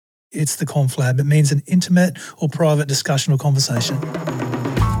it's the conflab. It means an intimate or private discussion or conversation.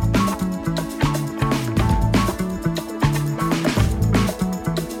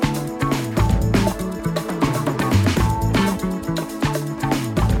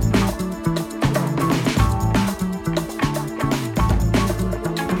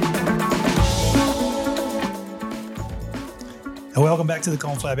 Welcome back to the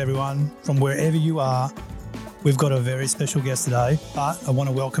Conflab, everyone. From wherever you are, we've got a very special guest today, but I want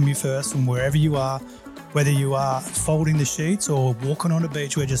to welcome you first from wherever you are, whether you are folding the sheets or walking on the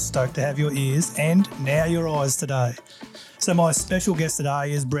beach. We're just stoked to have your ears and now your eyes today. So my special guest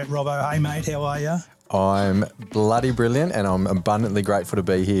today is Brett Robbo. Hey, mate, how are you? I'm bloody brilliant and I'm abundantly grateful to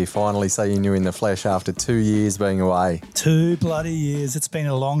be here, finally seeing you in the flesh after 2 years being away. 2 bloody years. It's been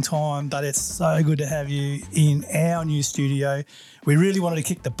a long time, but it's so good to have you in our new studio. We really wanted to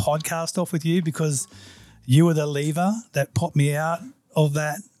kick the podcast off with you because you were the lever that popped me out of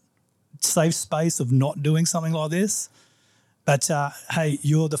that safe space of not doing something like this. But, hey,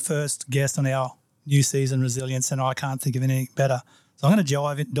 you're the first guest on our new season, Resilience, and I can't think of anything better. So I'm going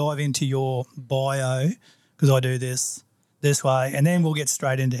to dive into your bio because I do this way, and then we'll get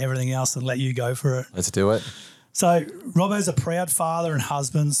straight into everything else and let you go for it. Let's do it. So Robbo's a proud father and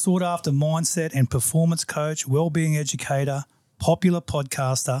husband, sought-after mindset and performance coach, well-being educator, popular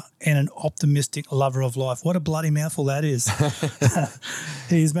podcaster, and an optimistic lover of life. What a bloody mouthful that is.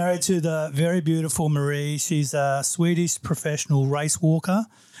 He's married to the very beautiful Marie. She's a Swedish professional race walker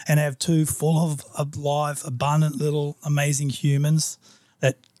and have 2 full of live, abundant little amazing humans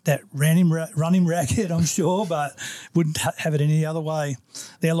that run him ragged, I'm sure, but wouldn't have it any other way.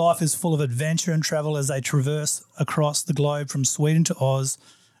 Their life is full of adventure and travel as they traverse across the globe from Sweden to Oz,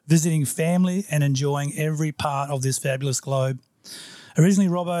 visiting family and enjoying every part of this fabulous globe. Originally,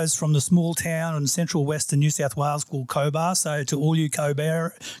 Robbo is from the small town in central western New South Wales called Cobar. So to all you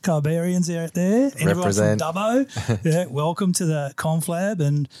Cobarians out there, and everyone from Dubbo, yeah, welcome to the Conflab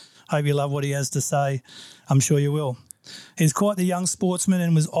and hope you love what he has to say. I'm sure you will. He's quite the young sportsman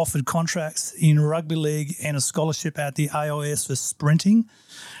and was offered contracts in rugby league and a scholarship at the AIS for sprinting.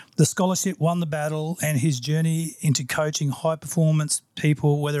 The scholarship won the battle, and his journey into coaching high-performance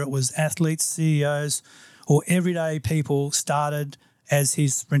people, whether it was athletes, CEOs, or everyday people, started as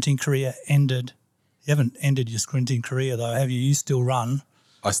his sprinting career ended. You haven't ended your sprinting career, though, have you? You still run.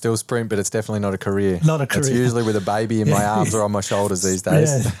 I still sprint, but it's definitely not a career. Not a career. It's usually with a baby in my arms or on my shoulders these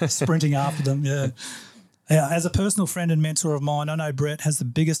days. Yeah, sprinting after them, yeah. Yeah, as a personal friend and mentor of mine, I know Brett has the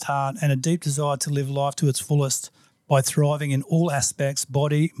biggest heart and a deep desire to live life to its fullest by thriving in all aspects,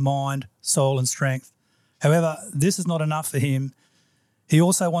 body, mind, soul and strength. However, this is not enough for him. He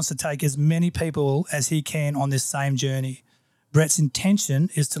also wants to take as many people as he can on this same journey. Brett's intention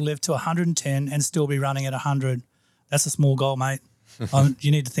is to live to 110 and still be running at 100. That's a small goal, mate.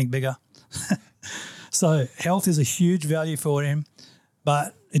 You need to think bigger. So health is a huge value for him,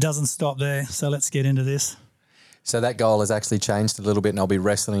 but it doesn't stop there. So let's get into this. So that goal has actually changed a little bit, and I'll be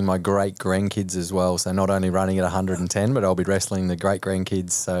wrestling my great-grandkids as well. So not only running at 110, but I'll be wrestling the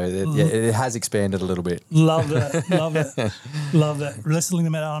great-grandkids. So it has expanded a little bit. Love that. Love it. Love that. Wrestling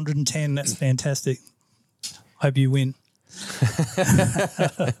them at 110, that's fantastic. Hope you win.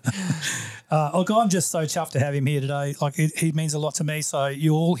 I'm just so chuffed to have him here today. Like he means a lot to me. So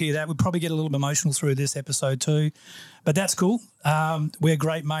you all hear that. We'll probably get a little bit emotional through this episode too, but that's cool. We're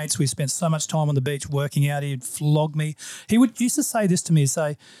great mates. We spent so much time on the beach working out. He'd flog me. He used to say this to me,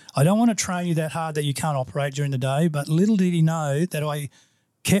 say, I don't want to train you that hard that you can't operate during the day, but little did he know that I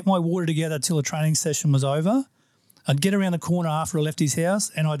kept my water together till the training session was over. I'd get around the corner after I left his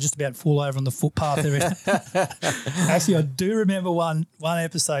house and I'd just about fall over on the footpath there. Actually, I do remember one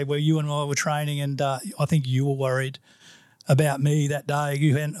episode where you and I were training and I think you were worried about me that day.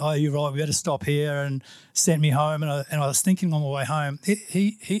 You went, oh, you're right, we better stop here, and sent me home. And I was thinking on my way home,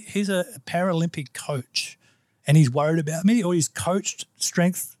 he's a Paralympic coach and he's worried about me, or he's coached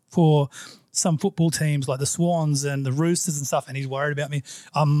strength for some football teams like the Swans and the Roosters and stuff, and he's worried about me.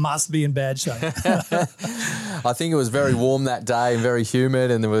 I must be in bad shape. I think it was very warm that day and very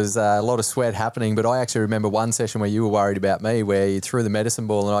humid, and there was a lot of sweat happening. But I actually remember one session where you were worried about me, where you threw the medicine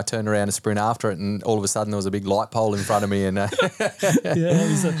ball and I turned around to sprint after it, and all of a sudden there was a big light pole in front of me. And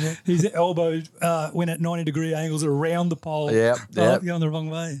yeah, his elbow went at 90-degree angles around the pole. Yeah, going the wrong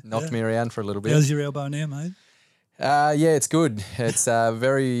way. Knocked me around for a little bit. How's your elbow now, mate? Yeah, it's good. It's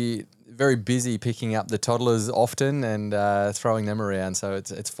very busy picking up the toddlers often and throwing them around, so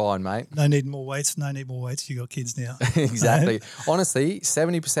it's fine, mate. No need more weights. You got kids now. Exactly. Honestly,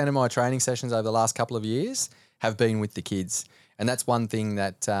 70% of my training sessions over the last couple of years have been with the kids, and that's one thing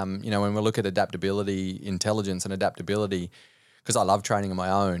that when we look at adaptability, intelligence and adaptability, because I love training on my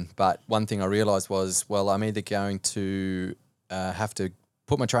own. But one thing I realised was, well, I'm either going to have to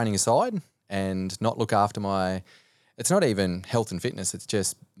put my training aside and not look after my – it's not even health and fitness, it's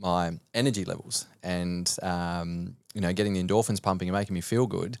just my energy levels and, getting the endorphins pumping and making me feel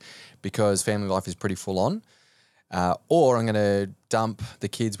good because family life is pretty full on. Or I'm going to dump the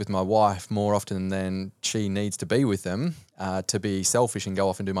kids with my wife more often than she needs to be with them to be selfish and go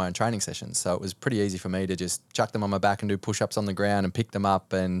off and do my own training sessions. So it was pretty easy for me to just chuck them on my back and do push-ups on the ground and pick them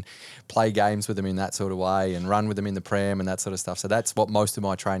up and play games with them in that sort of way and run with them in the pram and that sort of stuff. So that's what most of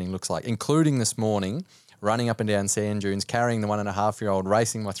my training looks like, including this morning, running up and down sand dunes, carrying the 1.5-year-old,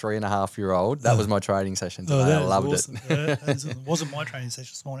 racing my 3.5-year-old. That was my training session today. I loved awesome. it. It wasn't my training session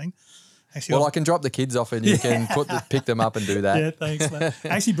this morning. Actually, I can drop the kids off and you can pick them up and do that. Yeah, thanks, mate. I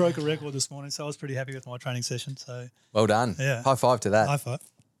actually broke a record this morning, so I was pretty happy with my training session. So well done. Yeah. High five to that. High five.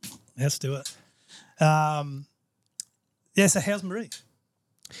 Let's do it. So how's Marie?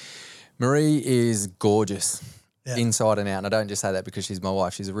 Marie is gorgeous. Yeah. Inside and out. And I don't just say that because she's my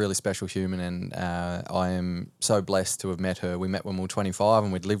wife. She's a really special human and I am so blessed to have met her. We met when we were 25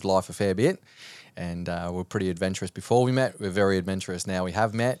 and we'd lived life a fair bit and we're pretty adventurous before we met. We're very adventurous now. We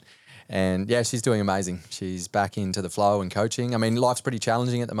have met and, yeah, she's doing amazing. She's back into the flow and coaching. I mean, life's pretty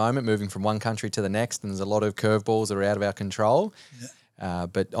challenging at the moment, moving from one country to the next and there's a lot of curveballs that are out of our control. Yeah.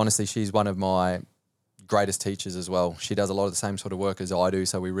 But honestly, she's one of my greatest teachers as well. She does a lot of the same sort of work as I do,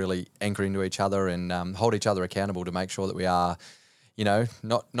 so we really anchor into each other and hold each other accountable to make sure that we are,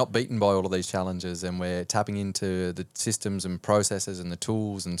 not beaten by all of these challenges and we're tapping into the systems and processes and the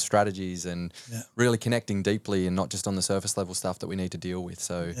tools and strategies and really connecting deeply and not just on the surface level stuff that we need to deal with.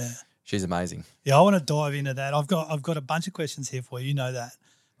 So she's amazing. Yeah, I want to dive into that. I've got a bunch of questions here for you. You know that.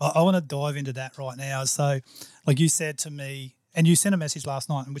 I want to dive into that right now. So, like you said to me, and you sent a message last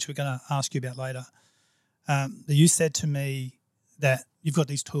night, which we're going to ask you about later. That you said to me that you've got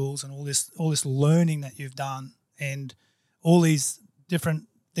these tools and all this learning that you've done and all these different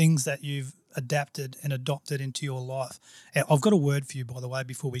things that you've adapted and adopted into your life. I've got a word for you, by the way,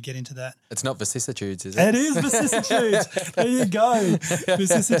 before we get into that. It's not vicissitudes, is it? It is vicissitudes. There you go.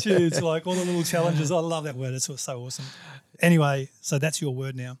 Vicissitudes, like all the little challenges. I love that word. It's so awesome. Anyway, so that's your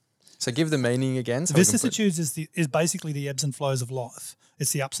word now. So give the meaning again. So vicissitudes is basically the ebbs and flows of life.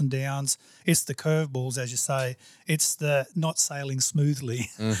 It's the ups and downs. It's the curveballs, as you say. It's the not sailing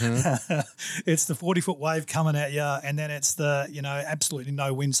smoothly. Mm-hmm. It's the 40-foot wave coming at you, and then it's the, absolutely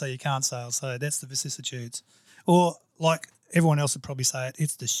no wind, so you can't sail. So that's the vicissitudes. Or like everyone else would probably say it,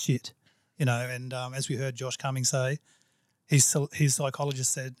 it's the shit, And as we heard Josh Cummings say, his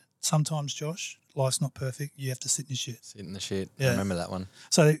psychologist said, sometimes, Josh, life's not perfect. You have to sit in the shit. Sit in the shit. Yeah. I remember that one.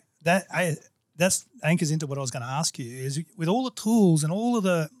 So that's anchors into what I was going to ask you is with all the tools and all of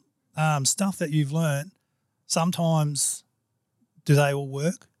the stuff that you've learned, sometimes do they all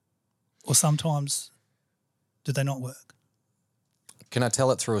work or sometimes do they not work? Can I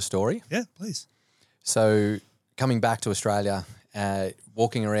tell it through a story? Yeah, please. So coming back to Australia,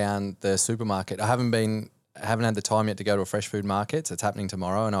 walking around the supermarket, I haven't had the time yet to go to a fresh food market. So it's happening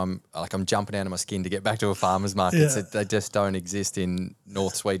tomorrow and I'm jumping out of my skin to get back to a farmer's market. Yeah. So they just don't exist in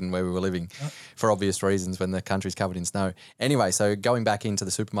North Sweden where we were living for obvious reasons when the country's covered in snow. Anyway, so going back into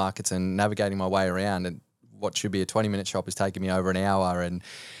the supermarkets and navigating my way around and what should be a 20-minute shop is taking me over an hour and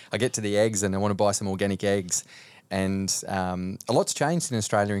I get to the eggs and I want to buy some organic eggs and a lot's changed in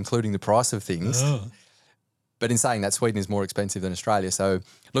Australia, including the price of things. Oh. But in saying that, Sweden is more expensive than Australia. So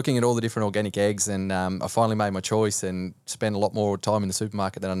looking at all the different organic eggs and I finally made my choice and spent a lot more time in the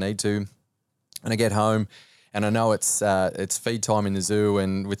supermarket than I need to. And I get home and I know it's feed time in the zoo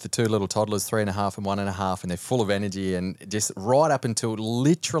and with the two little toddlers, 3.5 and 1.5, and they're full of energy and just right up until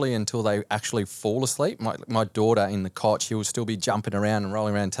they actually fall asleep. My daughter in the cot, she will still be jumping around and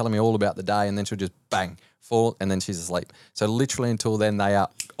rolling around telling me all about the day and then she'll just bang, fall and then she's asleep. So literally until then they are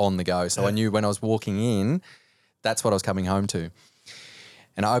on the go. So I knew when I was walking in, that's what I was coming home to.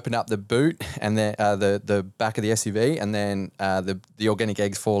 And I opened up the boot and the back of the SUV and then the organic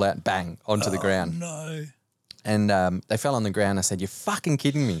eggs fall out, bang, onto the ground. No. And they fell on the ground. I said, "You're fucking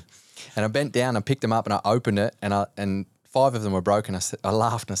kidding me." And I bent down, I picked them up and I opened it and 5 of them were broken. I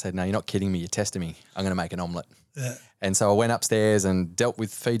laughed and I said, "No, you're not kidding me. You're testing me. I'm going to make an omelette." Yeah. And so I went upstairs and dealt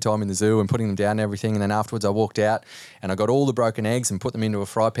with feed time in the zoo and putting them down and everything. And then afterwards I walked out and I got all the broken eggs and put them into a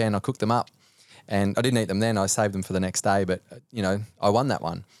fry pan. I cooked them up. And I didn't eat them then. I saved them for the next day. But, I won that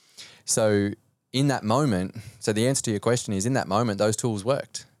one. So in that moment, so the answer to your question is in that moment, those tools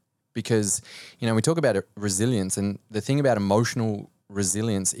worked. Because, we talk about resilience. And the thing about emotional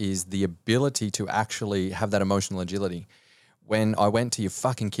resilience is the ability to actually have that emotional agility. when I went to, "You're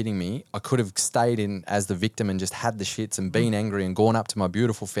fucking kidding me," I could have stayed in as the victim and just had the shits and been angry and gone up to my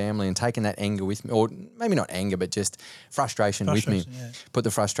beautiful family and taken that anger with me, or maybe not anger, but just frustration with me. Yeah. Put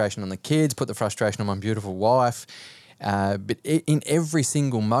the frustration on the kids, put the frustration on my beautiful wife. But in every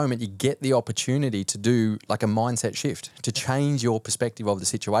single moment, you get the opportunity to do like a mindset shift, to change your perspective of the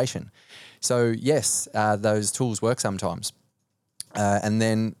situation. So yes, those tools work sometimes. And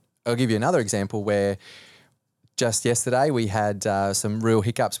then I'll give you another example where just yesterday we had some real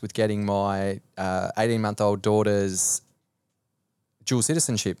hiccups with getting my 18-month-old daughter's dual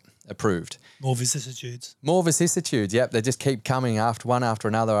citizenship approved. More vicissitudes. More vicissitudes, yep. They just keep coming one after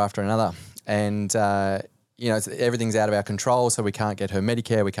another. And, everything's out of our control, so we can't get her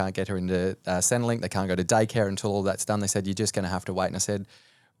Medicare, we can't get her into Centrelink, they can't go to daycare until all that's done. They said, "You're just going to have to wait." And I said,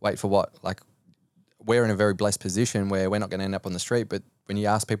 "Wait for what?" Like, we're in a very blessed position where we're not going to end up on the street, but when you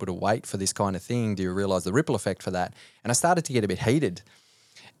ask people to wait for this kind of thing, do you realise the ripple effect for that? And I started to get a bit heated,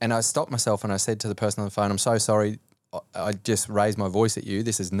 and I stopped myself and I said to the person on the phone, "I'm so sorry, I just raised my voice at you.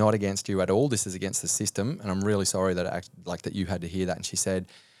 This is not against you at all. This is against the system, and I'm really sorry that that you had to hear that." And she said,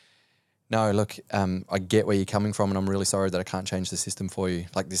 "No, look, I get where you're coming from, and I'm really sorry that I can't change the system for you.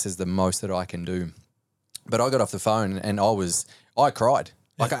 Like, this is the most that I can do." But I got off the phone and I cried.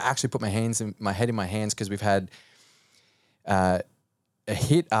 Yeah. Like, I actually put my head in my hands, because we've had a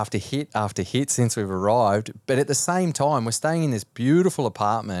hit after hit after hit since we've arrived. But at the same time, we're staying in this beautiful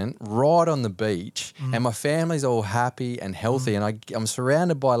apartment right on the beach, and my family's all happy and healthy, and I'm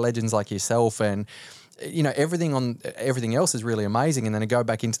surrounded by legends like yourself, and everything else is really amazing. And then I go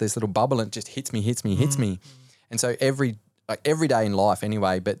back into this little bubble and it just hits me. And so every day in life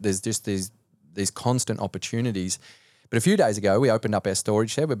anyway, but there's just these constant opportunities. But a few days ago, we opened up our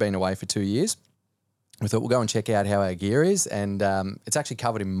storage shed. We've been away for 2 years. We thought we'll go and check out how our gear is. And it's actually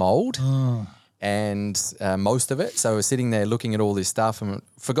covered in mold and most of it. So we're sitting there looking at all this stuff and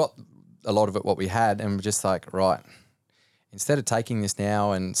forgot a lot of it, what we had. And we're just like, right, instead of taking this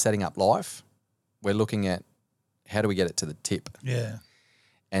now and setting up life, we're looking at how do we get it to the tip. Yeah.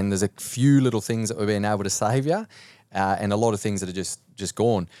 And there's a few little things that we've been able to save you, and a lot of things that are just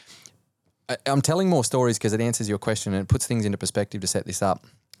gone. I'm telling more stories because it answers your question and it puts things into perspective to set this up.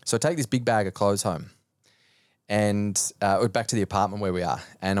 So I take this big bag of clothes home, and we're back to the apartment where we are,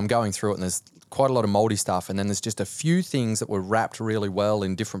 and I'm going through it, and there's quite a lot of moldy stuff, and then there's just a few things that were wrapped really well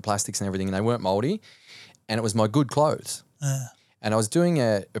in different plastics and everything, and they weren't moldy, and it was my good clothes. And I was doing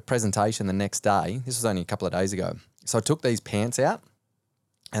a presentation the next day. This was only a couple of days ago. So I took these pants out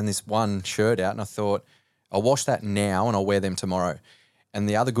and this one shirt out, and I thought, I'll wash that now and I'll wear them tomorrow. And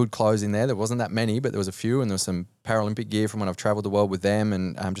the other good clothes in there wasn't that many, but there was a few, and there was some Paralympic gear from when I've travelled the world with them,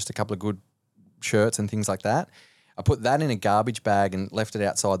 and just a couple of good shirts and things like that. I put that in a garbage bag and left it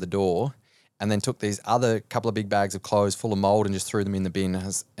outside the door, and then took these other couple of big bags of clothes full of mold and just threw them in the bin.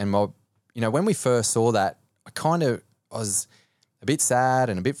 And when we first saw that, I was a bit sad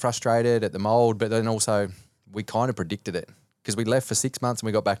and a bit frustrated at the mold, but then also we kind of predicted it, because we left for 6 months and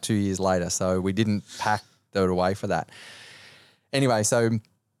we got back 2 years later. So we didn't pack that away for that. Anyway, so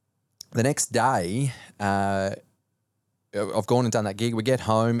the next day, I've gone and done that gig. We get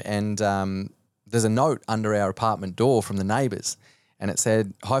home, and there's a note under our apartment door from the neighbours, and it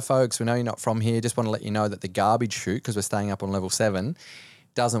said, "Hi folks, we know you're not from here. Just want to let you know that the garbage chute, because we're staying up on level 7,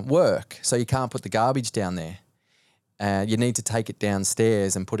 doesn't work. So you can't put the garbage down there. You need to take it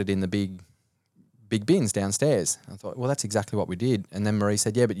downstairs and put it in the big bins downstairs." I thought, well, that's exactly what we did. And then Marie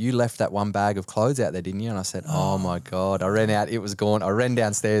said, "Yeah, but you left that one bag of clothes out there, didn't you?" And I said, oh my God, I ran out. It was gone. I ran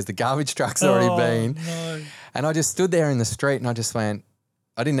downstairs. The garbage truck's already been. No. And I just stood there in the street, and I just went,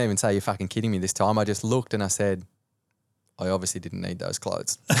 I didn't even say, "You're fucking kidding me" this time. I just looked and I said, I obviously didn't need those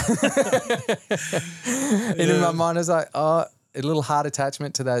clothes. And in my mind, I was like, a little heart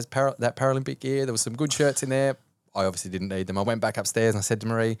attachment to that Paralympic gear. There was some good shirts in there. I obviously didn't need them. I went back upstairs and I said to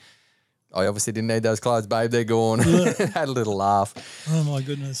Marie, I obviously didn't need those clothes, babe. They're gone. Had a little laugh. Oh, my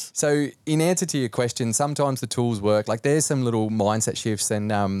goodness. So in answer to your question, sometimes the tools work. Like, there's some little mindset shifts,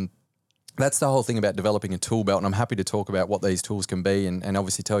 and that's the whole thing about developing a tool belt. And I'm happy to talk about what these tools can be, and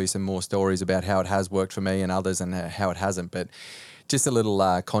obviously tell you some more stories about how it has worked for me and others, and how it hasn't. But just a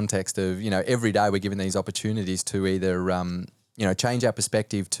little context of, every day we're given these opportunities to either, change our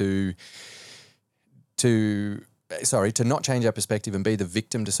perspective to not change our perspective and be the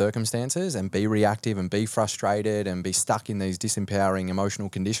victim to circumstances and be reactive and be frustrated and be stuck in these disempowering emotional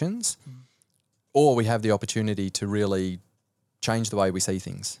conditions. Or we have the opportunity to really change the way we see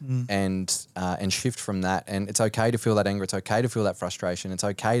things and shift from that. And it's okay to feel that anger. It's okay to feel that frustration. It's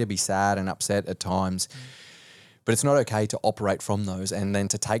okay to be sad and upset at times. But it's not okay to operate from those and then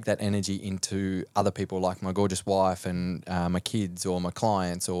to take that energy into other people like my gorgeous wife and my kids or my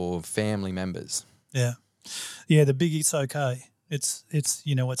clients or family members. Yeah. Yeah, the big it's okay. It's it's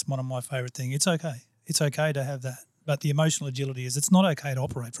one of my favourite things. It's okay. It's okay to have that. But the emotional agility is it's not okay to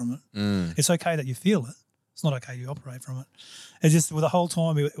operate from it. It's okay that you feel it. It's not okay to operate from it. It's just the whole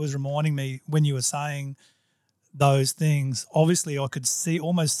time it was reminding me when you were saying those things, obviously I could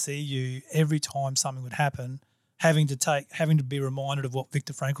almost see you every time something would happen, having to be reminded of what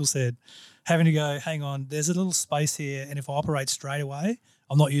Viktor Frankl said, having to go, hang on, there's a little space here, and if I operate straight away,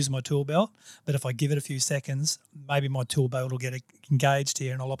 I'm not using my tool belt, but if I give it a few seconds, maybe my tool belt will get engaged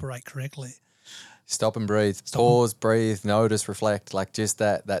here and I'll operate correctly. Stop and breathe. Pause, breathe, notice, reflect, like just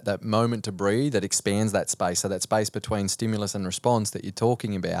that moment to breathe that expands that space. So that space between stimulus and response that you're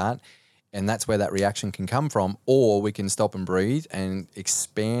talking about, and that's where that reaction can come from. Or we can stop and breathe and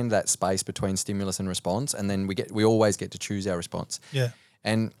expand that space between stimulus and response, and then we always get to choose our response. Yeah.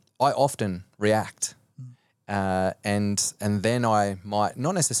 And I often react. And then I might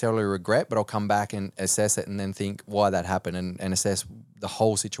not necessarily regret, but I'll come back and assess it and then think why that happened and assess the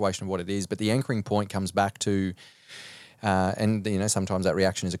whole situation of what it is. But the anchoring point comes back to, sometimes that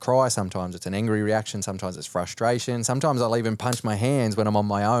reaction is a cry, sometimes it's an angry reaction, sometimes it's frustration, sometimes I'll even punch my hands when I'm on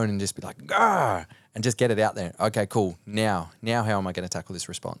my own and just be like, "Gah!" and just get it out there. Okay, cool. Now how am I going to tackle this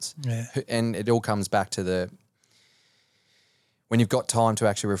response? Yeah. And it all comes back to when you've got time to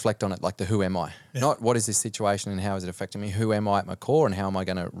actually reflect on it, like the who am I? Yeah. Not what is this situation and how is it affecting me? Who am I at my core and how am I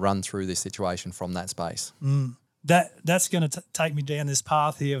going to run through this situation from that space? That's going to take me down this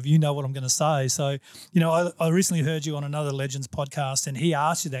path here of what I'm going to say. So, I recently heard you on another Legends podcast and he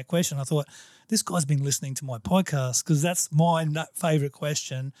asked you that question. I thought, this guy's been listening to my podcast because that's my favourite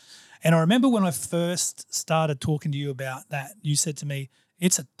question. And I remember when I first started talking to you about that, you said to me,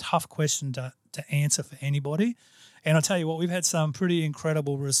 it's a tough question to answer for anybody. And I'll tell you what, we've had some pretty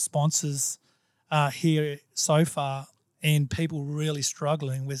incredible responses here so far and people really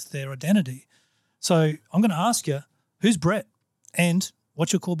struggling with their identity. So I'm going to ask you, who's Brett and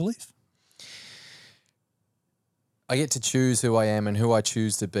what's your core belief? I get to choose who I am, and who I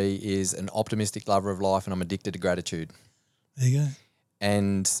choose to be is an optimistic lover of life, and I'm addicted to gratitude. There you go.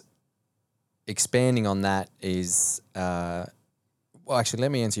 And expanding on that is... Well, actually,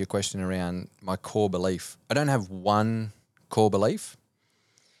 let me answer your question around my core belief. I don't have one core belief.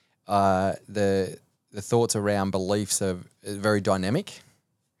 The thoughts around beliefs are very dynamic.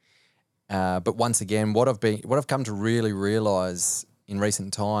 But once again, what I've come to really realise in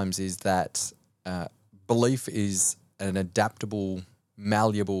recent times is that belief is an adaptable,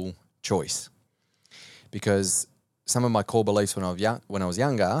 malleable choice. Because some of my core beliefs when I was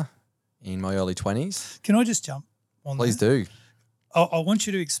younger, in my early 20s. Can I just jump on that? Please do. I want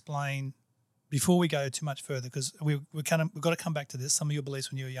you to explain, before we go too much further, because we've got to come back to this, some of your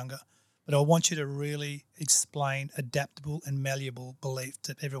beliefs when you were younger, but I want you to really explain adaptable and malleable belief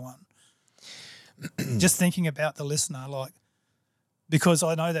to everyone. Just thinking about the listener, because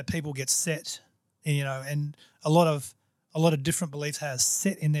I know that people get set, and a lot of different beliefs have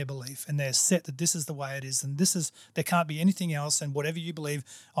set in their belief, and they're set that this is the way it is, and there can't be anything else, and whatever you believe,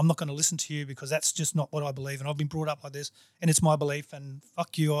 I'm not going to listen to you because that's just not what I believe, and I've been brought up like this, and it's my belief, and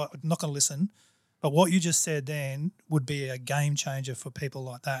fuck you, I'm not going to listen. But what you just said then would be a game changer for people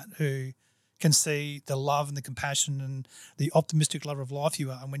like that who can see the love and the compassion and the optimistic lover of life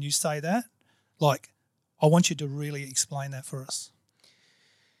you are. And when you say that, I want you to really explain that for us.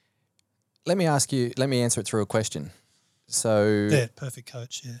 Let me answer it through a question. So yeah, perfect,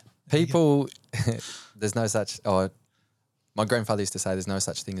 coach. Yeah, people, there's no such. My grandfather used to say, "There's no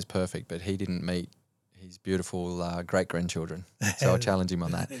such thing as perfect," but he didn't meet his beautiful great grandchildren. So I'll challenge him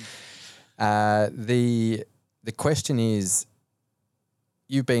on that. The question is,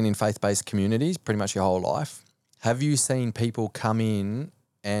 you've been in faith-based communities pretty much your whole life. Have you seen people come in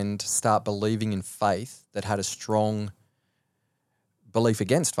and start believing in faith that had a strong belief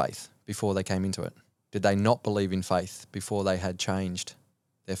against faith before they came into it? Did they not believe in faith before they had changed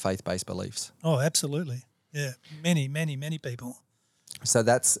their faith-based beliefs? Oh, absolutely. Yeah, many, many, many people. So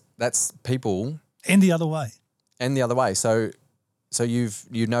that's people. And the other way. And the other way. So you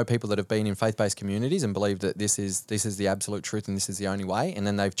know people that have been in faith-based communities and believe that this is the absolute truth and this is the only way, and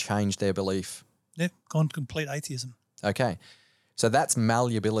then they've changed their belief. They've gone complete atheism. Okay. So that's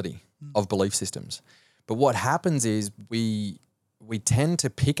malleability of belief systems. But what happens is we tend to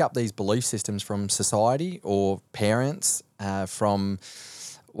pick up these belief systems from society or parents, from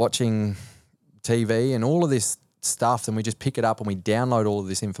watching TV and all of this stuff, and we just pick it up and we download all of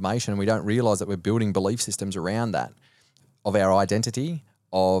this information and we don't realise that we're building belief systems around that, of our identity,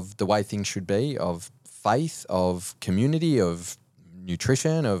 of the way things should be, of faith, of community, of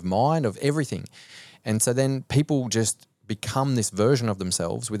nutrition, of mind, of everything. And so then people just become this version of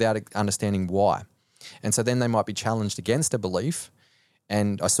themselves without understanding why. And so then they might be challenged against a belief.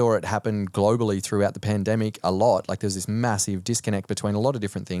 And I saw it happen globally throughout the pandemic a lot. Like there's this massive disconnect between a lot of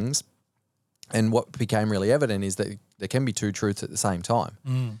different things. And what became really evident is that there can be two truths at the same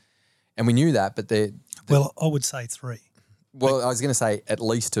time. And we knew that, but well, I would say three. Well, I was going to say at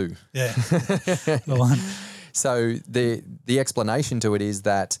least two. Yeah. Go on. So the explanation to it is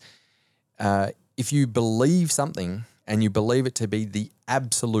that if you believe something and you believe it to be the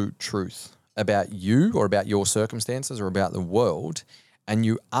absolute truth about you or about your circumstances or about the world, and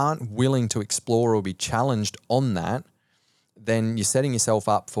you aren't willing to explore or be challenged on that, then you're setting yourself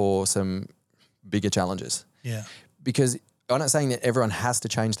up for some bigger challenges. Yeah. Because I'm not saying that everyone has to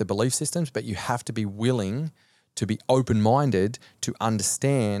change their belief systems, but you have to be willing to be open-minded to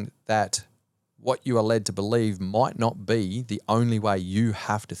understand that what you are led to believe might not be the only way you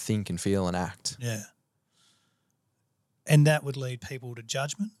have to think and feel and act. Yeah. And that would lead people to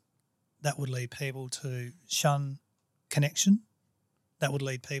judgment. That would lead people to shun connection. That would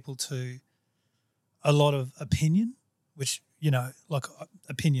lead people to a lot of opinion, which, like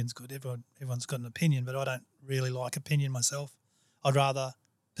opinion's good. Everyone's got an opinion, but I don't really like opinion myself. I'd rather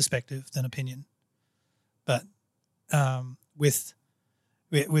perspective than opinion. But with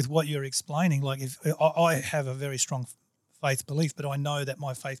what you're explaining, like if I have a very strong faith belief, but I know that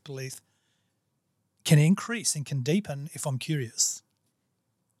my faith belief can increase and can deepen if I'm curious.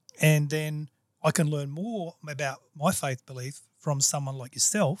 And then I can learn more about my faith belief from someone like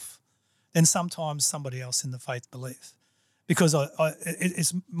yourself than sometimes somebody else in the faith belief. Because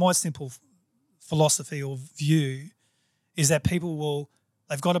it's my simple philosophy or view is that people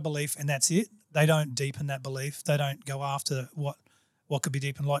they've got a belief and that's it. They don't deepen that belief. They don't go after what could be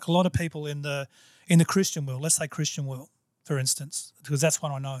deepened. Like a lot of people in the Christian world, let's say Christian world, for instance, because that's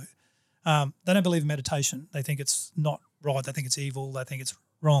one I know, they don't believe in meditation. They think it's not right. They think it's evil. They think it's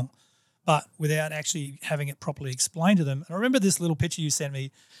wrong. But without actually having it properly explained to them. And I remember this little picture you sent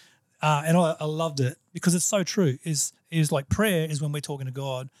me, and I loved it because it's so true, is like prayer is when we're talking to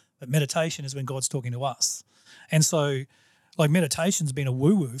God, but meditation is when God's talking to us. And so like meditation's been a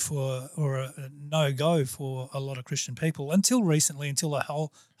woo-woo or a no-go for a lot of Christian people until recently, until the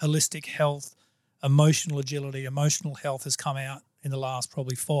whole holistic health, emotional agility, emotional health has come out in the last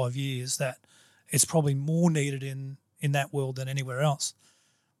probably 5 years, that it's probably more needed in that world than anywhere else.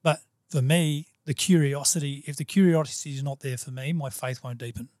 But for me, if the curiosity is not there for me, my faith won't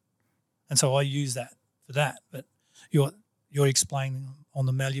deepen. And so I use that for that. But your explaining on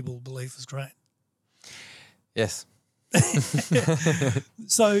the malleable belief is great. Yes.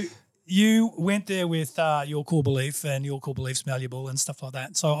 So you went there with your core belief and your core belief's malleable and stuff like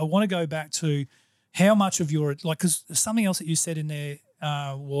that. So I want to go back to how much of your, like, because something else that you said in there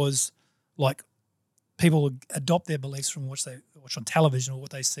was like people adopt their beliefs from what they watch on television or what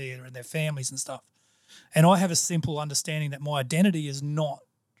they see in their families and stuff. And I have a simple understanding that my identity is not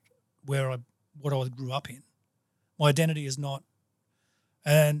what I grew up in. My identity is not,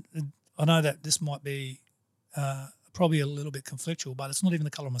 and I know that this might be probably a little bit conflictual, but it's not even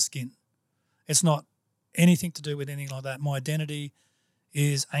the colour of my skin. It's not anything to do with anything like that. My identity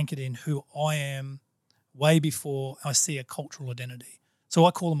is anchored in who I am way before I see a cultural identity. So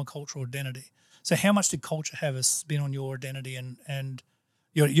I call them a cultural identity. So how much did culture have a spin on your identity? And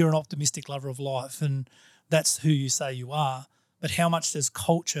you're an optimistic lover of life, and that's who you say you are. But how much does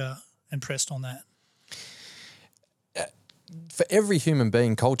culture impress on that? For every human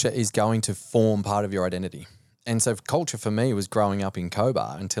being, culture is going to form part of your identity. And so culture for me was growing up in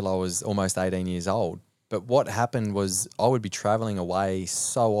Cobar until I was almost 18 years old. But what happened was I would be travelling away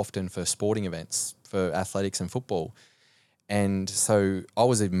so often for sporting events, for athletics and football. And so I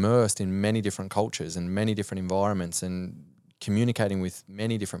was immersed in many different cultures and many different environments and communicating with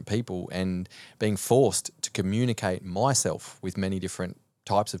many different people and being forced to communicate myself with many different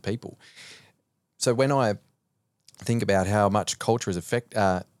types of people. So when I think about how much culture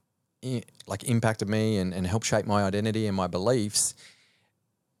has impacted me and helped shape my identity and my beliefs,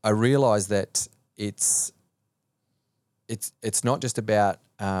 I realised that it's not just about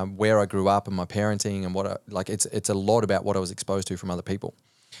where I grew up and my parenting and it's a lot about what I was exposed to from other people.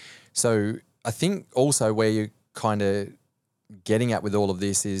 So I think also where you're kind of getting at with all of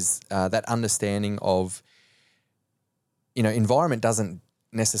this is that understanding of, environment doesn't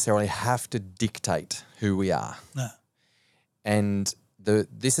necessarily have to dictate who we are. No. And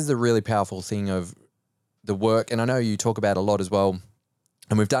this is a really powerful thing of the work, and I know you talk about a lot as well,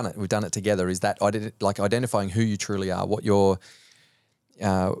 and we've done it together, is that identifying who you truly are, what your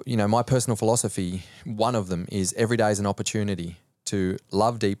my personal philosophy, one of them is every day is an opportunity to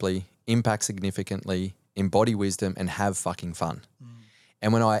love deeply, impact significantly, embody wisdom, and have fucking fun.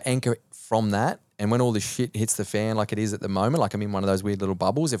 And when I anchor from that, and when all this shit hits the fan like it is at the moment, like I'm in one of those weird little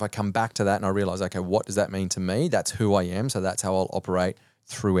bubbles, if I come back to that and I realize, okay, what does that mean to me? That's who I am. So that's how I'll operate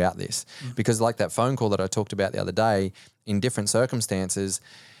throughout this. Because like that phone call that I talked about the other day, in different circumstances,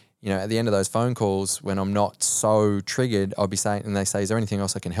 at the end of those phone calls, when I'm not so triggered, I'll be saying, and they say, is there anything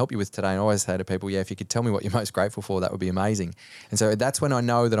else I can help you with today? And I always say to people, yeah, if you could tell me what you're most grateful for, that would be amazing. And so that's when I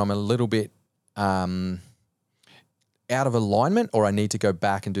know that I'm a little bit out of alignment, or I need to go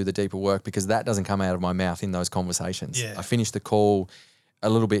back and do the deeper work, because that doesn't come out of my mouth in those conversations. Yeah. I finish the call a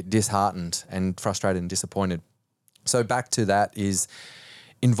little bit disheartened and frustrated and disappointed. So back to that is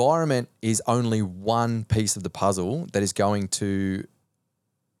environment is only one piece of the puzzle that is going to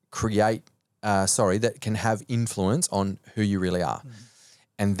that can have influence on who you really are.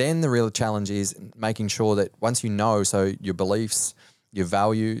 And then the real challenge is making sure that once you know, so your beliefs, your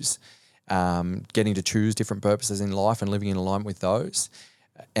values, getting to choose different purposes in life and living in alignment with those,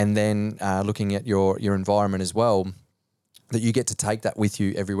 and then looking at your environment as well, that you get to take that with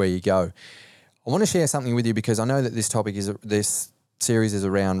you everywhere you go. I want to share something with you because I know that this series is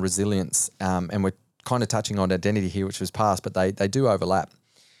around resilience, and we're kind of touching on identity here, which was past, but they do overlap.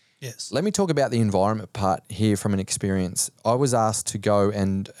 Yes. Let me talk about the environment part here from an experience. I was asked to go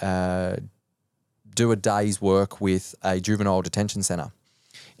and do a day's work with a juvenile detention centre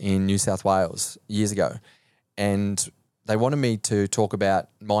in New South Wales years ago. And they wanted me to talk about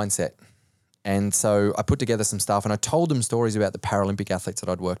mindset. And so I put together some stuff and I told them stories about the Paralympic athletes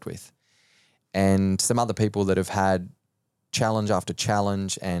that I'd worked with and some other people that have had challenge after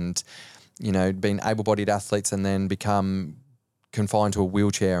challenge and, been able-bodied athletes and then become confined to a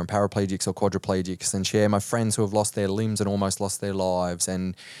wheelchair, and paraplegics or quadriplegics, and share my friends who have lost their limbs and almost lost their lives.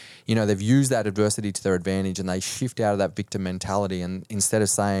 And, they've used that adversity to their advantage and they shift out of that victim mentality. And instead of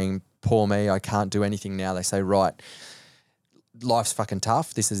saying, poor me, I can't do anything now, they say, right, life's fucking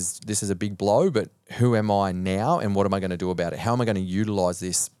tough. This is a big blow, but who am I now and what am I going to do about it? How am I going to utilize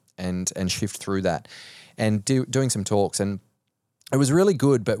this and shift through that? And doing some talks, and it was really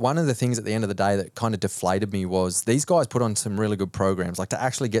good. But one of the things at the end of the day that kind of deflated me was these guys put on some really good programs, like to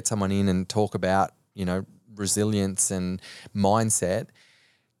actually get someone in and talk about, resilience and mindset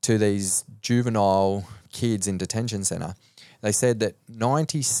to these juvenile kids in detention centre. They said that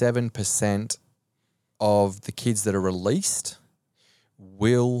 97% of the kids that are released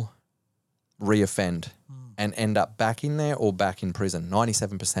will reoffend and end up back in there or back in prison,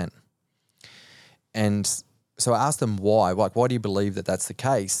 97%. And so I asked them why. Like, why do you believe that that's the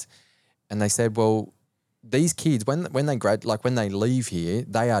case? And they said, well, these kids, when they leave here,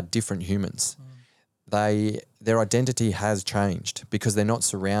 they are different humans. Their identity has changed because they're not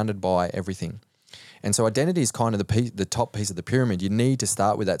surrounded by everything. And so identity is kind of the top piece of the pyramid. You need to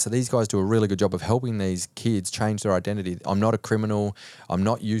start with that. So these guys do a really good job of helping these kids change their identity. I'm not a criminal. I'm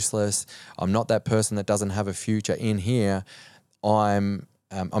not useless. I'm not that person that doesn't have a future in here. I'm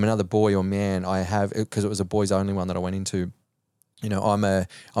another boy or man. I have, because it was a boys only one that I went into. I'm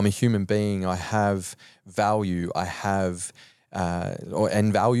a human being. I have value. I have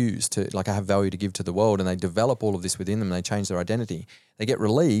and values I have value to give to the world, and they develop all of this within them. And they change their identity. They get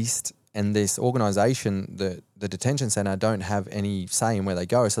released, and this organisation, the detention centre, don't have any say in where they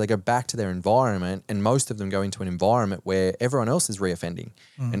go. So they go back to their environment, and most of them go into an environment where everyone else is reoffending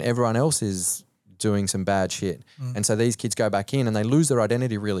and everyone else is doing some bad shit. And so these kids go back in and they lose their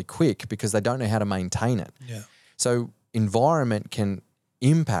identity really quick because they don't know how to maintain it. Yeah. So environment can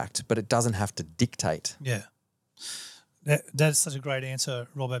impact, but it doesn't have to dictate. Yeah. That's such a great answer,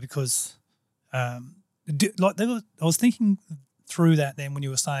 Robbo, because I was thinking through that then when you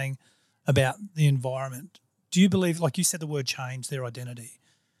were saying about the environment. Do you believe, like you said, the word change, their identity?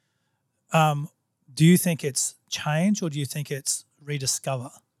 Do you think it's change or do you think it's rediscover?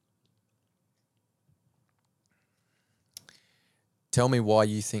 Tell me why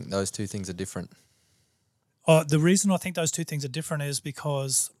you think those two things are different. The reason I think those two things are different is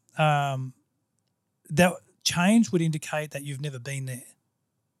because that change would indicate that you've never been there.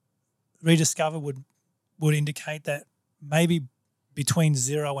 Rediscover would indicate that maybe between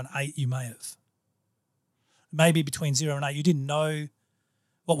 0 and 8 you may have. Maybe between 0 and 8 you didn't know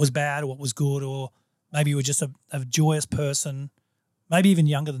what was bad or what was good, or maybe you were just a joyous person, maybe even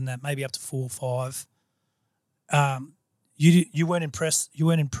younger than that, maybe up to 4 or 5. You weren't impressed. You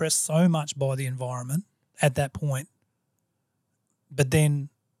weren't impressed so much by the environment at that point, but then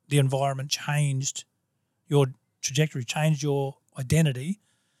the environment changed your trajectory, changed your identity,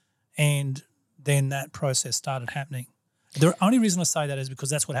 and then that process started happening. The only reason I say that is because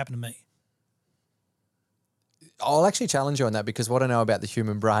that's what happened to me. I'll actually challenge you on that, because what I know about the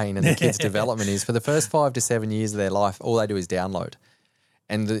human brain and the kids' development is for the first 5 to 7 years of their life, all they do is download.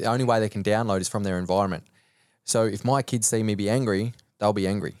 And the only way they can download is from their environment. So if my kids see me be angry, they'll be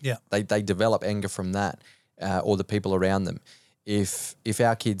angry. Yeah. They develop anger from that, or the people around them. If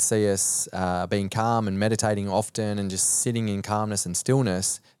our kids see us being calm and meditating often and just sitting in calmness and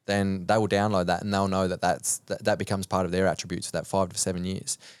stillness, then they will download that, and they'll know that becomes part of their attributes for that 5 to 7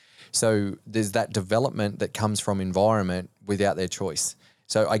 years. So there's that development that comes from environment without their choice.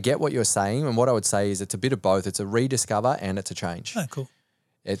 So I get what you're saying, and what I would say is it's a bit of both. It's a rediscover and it's a change. Oh, cool.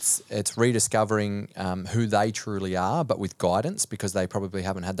 It's rediscovering who they truly are, but with guidance, because they probably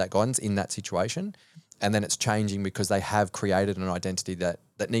haven't had that guidance in that situation. And then it's changing because they have created an identity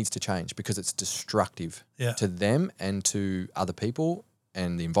that needs to change, because it's destructive to them and to other people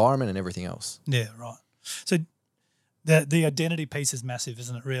and the environment and everything else. Yeah, right. So the identity piece is massive,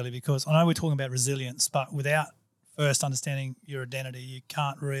 isn't it, really? Because I know we're talking about resilience, but without first understanding your identity, you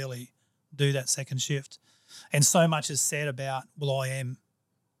can't really do that second shift. And so much is said about, well, I am,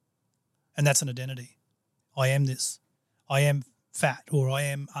 and that's an identity. I am this. I am fat, or I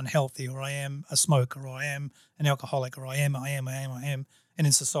am unhealthy, or I am a smoker, or I am an alcoholic, or I am. And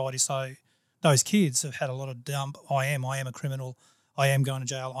in society, so those kids have had a lot of dump. I am a criminal. I am going to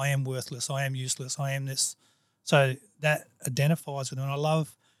jail. I am worthless. I am useless. I am this. So that identifies with them. And I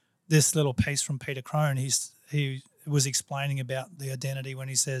love this little piece from Peter Crone. He was explaining about the identity when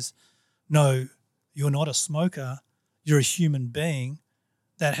he says, no, you're not a smoker. You're a human being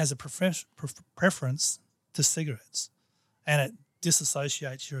that has a preference to cigarettes. And it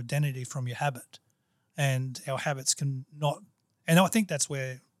disassociates your identity from your habit. And our habits can not – and I think that's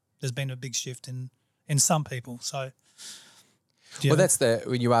where there's been a big shift in some people. So – well, that's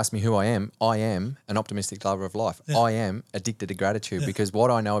when you ask me who I am an optimistic lover of life. Yeah. I am addicted to gratitude, because what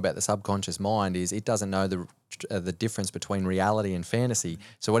I know about the subconscious mind is it doesn't know the difference between reality and fantasy.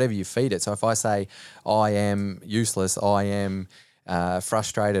 So whatever you feed it. So if I say I am useless, I am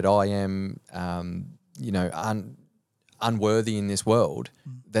frustrated, I am unworthy in this world,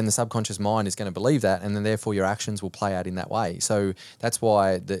 then the subconscious mind is going to believe that, and then therefore your actions will play out in that way. So that's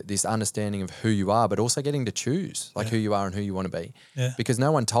why this understanding of who you are, but also getting to choose who you are and who you want to be. Yeah. Because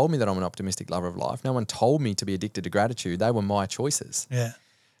no one told me that I'm an optimistic lover of life. No one told me to be addicted to gratitude. They were my choices. Yeah.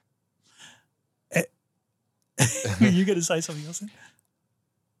 You going to say something else then?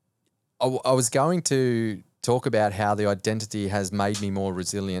 I was going to talk about how the identity has made me more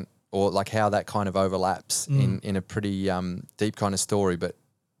resilient, or like how that kind of overlaps in a pretty deep kind of story. But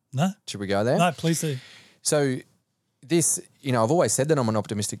no, should we go there? No, please do. So this, I've always said that I'm an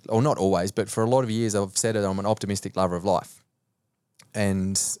optimistic, or not always, but for a lot of years I've said that I'm an optimistic lover of life.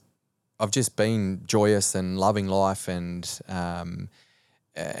 And I've just been joyous and loving life, and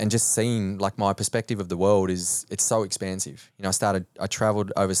just seeing like my perspective of the world it's so expansive. I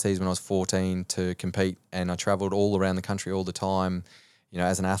traveled overseas when I was 14 to compete, and I traveled all around the country all the time,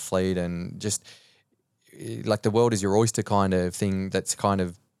 as an athlete, and just like the world is your oyster kind of thing. That's kind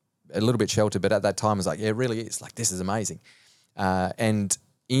of a little bit sheltered, but at that time I was like, yeah, it really is. Like, this is amazing. And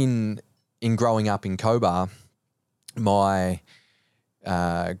in growing up in Cobar, my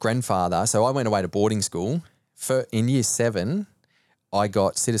grandfather, so I went away to boarding school. In year 7, I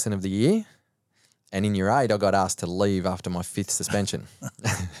got Citizen of the Year, and in year 8, I got asked to leave after my 5th suspension.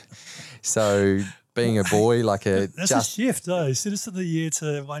 So being a boy, that's a shift though. Citizen of the Year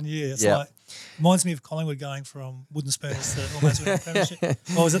to 1 year. It's like reminds me of Collingwood going from wooden spoons to almost winning a premiership.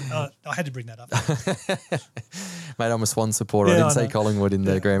 What was it? I had to bring that up. Mate, I'm a Swan supporter. I didn't see Collingwood in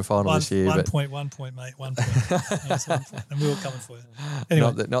the grand final this year. 1 point, mate. 1 point. That's 1 point. And we were coming for you.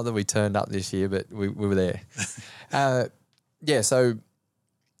 Anyway. Not that we turned up this year, but we were there. So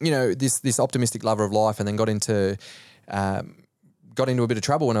this optimistic lover of life, and then got into a bit of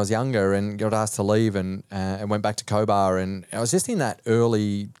trouble when I was younger, and got asked to leave, and went back to Cobar, and I was just in that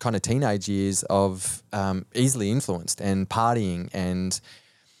early kind of teenage years of easily influenced and partying, and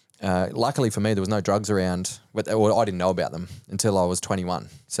luckily for me there was no drugs around, or I didn't know about them until I was 21,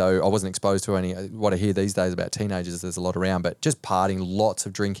 so I wasn't exposed to any. What I hear these days about teenagers, there's a lot around, but just partying, lots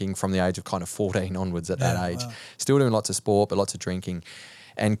of drinking from the age of kind of 14 onwards at that age. Wow. Still doing lots of sport, but lots of drinking.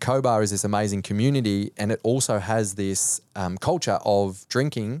 And Cobar is this amazing community, and it also has this culture of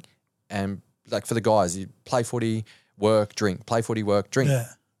drinking, and like for the guys, you play footy, work, drink, play footy, work, drink. Yeah.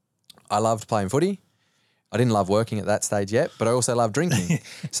 I loved playing footy. I didn't love working at that stage yet, but I also loved drinking.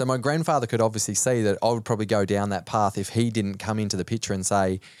 So my grandfather could obviously see that I would probably go down that path if he didn't come into the picture and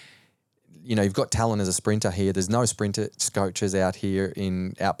say, you've got talent as a sprinter here. There's no sprinter coaches out here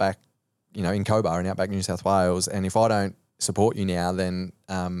in Outback, in Cobar in Outback New South Wales. And if I don't support you now, then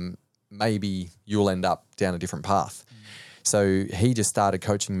maybe you'll end up down a different path. So he just started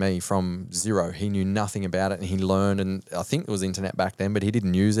coaching me from zero. He knew nothing about it, and he learned, and I think there was internet back then, but he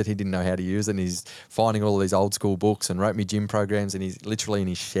didn't use it. He didn't know how to use it, and he's finding all of these old school books and wrote me gym programs, and he's literally in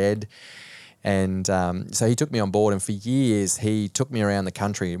his shed. And so he took me on board, and for years he took me around the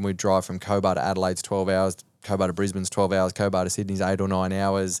country, and we'd drive from Cobar to Adelaide's 12 hours, Cobar to Brisbane's 12 hours, Cobar to Sydney's 8 or 9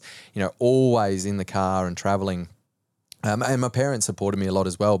 hours, always in the car and travelling. And my parents supported me a lot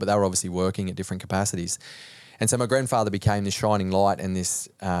as well, but they were obviously working at different capacities. And so my grandfather became this shining light and this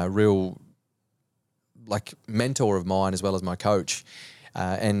real mentor of mine as well as my coach.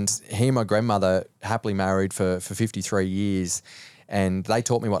 And he and my grandmother happily married for 53 years. And they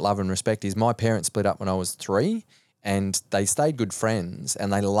taught me what love and respect is. My parents split up when I was 3, and they stayed good friends,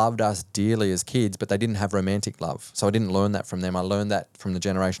 and they loved us dearly as kids, but they didn't have romantic love. So I didn't learn that from them. I learned that from the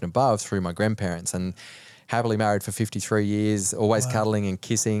generation above through my grandparents. And happily married for 53 years, always cuddling and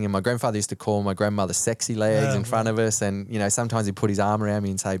kissing. And my grandfather used to call my grandmother sexy legs in front of us. And, sometimes he'd put his arm around me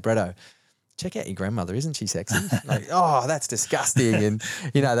and say, Bretto, check out your grandmother. Isn't she sexy? Like, oh, that's disgusting. And,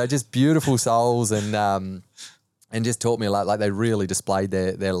 they're just beautiful souls and just taught me like they really displayed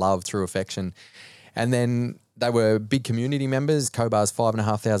their love through affection. And then they were big community members. Cobar's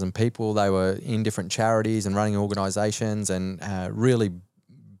 5,500 people. They were in different charities and running organisations and really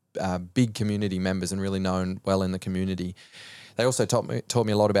big community members and really known well in the community. They also taught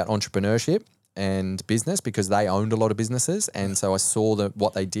me a lot about entrepreneurship and business because they owned a lot of businesses, and so I saw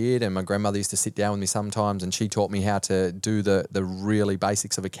what they did. And my grandmother used to sit down with me sometimes, and she taught me how to do the really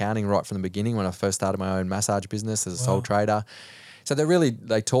basics of accounting right from the beginning when I first started my own massage business as a sole trader. So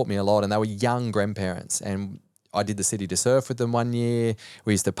they taught me a lot, and they were young grandparents. And I did the City to Surf with them one year.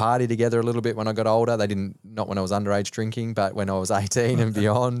 We used to party together a little bit when I got older. Not when I was underage drinking, but when I was 18 and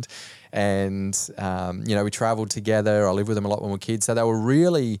beyond. And, we traveled together. I lived with them a lot when we were kids. So they were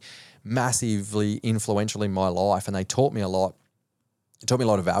really massively influential in my life, and they taught me a lot. It taught me a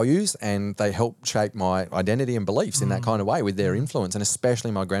lot of values, and they helped shape my identity and beliefs in that kind of way with their influence, and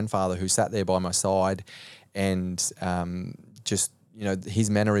especially my grandfather who sat there by my side and just his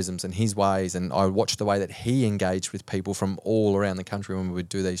mannerisms and his ways. And I watched the way that he engaged with people from all around the country when we would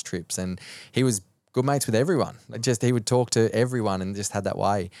do these trips. And he was good mates with everyone. He would talk to everyone and just had that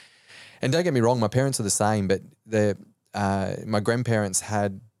way. And don't get me wrong, my parents are the same, but my grandparents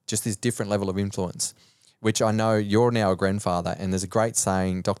had just this different level of influence, which I know you're now a grandfather. And there's a great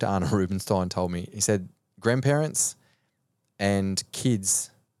saying Dr. Arno Rubinstein told me. He said, grandparents and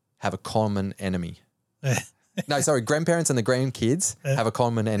kids have a common enemy. No, sorry, grandparents and the grandkids have a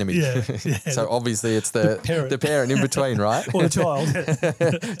common enemy. Yeah. So obviously it's the parent in between, right? Or the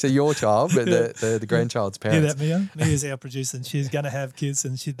child. So your child, but the grandchild's parents. Hear that, Mia? Mia's our producer, and she's going to have kids,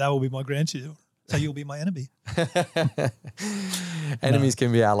 and they will be my grandchildren. So you'll be my enemy. Enemies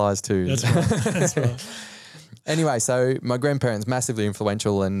can be allies too. That's right. That's right. Anyway, so my grandparents, massively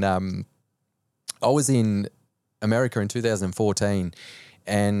influential, and I was in America in 2014,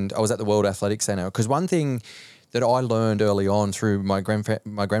 and I was at the World Athletics Centre. Because one thing that I learned early on through my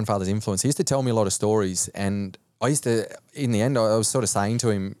grandfather's influence, he used to tell me a lot of stories, and I used to, in the end, I was sort of saying to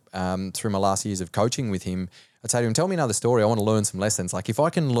him through my last years of coaching with him, I'd say to him, tell me another story. I want to learn some lessons. Like if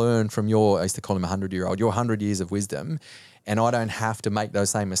I can learn from I used to call him 100-year-old, your 100 years of wisdom, and I don't have to make those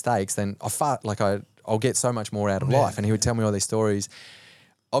same mistakes, then I'll get so much more out of life. And he would tell me all these stories.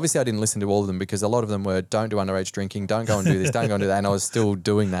 Obviously, I didn't listen to all of them because a lot of them were don't do underage drinking, don't go and do this, don't go and do that. And I was still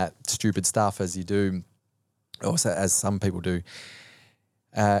doing that stupid stuff as you do, also as some people do.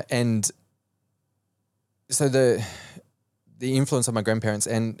 And so the influence of my grandparents,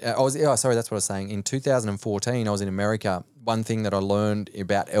 and that's what I was saying. In 2014, I was in America. One thing that I learned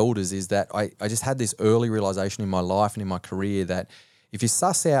about elders is that I just had this early realization in my life and in my career that if you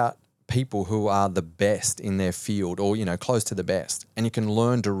suss out people who are the best in their field or, close to the best, and you can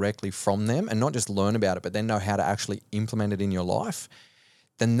learn directly from them and not just learn about it, but then know how to actually implement it in your life,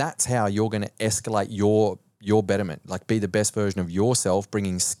 then that's how you're going to escalate your betterment, like be the best version of yourself,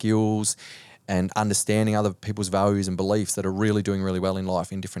 bringing skills and understanding other people's values and beliefs that are really doing really well in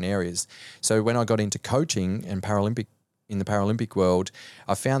life in different areas. So when I got into coaching and in the Paralympic world,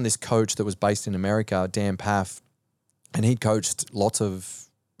 I found this coach that was based in America, Dan Paff, and he'd coached lots of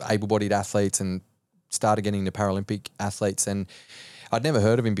able-bodied athletes and started getting into Paralympic athletes. And I'd never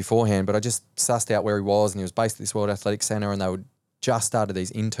heard of him beforehand, but I just sussed out where he was, and he was based at this World Athletics Centre, and they would just started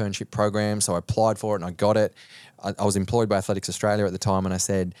these internship programs. So I applied for it and I got it. I was employed by Athletics Australia at the time, and I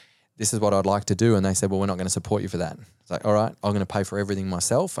said, this is what I'd like to do. And they said, well, we're not going to support you for that. It's like, all right, I'm going to pay for everything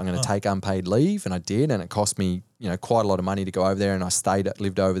myself. I'm going to take unpaid leave. And I did. And it cost me, quite a lot of money to go over there. And I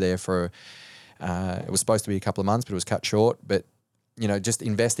lived over there for It was supposed to be a couple of months, but it was cut short. But, you know, just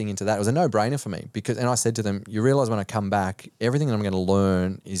investing into that, it was a no-brainer for me and I said to them, you realise when I come back, everything that I'm going to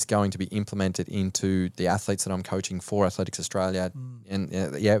learn is going to be implemented into the athletes that I'm coaching for Athletics Australia. And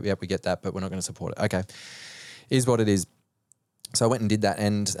yeah, we get that, but we're not going to support it. Okay, is what it is. So I went and did that,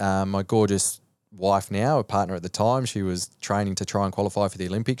 and my gorgeous wife now, a partner at the time, she was training to try and qualify for the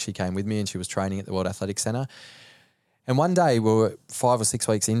Olympics. She came with me and she was training at the World Athletics Centre. And one day we were 5 or 6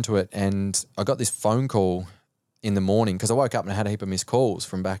 weeks into it, and I got this phone call in the morning because I woke up and I had a heap of missed calls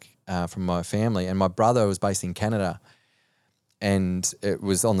from back from my family, and my brother was based in Canada, and it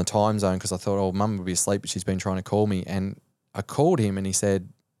was on the time zone because I thought, oh, mum would be asleep, but she's been trying to call me. And I called him and he said,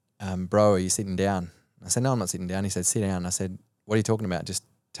 bro, are you sitting down? I said, no, I'm not sitting down. He said, sit down. I said, what are you talking about? Just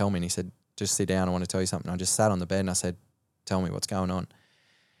tell me. And he said, just sit down. I want to tell you something. I just sat on the bed and I said, tell me what's going on.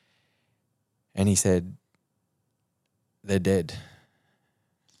 And he said, they're dead.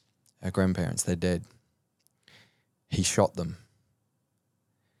 Our grandparents, they're dead. He shot them.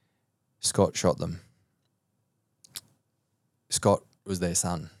 Scott shot them. Scott was their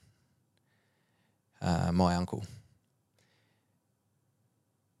son, my uncle.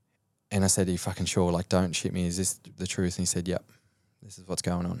 And I said, are you fucking sure? Like, don't shit me. Is this the truth? And he said, yep, this is what's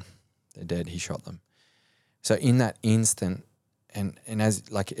going on. They're dead. He shot them. So in that instant, and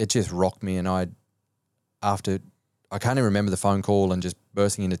as like, it just rocked me. And I can't even remember the phone call and just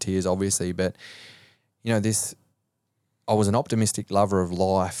bursting into tears, obviously. But, you know, I was an optimistic lover of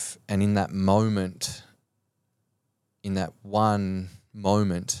life. And in that moment, in that one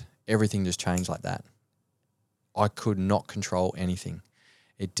moment, everything just changed like that. I could not control anything.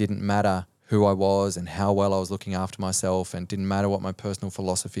 It didn't matter who I was and how well I was looking after myself, and it didn't matter what my personal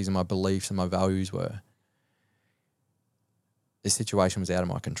philosophies and my beliefs and my values were. This situation was out of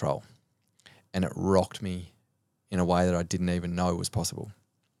my control, and it rocked me in a way that I didn't even know was possible.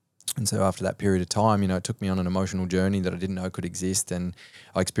 And so after that period of time, you know, it took me on an emotional journey that I didn't know could exist, and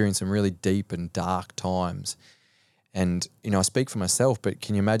I experienced some really deep and dark times. And, you know, I speak for myself, but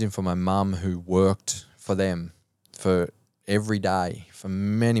can you imagine for my mum who worked for them for every day for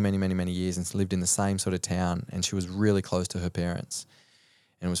many, many, many, many years and lived in the same sort of town, and she was really close to her parents.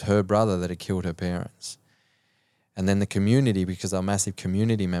 And it was her brother that had killed her parents. And then the community, because they're massive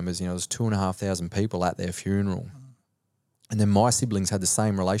community members, you know, there's 2,500 people at their funeral. And then my siblings had the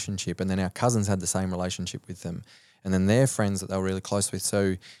same relationship, and then our cousins had the same relationship with them. And then their friends that they were really close with.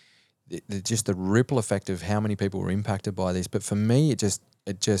 So just the ripple effect of how many people were impacted by this. But for me, it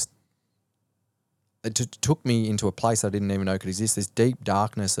took me into a place I didn't even know could exist, this deep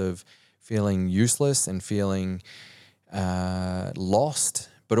darkness of feeling useless and feeling lost,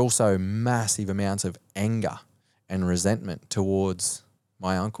 but also massive amounts of anger and resentment towards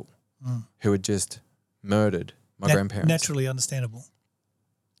my uncle who had just murdered my grandparents. Naturally understandable.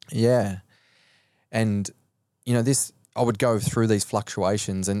 Yeah. And, you know, I would go through these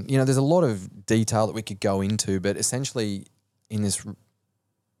fluctuations, and, you know, there's a lot of detail that we could go into, but essentially in this,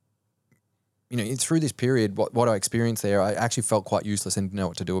 you know, through this period, what I experienced there, I actually felt quite useless and didn't know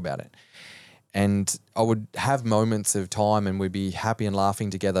what to do about it. And I would have moments of time and we'd be happy and laughing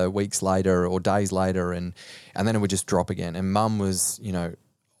together weeks later or days later, and then it would just drop again. And mum was, you know,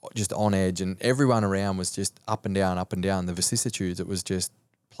 just on edge, and everyone around was just up and down, the vicissitudes. It was just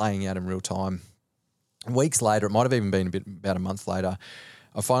playing out in real time. Weeks later, it might have even been about a month later,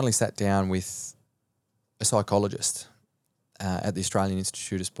 I finally sat down with a psychologist at the Australian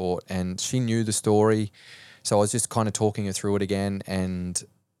Institute of Sport, and she knew the story. So I was just kind of talking her through it again, and,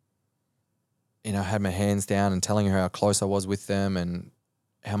 you know, I had my hands down and telling her how close I was with them and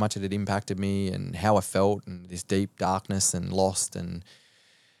how much it had impacted me and how I felt, and this deep darkness and lost and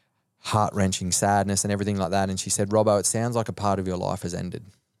heart-wrenching sadness and everything like that. And she said, Robbo, it sounds like a part of your life has ended.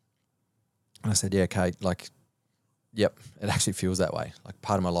 And I said, yeah, Kate, like, yep, it actually feels that way. Like,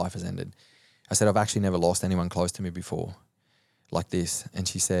 part of my life has ended. I said, I've actually never lost anyone close to me before like this. And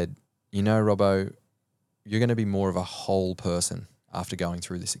she said, you know, Robbo, you're going to be more of a whole person after going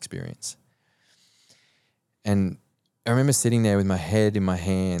through this experience. And I remember sitting there with my head in my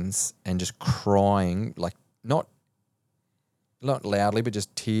hands and just crying, like not loudly, but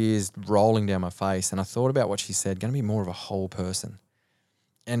just tears rolling down my face. And I thought about what she said, going to be more of a whole person.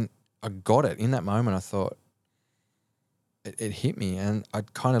 And I got it. In that moment, I thought, it hit me. And I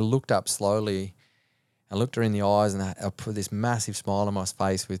kind of looked up slowly. I looked her in the eyes, and I put this massive smile on my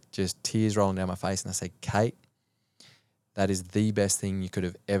face with just tears rolling down my face. And I said, Kate, that is the best thing you could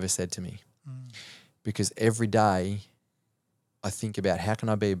have ever said to me. Because every day I think about how can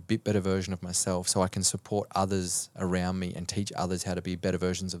I be a bit better version of myself so I can support others around me and teach others how to be better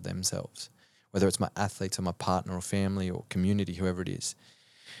versions of themselves, whether it's my athletes or my partner or family or community, whoever it is.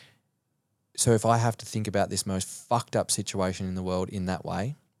 so if I have to think about this most fucked up situation in the world in that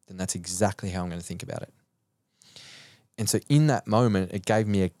way, then that's exactly how I'm going to think about it. And so in that moment, it gave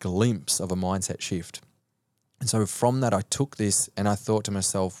me a glimpse of a mindset shift. And so from that, I took this and I thought to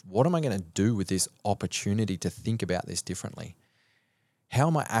myself, what am I going to do with this opportunity to think about this differently? How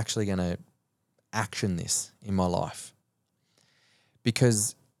am I actually going to action this in my life?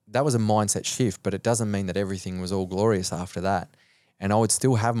 Because that was a mindset shift, but it doesn't mean that everything was all glorious after that. And I would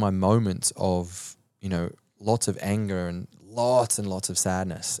still have my moments of, lots of anger and lots of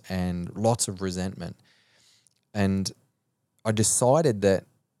sadness and lots of resentment. And I decided that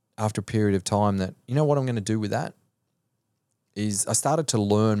after a period of time that, what I'm going to do with that is I started to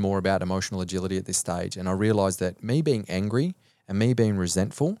learn more about emotional agility at this stage. And I realized that me being angry and me being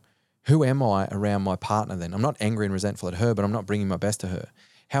resentful, who am I around my partner then? I'm not angry and resentful at her, but I'm not bringing my best to her.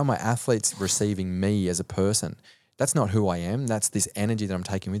 How are my athletes receiving me as a person? That's not who I am. That's this energy that I'm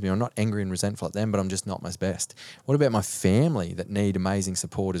taking with me. I'm not angry and resentful at them, but I'm just not my best. What about my family that need amazing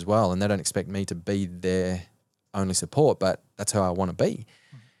support as well? And they don't expect me to be their only support, but that's how I want to be.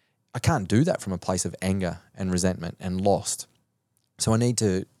 I can't do that from a place of anger and resentment and lost. So I need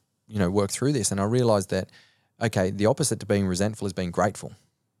to, work through this. And I realized that, okay, the opposite to being resentful is being grateful.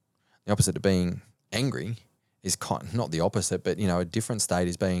 The opposite to being angry is not the opposite, but, a different state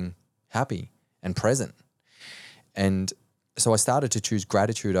is being happy and present. And so I started to choose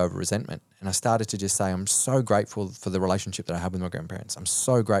gratitude over resentment. And I started to just say, I'm so grateful for the relationship that I have with my grandparents. I'm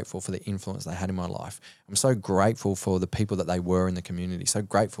so grateful for the influence they had in my life. I'm so grateful for the people that they were in the community. So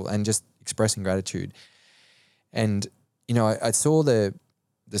grateful, and just expressing gratitude. And, I saw the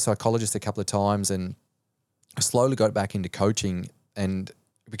psychologist a couple of times, and I slowly got back into coaching. And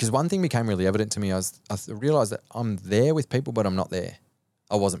because one thing became really evident to me, I realized that I'm there with people, but I'm not there.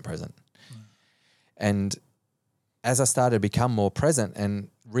 I wasn't present. And as I started to become more present and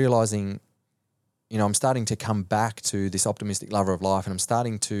realizing, I'm starting to come back to this optimistic lover of life, and I'm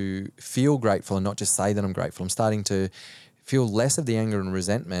starting to feel grateful and not just say that I'm grateful. I'm starting to feel less of the anger and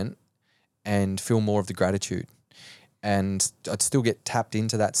resentment and feel more of the gratitude. And I'd still get tapped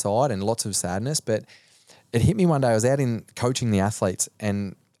into that side and lots of sadness, but it hit me one day. I was out in coaching the athletes,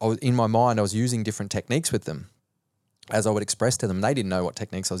 and in my mind, I was using different techniques with them as I would express to them. They didn't know what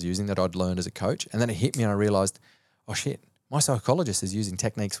techniques I was using that I'd learned as a coach. And then it hit me and I realized, oh shit, my psychologist is using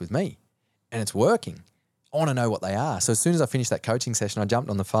techniques with me and it's working. I want to know what they are. So as soon as I finished that coaching session, I jumped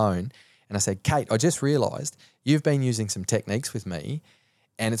on the phone and I said, Kate, I just realized you've been using some techniques with me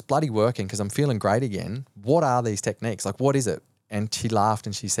and it's bloody working because I'm feeling great again. What are these techniques? Like, what is it? And she laughed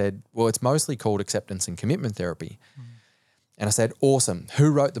and she said, well, it's mostly called acceptance and commitment therapy. And I said, awesome.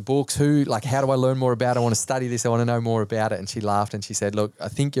 Who wrote the books? How do I learn more about it? I want to study this. I want to know more about it. And she laughed and she said, look, I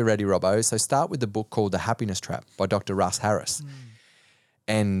think you're ready, Robbo. So start with the book called The Happiness Trap by Dr. Russ Harris.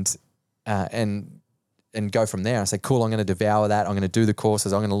 And go from there. I said, cool, I'm going to devour that. I'm going to do the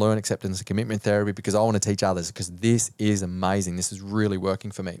courses. I'm going to learn acceptance and commitment therapy because I want to teach others, because this is amazing. This is really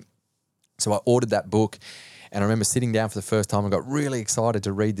working for me. So I ordered that book. And I remember sitting down for the first time and got really excited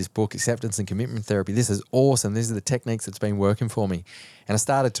to read this book, Acceptance and Commitment Therapy. This is awesome. These are the techniques that's been working for me. And I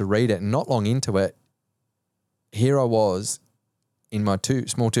started to read it, and not long into it, here I was in my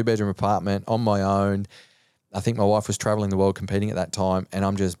small two-bedroom apartment on my own. I think my wife was traveling the world competing at that time, and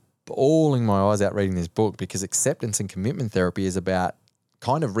I'm just bawling my eyes out reading this book, because acceptance and commitment therapy is about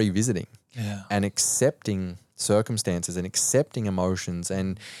kind of revisiting and accepting circumstances and accepting emotions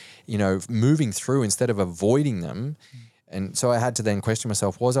and, moving through instead of avoiding them. And so I had to then question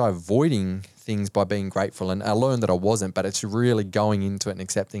myself, was I avoiding things by being grateful? And I learned that I wasn't, but it's really going into it and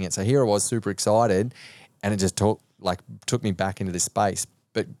accepting it. So here I was super excited, and it just took me back into this space.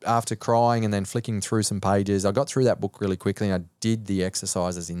 But after crying and then flicking through some pages, I got through that book really quickly, and I did the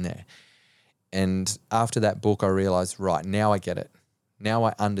exercises in there. And after that book, I realized, right, now I get it. Now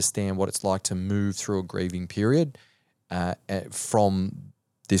I understand what it's like to move through a grieving period from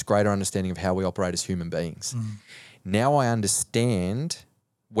this greater understanding of how we operate as human beings. Now I understand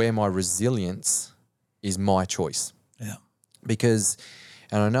where my resilience is my choice. Yeah. Because,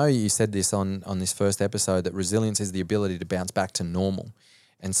 and I know you said this on this first episode, that resilience is the ability to bounce back to normal.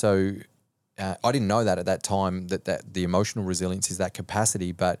 And so I didn't know that at that time, that the emotional resilience is that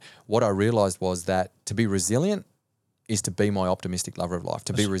capacity. But what I realized was that to be resilient is to be my optimistic lover of life.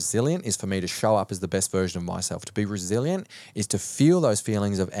 To be resilient is for me to show up as the best version of myself. To be resilient is to feel those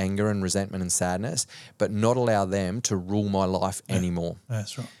feelings of anger and resentment and sadness, but not allow them to rule my life anymore.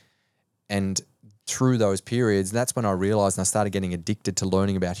 That's right. And through those periods, that's when I realized and I started getting addicted to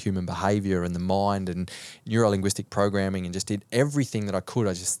learning about human behavior and the mind and neuro-linguistic programming, and just did everything that I could.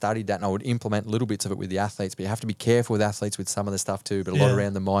 I just studied that, and I would implement little bits of it with the athletes, but you have to be careful with athletes with some of the stuff too, but a lot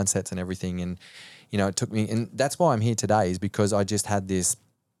around the mindsets and everything. And, you know, it took me, and that's why I'm here today, is because I just had this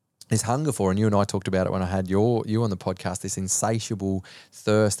hunger for, and you and I talked about it when I had you on the podcast, this insatiable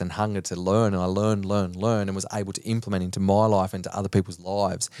thirst and hunger to learn. And I learned, and was able to implement into my life and to other people's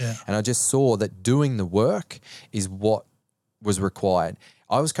lives. Yeah. And I just saw that doing the work is what was required.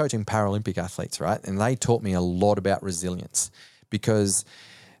 I was coaching Paralympic athletes, right? And they taught me a lot about resilience, because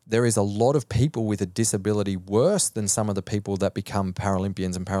there is a lot of people with a disability worse than some of the people that become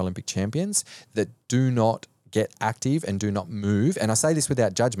Paralympians and Paralympic champions that do not get active and do not move. And I say this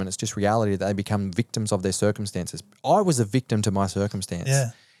without judgment. It's just reality that they become victims of their circumstances. I was a victim to my circumstance.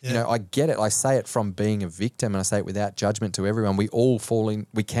 Yeah. You know, I get it. I say it from being a victim, and I say it without judgment to everyone. We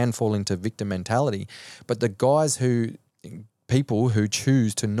can fall into victim mentality. But the people who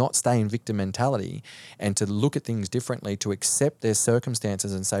choose to not stay in victim mentality and to look at things differently, to accept their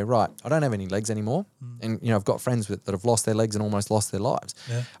circumstances and say, right, I don't have any legs anymore. And, you know, I've got friends that have lost their legs and almost lost their lives.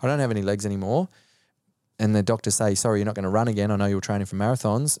 Yeah. I don't have any legs anymore. And the doctors say, sorry, you're not going to run again. I know you were training for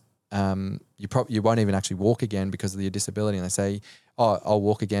marathons. You won't even actually walk again because of your disability. And they say, oh, I'll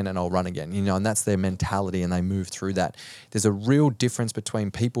walk again and I'll run again. You know, and that's their mentality, and they move through that. There's a real difference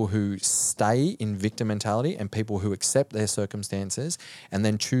between people who stay in victim mentality and people who accept their circumstances and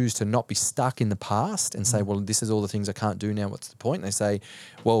then choose to not be stuck in the past and say, well, this is all the things I can't do now. What's the point? And they say,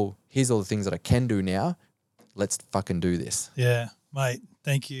 well, here's all the things that I can do now. Let's fucking do this. Yeah, mate.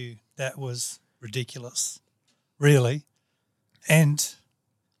 Thank you. That was ridiculous, really. And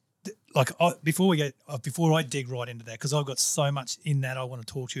before I dig right into that, because I've got so much in that I want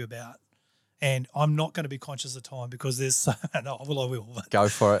to talk to you about, and I'm not going to be conscious of time because there's so no, well, I will. But, go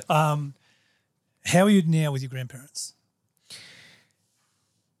for it. How are you now with your grandparents?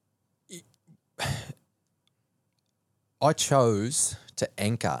 I chose to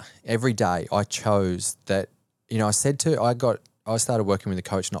anchor every day. I chose that, you know, I started working with a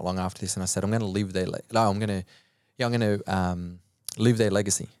coach not long after this, and I said, I'm going to live their live their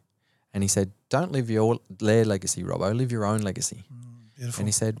legacy. And he said, don't live their legacy, Robbo, live your own legacy. Beautiful. And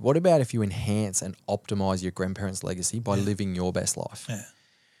he said, what about if you enhance and optimize your grandparents' legacy by living your best life? Yeah.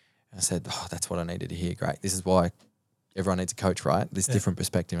 And I said, oh, that's what I needed to hear. Great. This is why everyone needs a coach, right? This different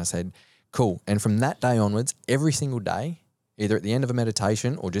perspective. And I said, cool. And from that day onwards, every single day, either at the end of a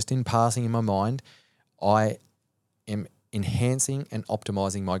meditation or just in passing in my mind, I am enhancing and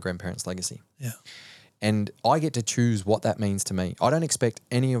optimizing my grandparents' legacy. Yeah. And I get to choose what that means to me. I don't expect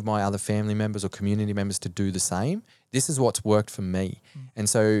any of my other family members or community members to do the same. This is what's worked for me. And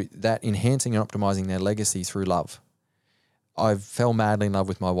so that enhancing and optimizing their legacy through love. I fell madly in love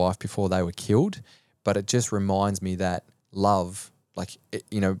with my wife before they were killed, but it just reminds me that love, I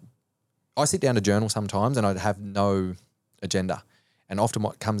sit down to journal sometimes and I have no agenda. And often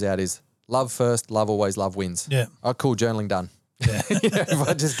what comes out is love first, love always, love wins. Yeah. Oh, cool, journaling done. Yeah. If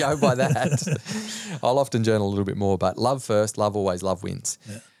I just go by that, I'll often journal a little bit more, but love first, love always, love wins.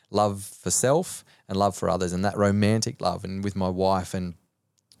 Yeah. Love for self and love for others, and that romantic love. And with my wife, and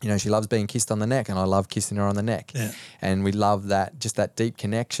you know, she loves being kissed on the neck and I love kissing her on the neck. Yeah. And we love that, just that deep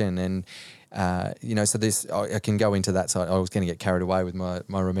connection. And so this, I can go into that. So I was going to get carried away with my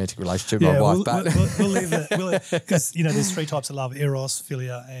romantic relationship with my wife. But we'll leave that. Because, there's three types of love: eros,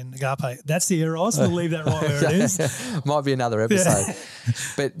 philia, and agape. That's the eros. We'll leave that right where it is. Might be another episode. Yeah.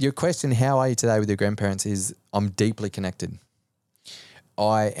 But your question, how are you today with your grandparents, is I'm deeply connected.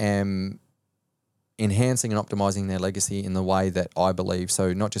 I am enhancing and optimizing their legacy in the way that I believe.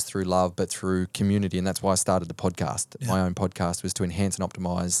 So not just through love, but through community. And that's why I started the podcast. Yeah. My own podcast was to enhance and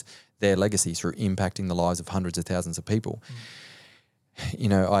optimize their legacy through impacting the lives of hundreds of thousands of people.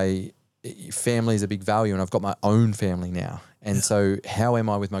 Family is a big value, and I've got my own family now. And so how am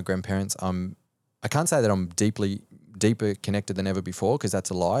I with my grandparents? I can't say that I'm deeper connected than ever before, because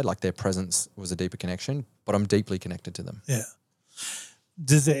that's a lie. Like, their presence was a deeper connection, but I'm deeply connected to them. Yeah.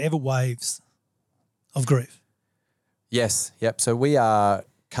 Does there ever waves of grief? Yes. Yep. So we are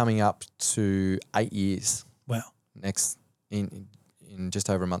coming up to 8 years. Wow. Next in just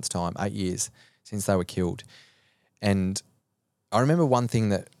over a month's time, 8 years since they were killed. And I remember one thing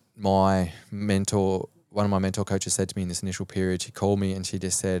that one of my mentor coaches said to me in this initial period. She called me and she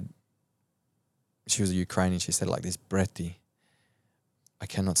just said, she was a Ukrainian, she said like this, Bretty, I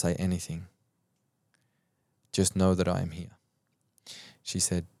cannot say anything. Just know that I am here. She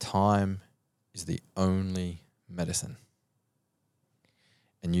said, time is the only medicine.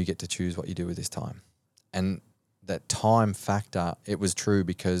 And you get to choose what you do with this time. And that time factor, it was true,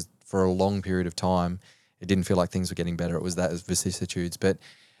 because for a long period of time, it didn't feel like things were getting better. It was that vicissitudes. But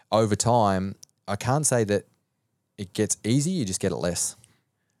over time, I can't say that it gets easy. You just get it less.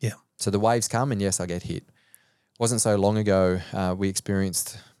 Yeah. So the waves come, and yes, I get hit. Wasn't so long ago, we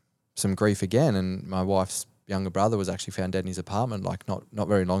experienced some grief again, and my wife's younger brother was actually found dead in his apartment, like not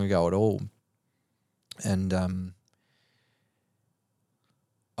very long ago at all. And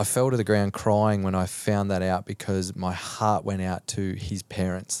I fell to the ground crying when I found that out, because my heart went out to his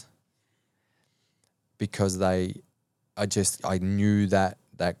parents, because I knew that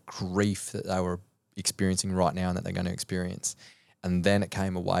grief that they were experiencing right now and that they're going to experience. And then it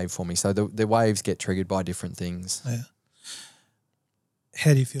came a wave for me. So the waves get triggered by different things. Yeah.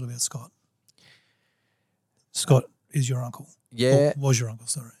 How do you feel about Scott? Scott is your uncle. Yeah. Or was your uncle,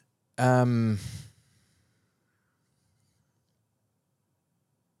 sorry. I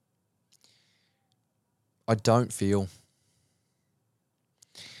don't feel.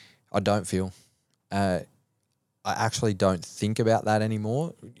 I actually don't think about that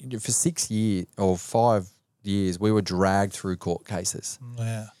anymore. For 6 years or 5 years, we were dragged through court cases.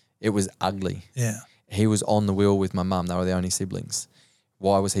 Yeah. It was ugly. Yeah. He was on the wheel with my mum. They were the only siblings.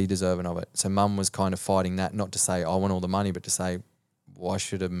 Why was he deserving of it? So mum was kind of fighting that, not to say I want all the money, but to say, why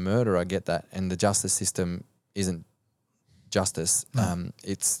should a murderer get that? And the justice system isn't justice. No.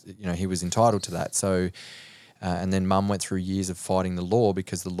 It's, he was entitled to that. So, and then mum went through years of fighting the law,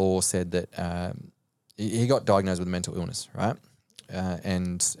 because the law said that he got diagnosed with a mental illness, right?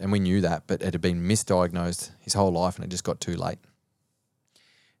 And we knew that, but it had been misdiagnosed his whole life, and it just got too late.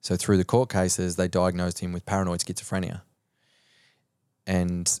 So through the court cases, they diagnosed him with paranoid schizophrenia.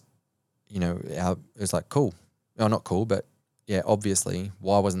 And, it was like, cool. No, not cool, but yeah, obviously,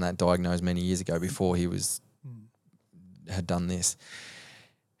 why wasn't that diagnosed many years ago before he had done this?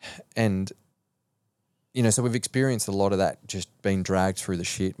 And, so we've experienced a lot of that, just being dragged through the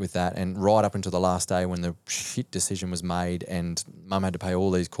shit with that, and right up until the last day when the shit decision was made and mum had to pay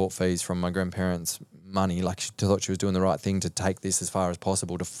all these court fees from my grandparents' money. Like, she thought she was doing the right thing to take this as far as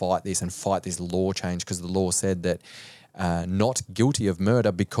possible, to fight this and fight this law change, because the law said that not guilty of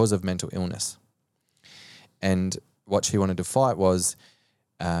murder because of mental illness. And what she wanted to fight was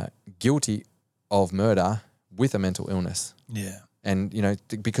guilty of murder with a mental illness. Yeah. And,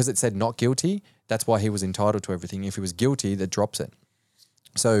 because it said not guilty, that's why he was entitled to everything. If he was guilty, that drops it.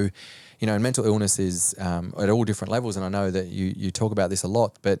 So, and mental illness is at all different levels. And I know that you talk about this a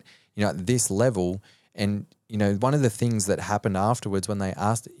lot, but, at this level, and, one of the things that happened afterwards when they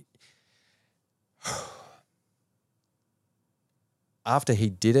asked, after he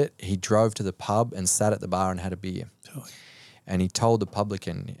did it, he drove to the pub and sat at the bar and had a beer. Oh. And he told the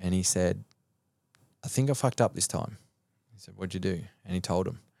publican, and he said, I think I fucked up this time. He said, what'd you do? And he told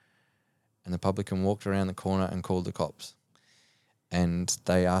him. And the publican walked around the corner and called the cops. And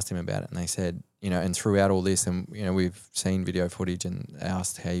they asked him about it, and they said, and throughout all this, and, we've seen video footage, and they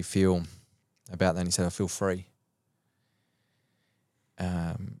asked how you feel about that, and he said, I feel free.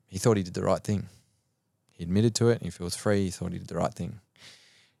 He thought he did the right thing. He admitted to it, and he feels free. He thought he did the right thing.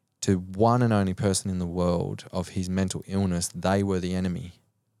 To one and only person in the world of his mental illness, they were the enemy.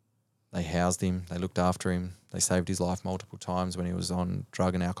 They housed him. They looked after him. They saved his life multiple times when he was on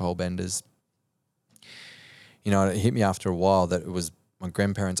drug and alcohol benders. It hit me after a while that it was my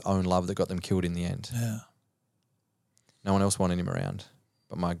grandparents' own love that got them killed in the end. Yeah. No one else wanted him around,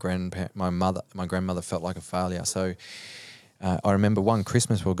 but my grandmother felt like a failure. So I remember one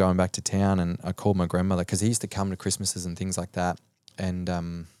Christmas we were going back to town, and I called my grandmother, because he used to come to Christmases and things like that. And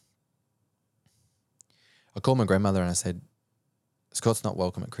I called my grandmother and I said, Scott's not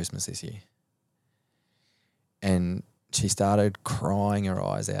welcome at Christmas this year. And she started crying her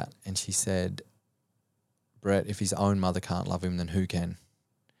eyes out, and she said, Brett, if his own mother can't love him, then who can?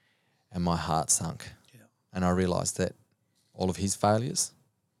 And my heart sunk. Yeah. And I realised that all of his failures,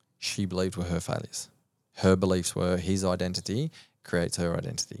 she believed were her failures. Her beliefs were his identity creates her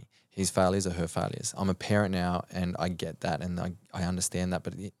identity. His failures are her failures. I'm a parent now, and I get that, and I understand that,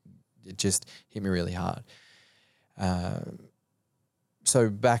 but it just hit me really hard. So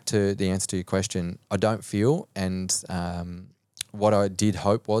back to the answer to your question, I don't feel, and what I did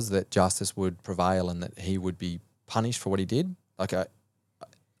hope was that justice would prevail and that he would be punished for what he did. Like, I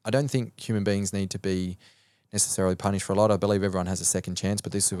don't think human beings need to be necessarily punished for a lot. I believe everyone has a second chance,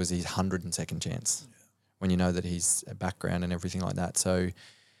 but this was his 102nd chance. Yeah. When you know that he's a background and everything like that. So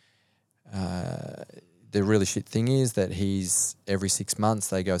the really shit thing is that he's every 6 months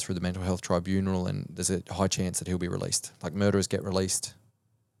they go through the mental health tribunal, and there's a high chance that he'll be released. Like, murderers get released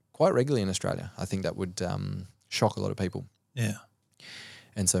quite regularly in Australia. I think that would shock a lot of people. Yeah.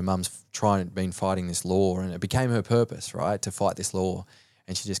 And so mum's been fighting this law, and it became her purpose, right, to fight this law.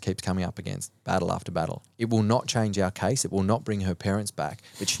 And she just keeps coming up against battle after battle. It will not change our case. It will not bring her parents back.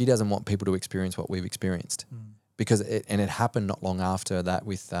 But she doesn't want people to experience what we've experienced. Because it happened not long after that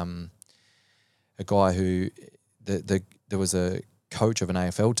with a guy who there was a coach of an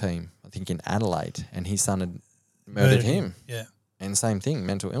AFL team, I think in Adelaide, and his son had murdered him. Yeah. And same thing,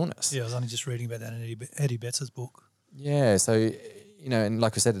 mental illness. Yeah, I was only just reading about that in Eddie Betts' book. Yeah, so, you know, and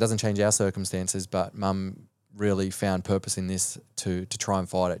like I said, it doesn't change our circumstances, but Mum really found purpose in this to try and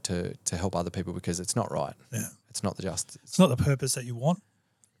fight it, to help other people, because it's not right. Yeah. It's not the justice. It's not the purpose that you want,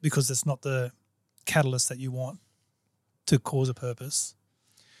 because it's not the catalyst that you want to cause a purpose.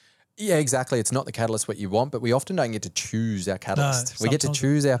 Yeah, exactly. It's not the catalyst what you want, but we often don't get to choose our catalyst. No, we get to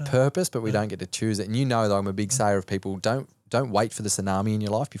choose our purpose, but we Yeah. don't get to choose it. And you know that I'm a big sayer of people, don't wait for the tsunami in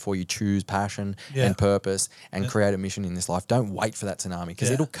your life before you choose passion and purpose and create a mission in this life. Don't wait for that tsunami, because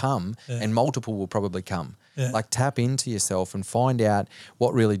it'll come and multiple will probably come. Yeah. Like, tap into yourself and find out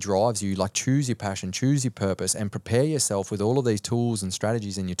what really drives you. Like, choose your passion, choose your purpose, and prepare yourself with all of these tools and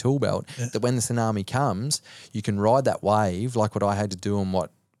strategies in your tool belt that when the tsunami comes, you can ride that wave like what I had to do and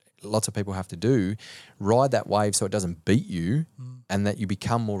what lots of people have to do, ride that wave so it doesn't beat you and that you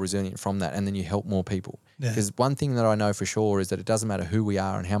become more resilient from that, and then you help more people. Because one thing that I know for sure is that it doesn't matter who we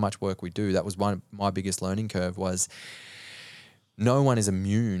are and how much work we do. That was one of my biggest learning curve, was no one is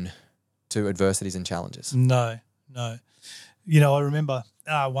immune to adversities and challenges. No. You know, I remember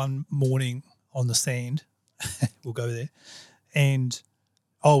one morning on the sand, we'll go there, and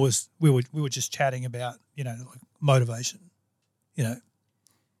we were just chatting about, you know, like motivation, you know,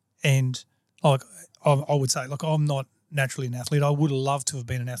 and like I would say, like, I'm not naturally an athlete. I would have loved to have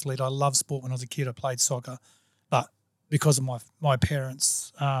been an athlete. I loved sport when I was a kid. I played soccer, but because of my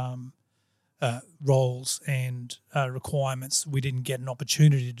parents' roles and requirements, we didn't get an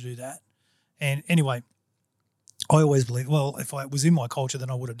opportunity to do that. And anyway, I always believe, well, if I was in my culture,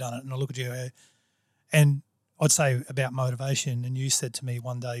 then I would have done it. And I look at you, and I'd say about motivation, and you said to me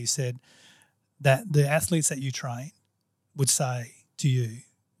one day, you said that the athletes that you train would say to you,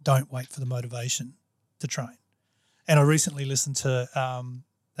 don't wait for the motivation to train. And I recently listened to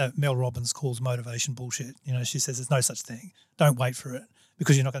Mel Robbins calls motivation bullshit. You know, she says there's no such thing. Don't wait for it,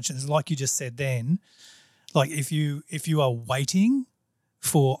 because you're not going to change. Like you just said then, like if you are waiting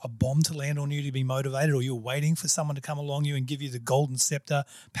for a bomb to land on you to be motivated, or you're waiting for someone to come along you and give you the golden scepter,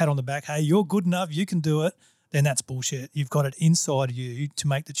 pat on the back, hey, you're good enough, you can do it, then that's bullshit. You've got it inside you to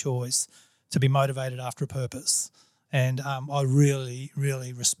make the choice to be motivated after a purpose. And I really,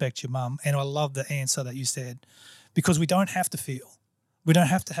 really respect your mum. And I love the answer that you said, because we don't have to feel. We don't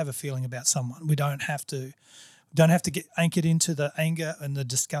have to have a feeling about someone. We don't have to get anchored into the anger and the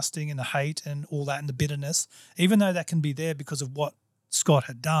disgusting and the hate and all that and the bitterness, even though that can be there because of what Scott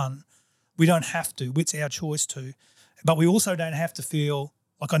had done. We don't have to. It's our choice to. But we also don't have to feel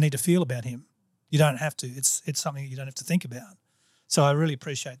like I need to feel about him. You don't have to. It's something you don't have to think about. So I really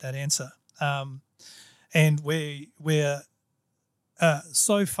appreciate that answer. And we're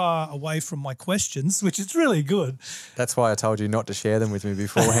so far away from my questions, which is really good. That's why I told you not to share them with me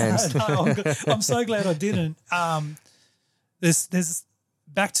beforehand. No, I'm so glad I didn't. There's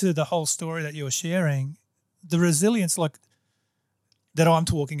back to the whole story that you were sharing, the resilience like that I'm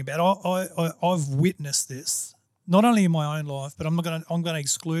talking about. I've witnessed this not only in my own life, but I'm going to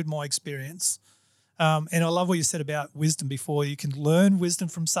exclude my experience. And I love what you said about wisdom before. You can learn wisdom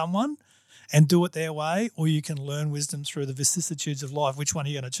from someone and do it their way, or you can learn wisdom through the vicissitudes of life. Which one are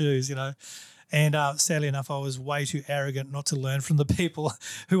you going to choose, you know? And sadly enough, I was way too arrogant not to learn from the people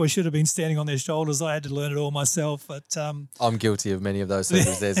who I should have been standing on their shoulders. I had to learn it all myself. But I'm guilty of many of those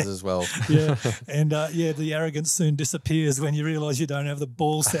circumstances as well. Yeah, and the arrogance soon disappears when you realise you don't have the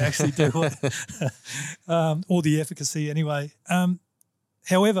balls to actually do it, or the efficacy anyway.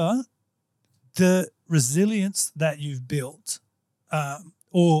 However, the resilience that you've built,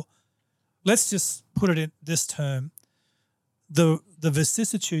 or let's just put it in this term, the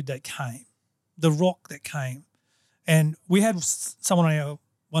vicissitude that came, the rock that came. And we had someone on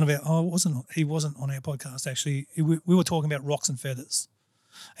he wasn't on our podcast actually. We were talking about rocks and feathers.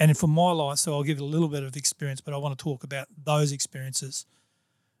 And for my life, so I'll give it a little bit of experience, but I want to talk about those experiences.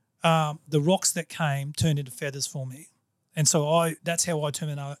 The rocks that came turned into feathers for me. And so that's how I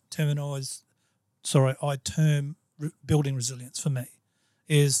term building resilience for me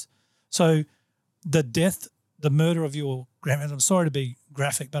is, so the murder of your grandmother, I'm sorry to be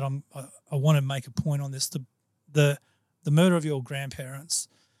graphic, but I want to make a point on this. The murder of your grandparents,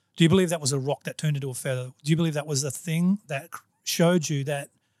 do you believe that was a rock that turned into a feather? Do you believe that was a thing that showed you that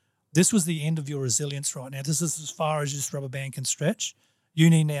this was the end of your resilience right now? This is as far as this rubber band can stretch. You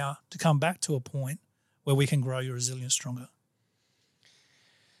need now to come back to a point where we can grow your resilience stronger.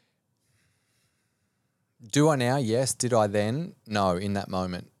 Do I now? Yes. Did I then? No, in that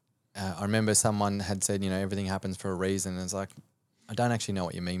moment. I remember someone had said, everything happens for a reason. And it's like, I don't actually know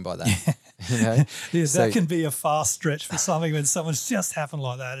what you mean by that. Yes, that can be a fast stretch for something when someone's just happened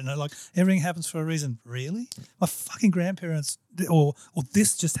like that. And they're like, everything happens for a reason. Really? My fucking grandparents, or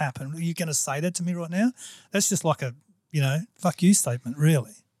this just happened. Are you going to say that to me right now? That's just like a, fuck you statement,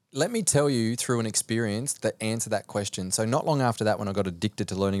 really. Let me tell you through an experience that answered that question. So not long after that, when I got addicted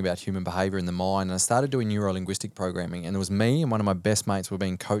to learning about human behavior in the mind, and I started doing neuro-linguistic programming, and it was me and one of my best mates were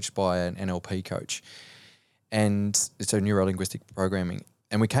being coached by an NLP coach. And so neuro-linguistic programming.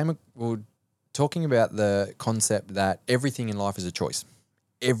 And we were talking about the concept that everything in life is a choice.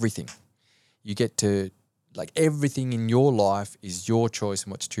 Everything. You get to, everything in your life is your choice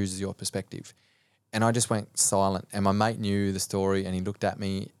and what chooses your perspective. And I just went silent. And my mate knew the story and he looked at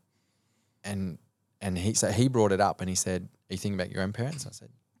me and he brought it up and he said, "Are you thinking about your grandparents?" I said,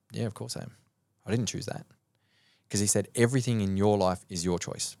 "Yeah, of course I am. I didn't choose that." Because he said, everything in your life is your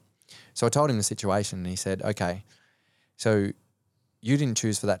choice. So I told him the situation and he said, "Okay, so you didn't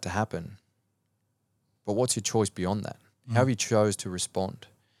choose for that to happen, but what's your choice beyond that? How have you chose to respond?"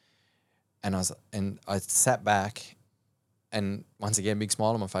 And I sat back and once again, big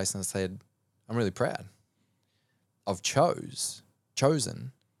smile on my face, and I said, "I'm really proud. I've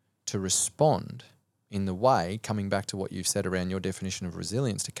chosen to respond in the way," coming back to what you've said around your definition of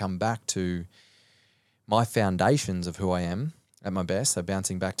resilience, to come back to my foundations of who I am at my best, so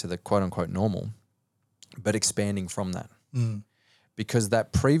bouncing back to the quote-unquote normal, but expanding from that. Because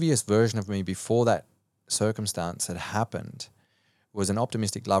that previous version of me before that circumstance had happened was an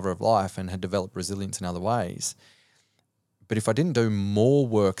optimistic lover of life and had developed resilience in other ways. But if I didn't do more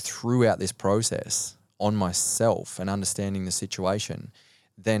work throughout this process on myself and understanding the situation,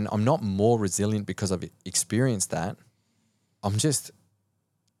 then I'm not more resilient because I've experienced that. I'm just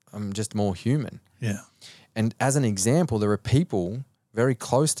more human. Yeah. And as an example, there are people very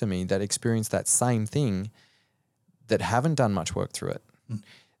close to me that experience that same thing that haven't done much work through it,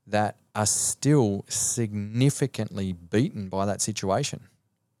 that are still significantly beaten by that situation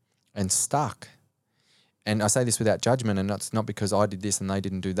and stuck. And I say this without judgment, and it's not because I did this and they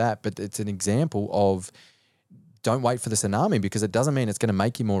didn't do that, but it's an example of don't wait for the tsunami, because it doesn't mean it's going to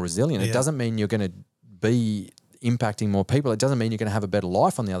make you more resilient. It doesn't mean you're going to be impacting more people. It doesn't mean you're going to have a better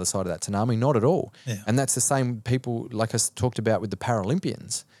life on the other side of that tsunami, not at all. Yeah. And that's the same people like I talked about with the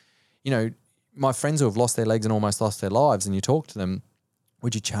Paralympians. My friends who have lost their legs and almost lost their lives, and you talk to them,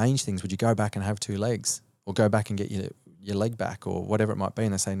 would you change things? Would you go back and have 2 legs, or go back and get your leg back, or whatever it might be?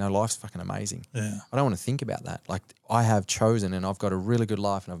 And they say, no, life's fucking amazing. Yeah. I don't want to think about that. Like, I have chosen and I've got a really good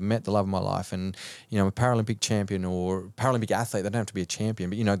life and I've met the love of my life, and, I'm a Paralympic champion or Paralympic athlete. They don't have to be a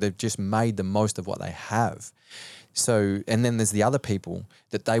champion, but, they've just made the most of what they have. So, and then there's the other people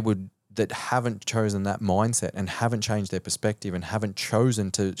that that haven't chosen that mindset and haven't changed their perspective and haven't chosen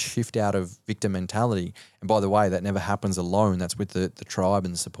to shift out of victim mentality. And by the way, that never happens alone. That's with the tribe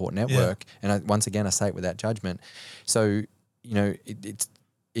and the support network. Yeah. And once again, I say it without judgment. So,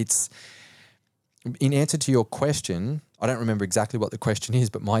 it's in answer to your question, I don't remember exactly what the question is,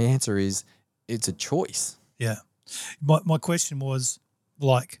 but my answer is it's a choice. Yeah. My question was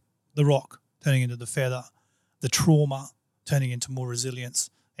like the rock turning into the feather, the trauma turning into more resilience,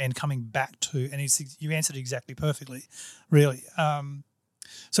 and coming back to, and you answered exactly perfectly, really.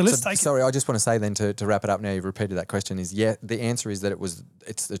 So let's take. Sorry, I just want to say then to wrap it up. Now you've repeated that question. The answer is that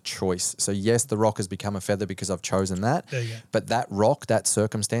it's a choice. So yes, the rock has become a feather because I've chosen that. There you go. But that rock, that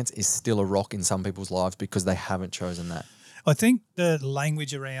circumstance, is still a rock in some people's lives because they haven't chosen that. I think the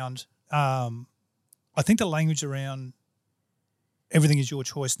language around, everything is your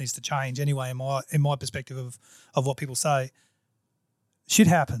choice needs to change anyway. In my perspective of what people say. Shit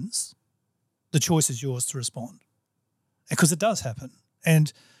happens, the choice is yours to respond. Because it does happen.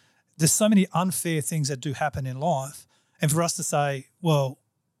 And there's so many unfair things that do happen in life. And for us to say, well,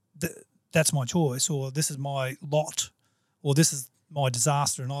 that's my choice, or this is my lot, or this is my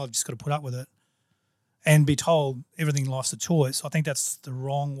disaster and I've just got to put up with it, and be told everything in life's a choice, I think that's the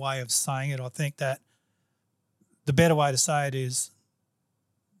wrong way of saying it. I think that the better way to say it is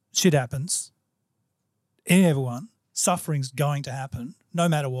shit happens. Everyone. Suffering's going to happen no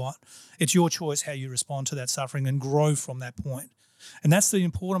matter what. It's your choice how you respond to that suffering and grow from that point. And that's the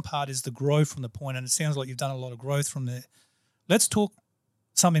important part, is the grow from the point. And it sounds like you've done a lot of growth from there. Let's talk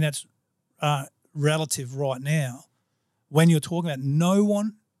something that's relative right now. When you're talking about, no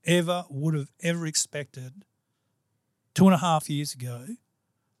one would have ever expected 2.5 years ago,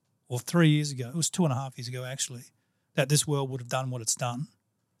 or 3 years ago, it was 2.5 years ago actually, that this world would have done what it's done.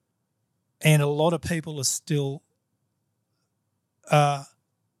 And a lot of people are still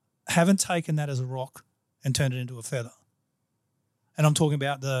haven't taken that as a rock and turned it into a feather. And I'm talking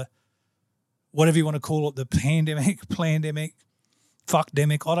about the, whatever you want to call it, the pandemic,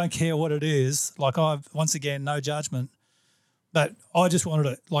 fuckdemic, I don't care what it is. Like, once again, no judgment. But I just wanted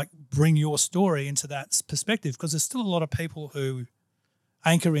to like bring your story into that perspective, because there's still a lot of people who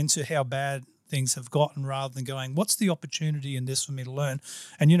anchor into how bad things have gotten rather than going, what's the opportunity in this for me to learn?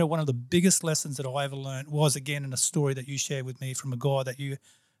 And, one of the biggest lessons that I ever learned was, again, in a story that you shared with me from a guy that you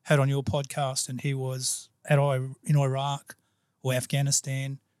had on your podcast, and he was in Iraq or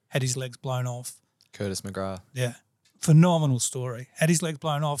Afghanistan, had his legs blown off. Curtis McGrath. Yeah. Phenomenal story. Had his legs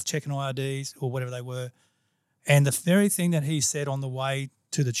blown off, checking IRDs or whatever they were. And the very thing that he said on the way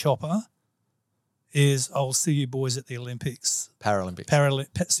to the chopper is, I'll see you boys at the Olympics.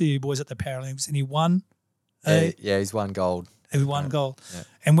 Paralympics. See you boys at the Paralympics. And he won. He's won gold. He won gold. Yeah.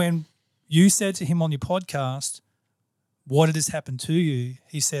 And when you said to him on your podcast, what did this happen to you?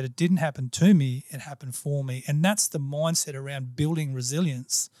 He said, it didn't happen to me, it happened for me. And that's the mindset around building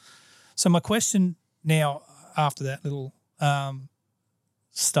resilience. So my question now, after that little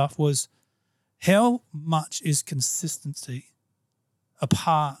stuff, was, how much is consistency a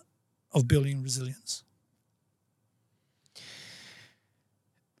part of building resilience?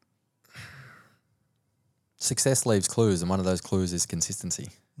 Success leaves clues, and one of those clues is consistency.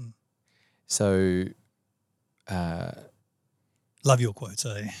 So, love your quotes,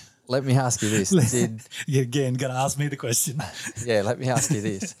 eh? Let me ask you this. You're again going to ask me the question. Yeah, let me ask you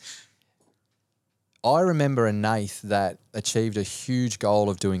this. I remember a Nath that achieved a huge goal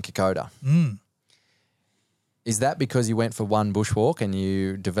of doing Kokoda. Is that because you went for one bushwalk and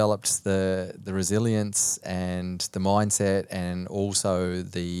you developed the resilience and the mindset and also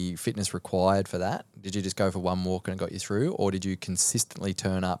the fitness required for that? Did you just go for one walk and it got you through, or did you consistently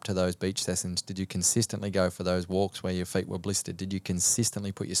turn up to those beach sessions? Did you consistently go for those walks where your feet were blistered? Did you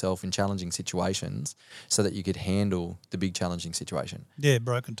consistently put yourself in challenging situations so that you could handle the big challenging situation? Yeah,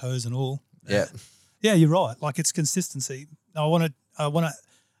 broken toes and all. Yeah. Yeah, you're right. Like, it's consistency. I want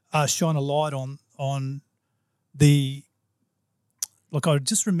to shine a light on the, look, I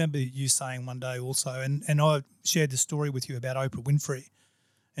just remember you saying one day also, and I shared the story with you about Oprah Winfrey,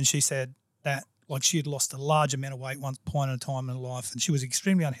 and she said that, like, she had lost a large amount of weight one point at a time in her life, and she was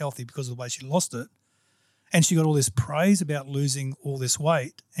extremely unhealthy because of the way she lost it, and she got all this praise about losing all this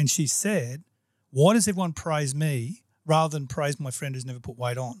weight, and she said, why does everyone praise me rather than praise my friend who's never put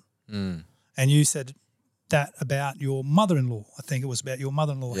weight on? And you said that about your mother-in-law. I think it was about your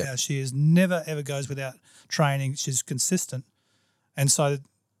mother-in-law, how she is never, ever goes without training. She's consistent. And so,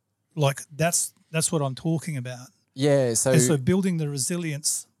 like, that's what I'm talking about. Yeah. So building the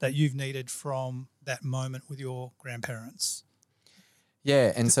resilience that you've needed from that moment with your grandparents.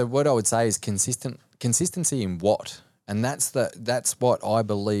 Yeah. And so what I would say is consistency in what? And that's what I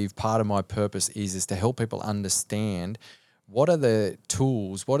believe part of my purpose is to help people understand what are the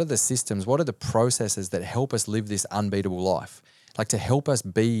tools, what are the systems, what are the processes that help us live this unbeatable life? Like, to help us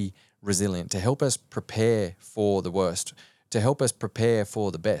be resilient, to help us prepare for the worst, to help us prepare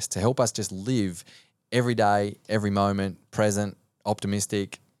for the best, to help us just live every day, every moment, present,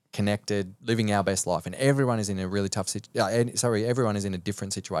 optimistic, connected, living our best life. And everyone is in a really everyone is in a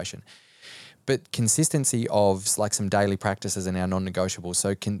different situation. But consistency of like some daily practices and our non-negotiables.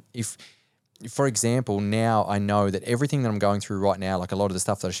 So for example, now I know that everything that I'm going through right now, like a lot of the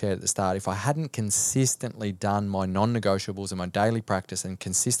stuff that I shared at the start, if I hadn't consistently done my non-negotiables and my daily practice and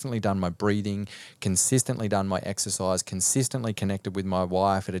consistently done my breathing, consistently done my exercise, consistently connected with my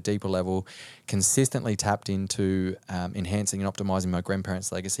wife at a deeper level, consistently tapped into enhancing and optimizing my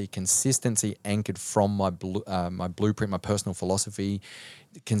grandparents' legacy, consistency anchored from my blueprint, my personal philosophy,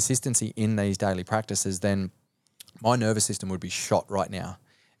 consistency in these daily practices, then my nervous system would be shot right now.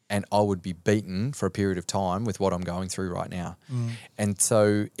 And I would be beaten for a period of time with what I'm going through right now. And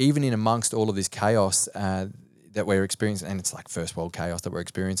so even in amongst all of this chaos that we're experiencing, and it's like first world chaos that we're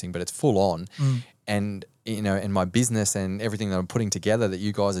experiencing, but it's full on. And, and my business and everything that I'm putting together that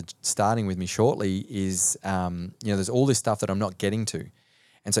you guys are starting with me shortly is, there's all this stuff that I'm not getting to.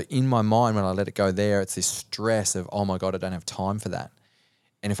 And so in my mind, when I let it go there, it's this stress of, oh my God, I don't have time for that.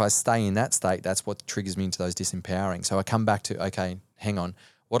 And if I stay in that state, that's what triggers me into those disempowering. So I come back to, okay, hang on.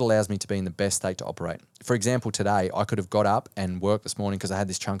 What allows me to be in the best state to operate? For example, today, I could have got up and worked this morning because I had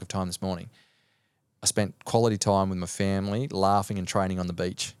this chunk of time this morning. I spent quality time with my family, laughing and training on the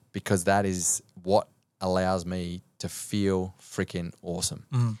beach, because that is what allows me to feel freaking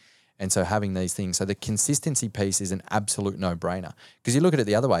awesome. And so having these things, so the consistency piece is an absolute no-brainer, because you look at it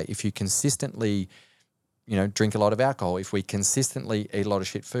the other way. If you consistently drink a lot of alcohol, if we consistently eat a lot of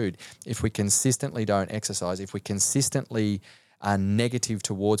shit food, if we consistently don't exercise, if we consistently are negative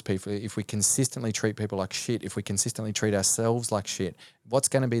towards people, if we consistently treat people like shit, if we consistently treat ourselves like shit, what's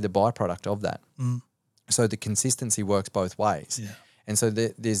going to be the byproduct of that? So the consistency works both ways. Yeah. And so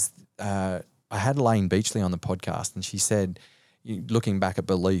I had Lane Beachley on the podcast, and she said, looking back at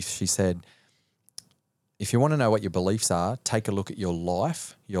beliefs, she said, if you want to know what your beliefs are, take a look at your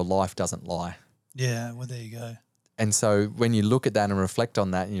life. Your life doesn't lie. Yeah, well, there you go. And so when you look at that and reflect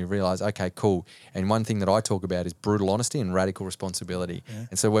on that and you realize, okay, cool. And one thing that I talk about is brutal honesty and radical responsibility. Yeah.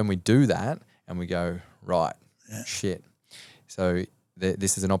 And so when we do that and we go, right, shit. So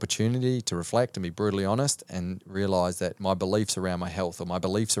this is an opportunity to reflect and be brutally honest and realize that my beliefs around my health, or my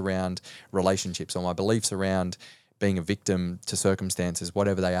beliefs around relationships, or my beliefs around being a victim to circumstances,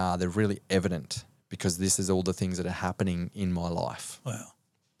 whatever they are, they're really evident, because this is all the things that are happening in my life. Wow.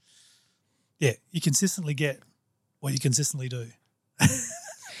 Yeah, you consistently get what you consistently do.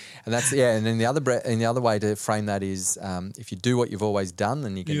 And that's, and then the other way to frame that is, if you do what you've always done,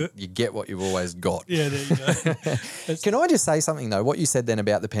 then you get what you've always got. Yeah, there you go. Can I just say something though? What you said then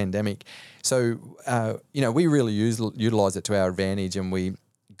about the pandemic. So, we really utilise it to our advantage, and we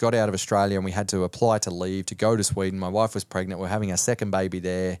got out of Australia and we had to apply to leave to go to Sweden. My wife was pregnant. We're having our second baby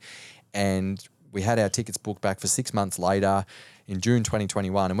there, and we had our tickets booked back for 6 months later in June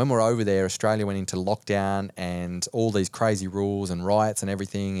 2021. And when we're over there, Australia went into lockdown and all these crazy rules and riots and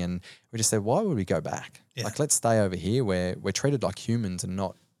everything. And we just said, why would we go back? Yeah. Like, let's stay over here where we're treated like humans and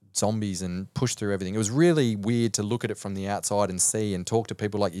not zombies, and push through everything. It was really weird to look at it from the outside and see and talk to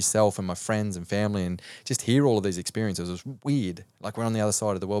people like yourself and my friends and family and just hear all of these experiences. It was weird. Like, we're on the other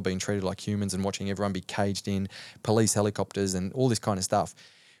side of the world being treated like humans and watching everyone be caged in, police helicopters and all this kind of stuff.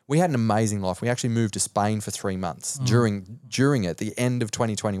 We had an amazing life. We actually moved to Spain for 3 months during it, the end of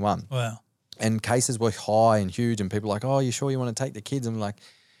 2021. Wow. And cases were high and huge, and people were like, oh, you sure you want to take the kids? I'm like,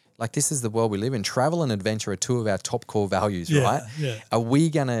 this is the world we live in. Travel and adventure are two of our top core values, right? Yeah. Are we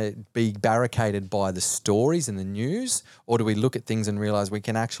going to be barricaded by the stories and the news, or do we look at things and realize we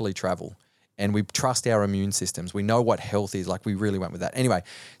can actually travel? And we trust our immune systems. We know what health is. Like, we really went with that. Anyway,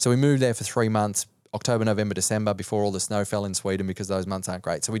 so we moved there for 3 months, October, November, December, before all the snow fell in Sweden, because those months aren't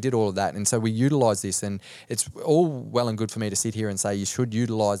great. So we did all of that. And so we utilised this, and it's all well and good for me to sit here and say you should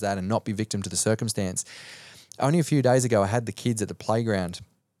utilise that and not be victim to the circumstance. Only a few days ago, I had the kids at the playground,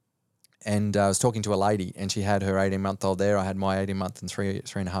 and I was talking to a lady, and she had her 18-month-old there. I had my 18-month and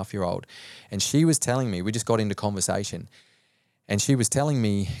 3.5-year-old. And she was telling me, we just got into conversation, and she was telling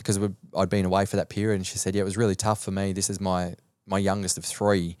me, because I'd been away for that period, and she said, yeah, it was really tough for me. This is my youngest of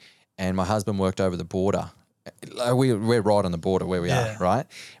 3, and my husband worked over the border. We're right on the border where we are, right?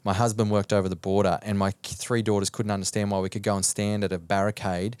 My husband worked over the border, and my 3 daughters couldn't understand why we could go and stand at a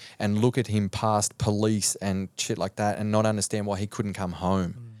barricade and look at him past police and shit like that and not understand why he couldn't come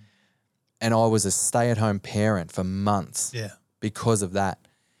home. And I was a stay-at-home parent for months because of that.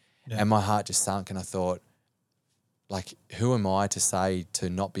 Yeah. And my heart just sunk, and I thought, like, who am I to say to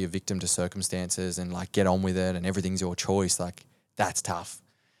not be a victim to circumstances and, like, get on with it and everything's your choice? Like, that's tough.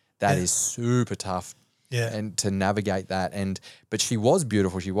 That is super tough. Yeah. And to navigate that. But she was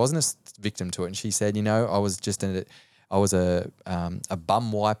beautiful. She wasn't a victim to it. And she said, I was a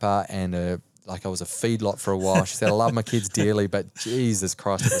bum wiper and I was a feedlot for a while. She said, I love my kids dearly, but Jesus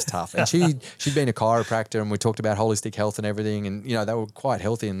Christ, it was tough. And she'd been a chiropractor, and we talked about holistic health and everything. And, they were quite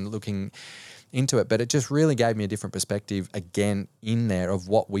healthy and looking into it. But it just really gave me a different perspective again in there of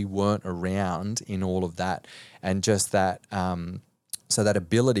what we weren't around in all of that. And just that, so that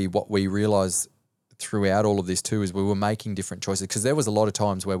ability, what we realised throughout all of this too is we were making different choices, because there was a lot of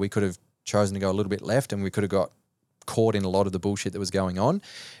times where we could have chosen to go a little bit left and we could have got caught in a lot of the bullshit that was going on,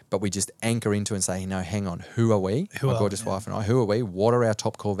 but we just anchor into and say, no, hang on, who are we? My gorgeous wife and I, who are we? What are our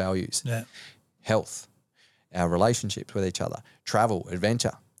top core values? Yeah. Health, our relationships with each other, travel,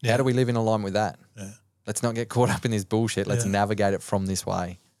 adventure. Yeah. How do we live in alignment with that? Yeah. Let's not get caught up in this bullshit. Let's navigate it from this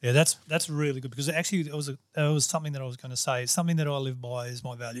way. Yeah, that's really good, because actually it was something that I was going to say. Something that I live by is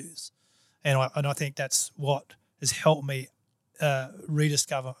my values, and I think that's what has helped me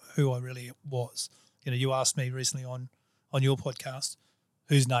rediscover who I really was. You asked me recently on your podcast,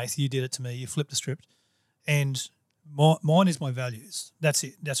 who's Nath? You did it to me. You flipped the script, and mine is my values. That's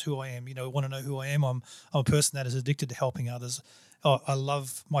it. That's who I am. Want to know who I am? I'm a person that is addicted to helping others. I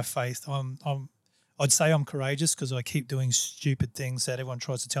love my faith. I'd say I'm courageous because I keep doing stupid things that everyone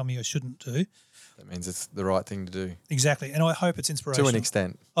tries to tell me I shouldn't do. That means it's the right thing to do. Exactly. And I hope it's inspirational. To an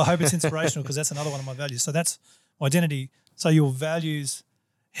extent. I hope it's inspirational, because that's another one of my values. So that's my identity. So your values,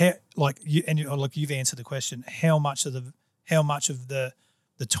 you've answered the question, how much of the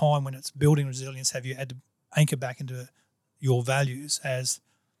time when it's building resilience have you had to anchor back into your values as,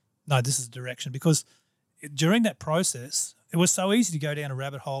 no, this is the direction? Because during that process, it was so easy to go down a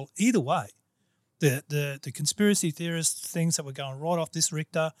rabbit hole either way. The conspiracy theorist things that were going right off this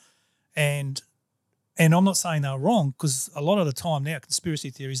Richter, and I'm not saying they were wrong, because a lot of the time now conspiracy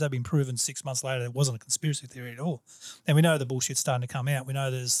theories have been proven 6 months later it wasn't a conspiracy theory at all, and we know the bullshit's starting to come out. We know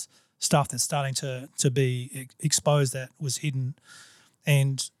there's stuff that's starting to be exposed that was hidden,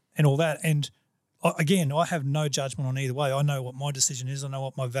 and all that. And again, I have no judgment on either way. I know what my decision is. I know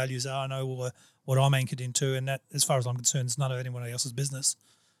what my values are. I know what I'm anchored into, and that, as far as I'm concerned, it's none of anyone else's business.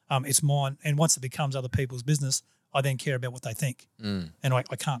 It's mine. And once it becomes other people's business, I then care about what they think. And I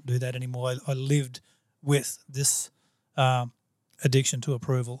can't do that anymore. I lived with this addiction to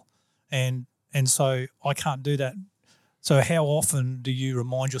approval, and so I can't do that. So how often do you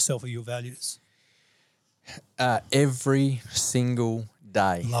remind yourself of your values? Every single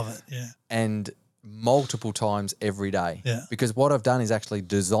day. Love it, yeah. And multiple times every day. Yeah. Because what I've done is actually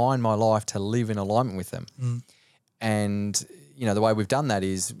design my life to live in alignment with them. And, the way we've done that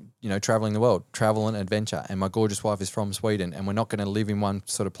is, traveling the world, travel and adventure. And my gorgeous wife is from Sweden, and we're not going to live in one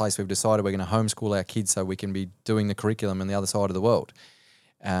sort of place. We've decided we're going to homeschool our kids so we can be doing the curriculum on the other side of the world.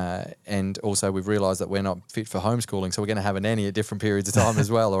 And also we've realised that we're not fit for homeschooling, so we're going to have a nanny at different periods of time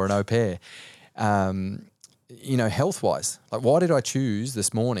as well, or an au pair. Health-wise, like, why did I choose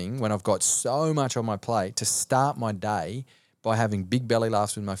this morning, when I've got so much on my plate, to start my day by having big belly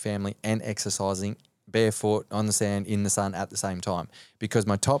laughs with my family and exercising barefoot on the sand in the sun at the same time? Because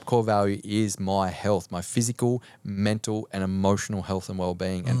my top core value is my health, my physical, mental and emotional health and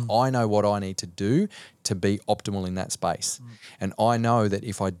well-being. And I know what I need to do to be optimal in that space. And I know that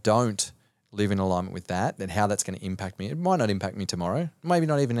if I don't live in alignment with that, then how that's going to impact me. It might not impact me tomorrow, maybe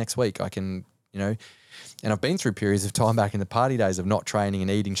not even next week. I can, and I've been through periods of time back in the party days of not training and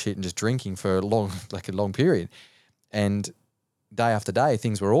eating shit and just drinking for a long period. And day after day,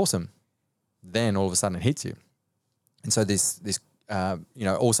 things were awesome. Then all of a sudden it hits you. And so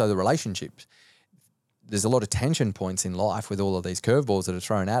also the relationships. There's a lot of tension points in life with all of these curveballs that are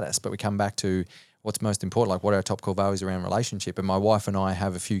thrown at us, but we come back to what's most important, like what are our top core values around relationship. And my wife and I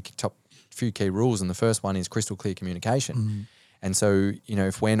have a few key rules, and the first one is crystal clear communication. And so,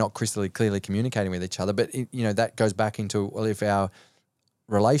 if we're not crystal clearly communicating with each other, but that goes back into, well, if our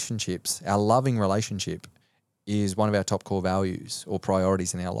relationships, our loving relationship is one of our top core values or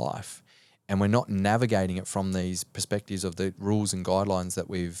priorities in our life, and we're not navigating it from these perspectives of the rules and guidelines that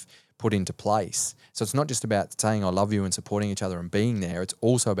we've put into place. So it's not just about saying I love you and supporting each other and being there. It's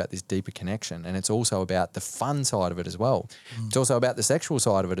also about this deeper connection, and it's also about the fun side of it as well. It's also about the sexual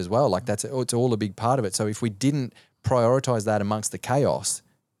side of it as well. Like, it's all a big part of it. So if we didn't prioritize that amongst the chaos,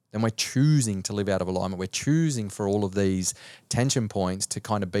 then we're choosing to live out of alignment. We're choosing for all of these tension points to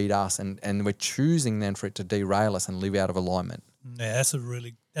kind of beat us, and we're choosing then for it to derail us and live out of alignment. Yeah, that's a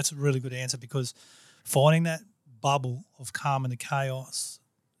really good answer, because finding that bubble of calm in the chaos,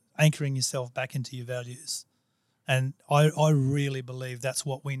 anchoring yourself back into your values, and I really believe that's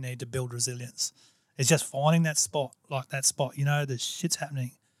what we need to build resilience. It's just finding that spot, the shit's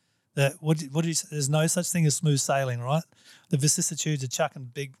happening. There's no such thing as smooth sailing, right? The vicissitudes are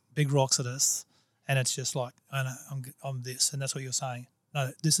chucking big rocks at us, and it's just like, I know, I'm this, and that's what you're saying.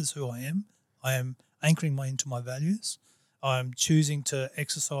 No, this is who I am. I am anchoring into my values. I'm choosing to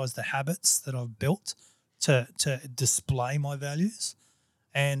exercise the habits that I've built to display my values,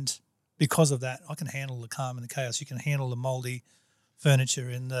 and because of that, I can handle the calm and the chaos. You can handle the mouldy furniture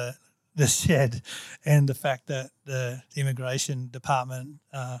in the shed, and the fact that the immigration department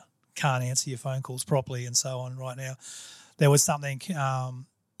can't answer your phone calls properly and so on right now. There was something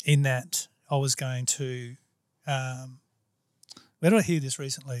in that I was going to where did I hear this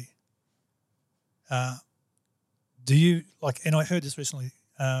recently? Do you, and I heard this recently,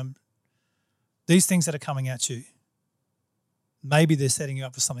 these things that are coming at you, maybe they're setting you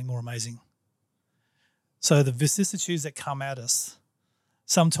up for something more amazing. So the vicissitudes that come at us,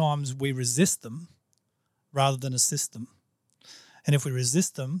 sometimes we resist them rather than assist them. And if we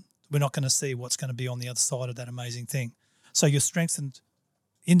resist them, we're not going to see what's going to be on the other side of that amazing thing. So you're strengthened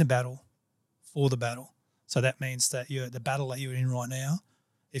in the battle for the battle. So that means that the battle that you're in right now,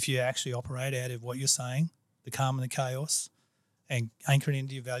 if you actually operate out of what you're saying, the calm and the chaos, and anchoring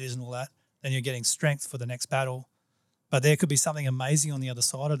into your values and all that, then you're getting strength for the next battle. But there could be something amazing on the other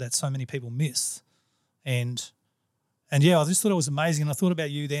side of that so many people miss. And yeah, I just thought it was amazing. And I thought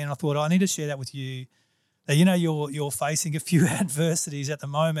about you then, and I thought, I need to share that with you. That you're facing a few adversities at the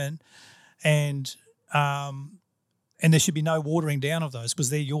moment, and there should be no watering down of those, because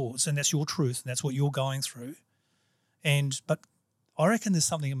they're yours and that's your truth and that's what you're going through. But I reckon there's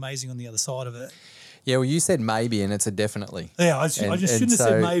something amazing on the other side of it. Yeah, well, you said maybe, and it's a definitely. Yeah, I just shouldn't have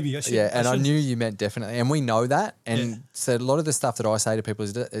said maybe. I knew you meant definitely, and we know that. And so a lot of the stuff that I say to people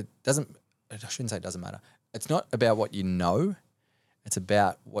is it doesn't. I shouldn't say it doesn't matter. It's not about what you know; it's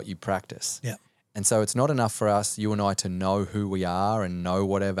about what you practice. Yeah. And so it's not enough for us, you and I, to know who we are and know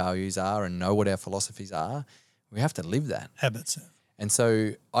what our values are and know what our philosophies are. We have to live that. Habits. And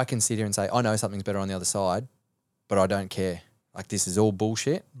so I can sit here and say, I know something's better on the other side, but I don't care. Like, this is all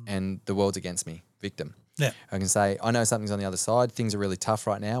bullshit and the world's against me. Victim. Yeah. I can say, I know something's on the other side. Things are really tough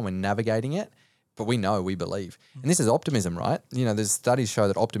right now. We're navigating it, but we know, we believe. And this is optimism, right? You know, there's studies show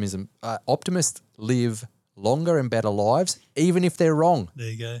that optimists live longer and better lives, even if they're wrong. There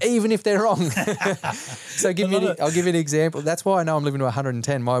you go. Even if they're wrong. So I'll give you an example. That's why I know I'm living to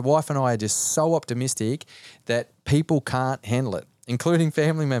 110. My wife and I are just so optimistic that people can't handle it, including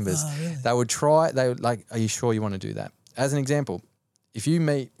family members. Oh, really? They would like, are you sure you want to do that? As an example, you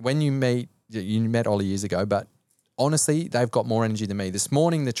met Ollie years ago, but honestly, they've got more energy than me. This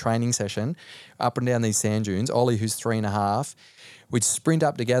morning, the training session, up and down these sand dunes, Ollie, who's 3.5, we'd sprint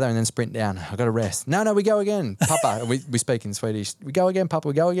up together and then sprint down. I've got to rest. No, we go again, Papa. we speak in Swedish. We go again, Papa,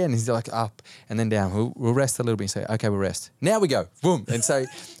 we go again. He's like up and then down. We'll rest a little bit and say, okay, we'll rest. Now we go, boom. And so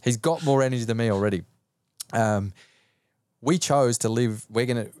he's got more energy than me already. We chose to live,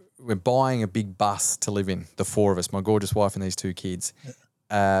 we're buying a big bus to live in, the four of us, my gorgeous wife and these 2 kids,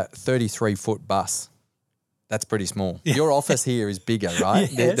 33-foot bus. That's pretty small. Yeah. Your office here is bigger,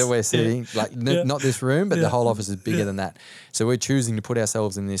 right? Yes. That we're sitting, not this room, but the whole office is bigger than that. So we're choosing to put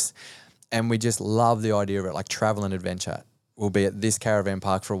ourselves in this, and we just love the idea of it, like travel and adventure. We'll be at this caravan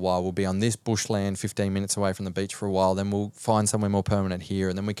park for a while. We'll be on this bushland 15 minutes away from the beach for a while. Then we'll find somewhere more permanent here,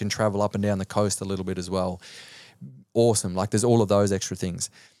 and then we can travel up and down the coast a little bit as well. Awesome. Like, there's all of those extra things.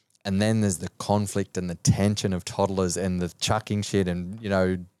 And then there's the conflict and the tension of toddlers and the chucking shit and, you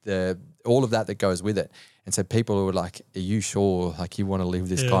know, all of that goes with it. And so people were like, are you sure, like, you want to live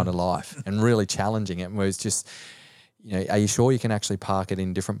this kind of life? And really challenging it. Where it's just, you know, are you sure you can actually park it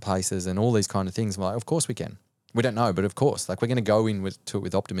in different places and all these kind of things? I'm like, of course we can. We don't know, but of course. Like, we're going to go to it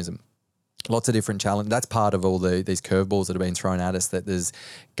with optimism. Lots of different challenges. That's part of all these curveballs that have been thrown at us, that there's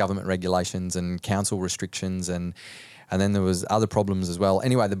government regulations and council restrictions and then there was other problems as well.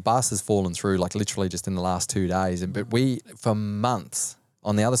 Anyway, the bus has fallen through, like, literally just in the last 2 days. But we, for months,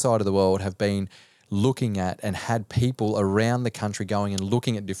 on the other side of the world, have been looking at and had people around the country going and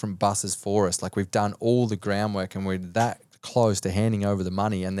looking at different buses for us. Like, we've done all the groundwork and we're that close to handing over the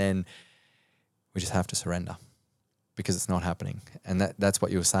money, and then we just have to surrender because it's not happening. And that's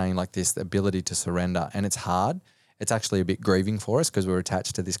what you were saying, like, this ability to surrender. And it's hard. It's actually a bit grieving for us because we're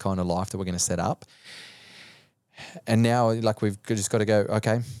attached to this kind of life that we're going to set up. And now, like, we've just got to go,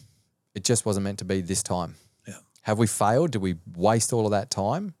 okay, it just wasn't meant to be this time. Yeah. Have we failed? Did we waste all of that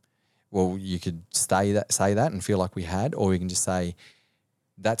time? Well, you could say that and feel like we had, or we can just say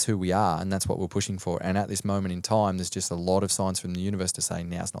that's who we are and that's what we're pushing for. And at this moment in time, there's just a lot of signs from the universe to say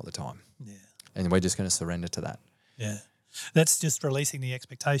now's not the time. Yeah. And we're just going to surrender to that. Yeah. That's just releasing the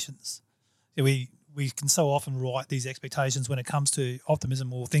expectations. We can so often write these expectations when it comes to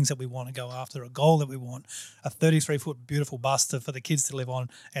optimism or things that we want to go after, a goal that we want, a 33-foot beautiful bus for the kids to live on,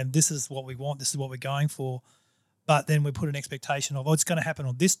 and this is what we want, this is what we're going for. But then we put an expectation of, it's going to happen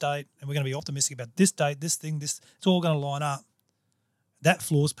on this date, and we're going to be optimistic about this date, this thing, it's all going to line up. That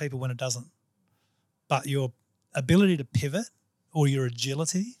floors people when it doesn't. But your ability to pivot or your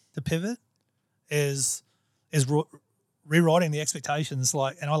agility to pivot is rewriting the expectations,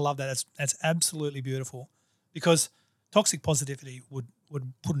 and I love that. That's absolutely beautiful, because toxic positivity would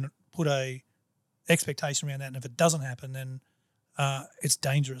put a expectation around that, and if it doesn't happen, then it's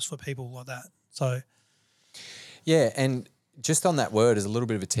dangerous for people like that. So, yeah, and just on that word is a little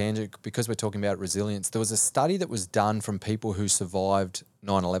bit of a tangent because we're talking about resilience. There was a study that was done from people who survived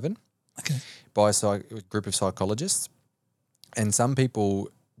 9/11 by a group of psychologists, and some people,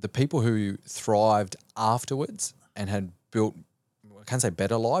 the people who thrived afterwards and had built, I can't say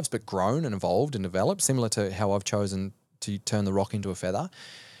better lives, but grown and evolved and developed, similar to how I've chosen to turn the rock into a feather,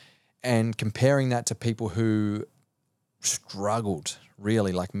 and comparing that to people who struggled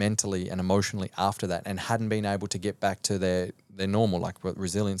really, like, mentally and emotionally after that and hadn't been able to get back to their normal, like, what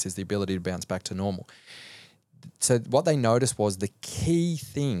resilience is, the ability to bounce back to normal. So what they noticed was the key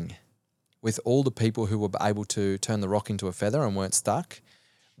thing with all the people who were able to turn the rock into a feather and weren't stuck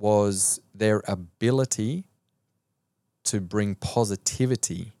was their ability to bring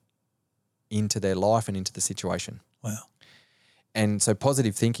positivity into their life and into the situation. Wow. And so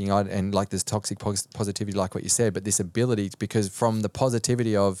positive thinking, and like this toxic positivity, like what you said, but this ability, because from the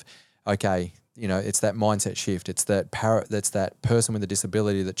positivity of, okay, it's that mindset shift. It's that's that person with a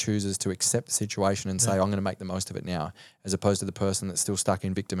disability that chooses to accept the situation and say, I'm going to make the most of it now, as opposed to the person that's still stuck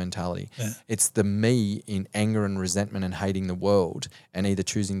in victim mentality. Yeah. It's the me in anger and resentment and hating the world, and either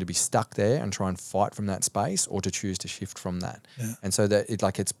choosing to be stuck there and try and fight from that space, or to choose to shift from that. Yeah. And so that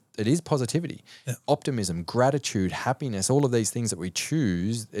it is positivity, optimism, gratitude, happiness, all of these things that we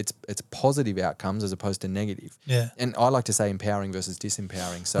choose, it's positive outcomes as opposed to negative. Yeah. And I like to say empowering versus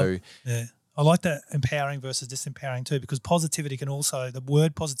disempowering. So I like that, empowering versus disempowering too, because the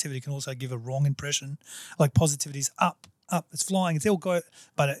word positivity can also give a wrong impression. Like positivity is up, it's flying, it's all go,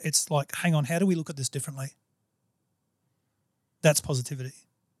 but it's like, hang on, how do we look at this differently? That's positivity.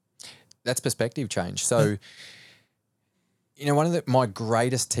 That's perspective change. So, one of my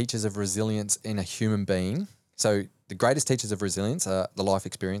greatest teachers of resilience in a human being, so the greatest teachers of resilience are the life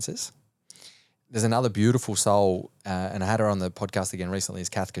experiences. There's another beautiful soul, and I had her on the podcast again recently, is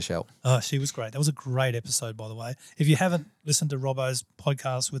Kath Cashel. Oh, she was great. That was a great episode, by the way. If you haven't listened to Robbo's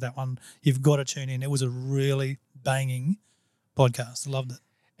podcast with that one, you've got to tune in. It was a really banging podcast. I loved it.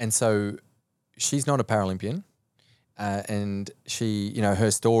 And so she's not a Paralympian, and she,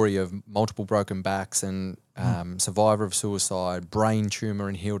 her story of multiple broken backs and survivor of suicide, brain tumor,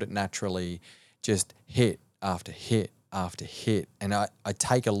 and healed it naturally, just hit after hit after hit. And I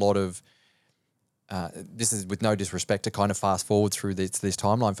take a lot of, this is with no disrespect to kind of fast forward through this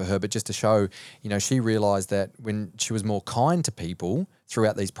timeline for her, but just to show, she realised that when she was more kind to people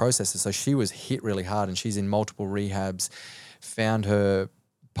throughout these processes, so she was hit really hard and she's in multiple rehabs, found her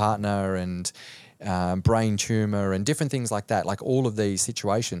partner and brain tumour and different things like that, like all of these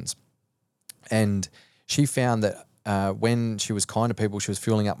situations. And she found that when she was kind to people, she was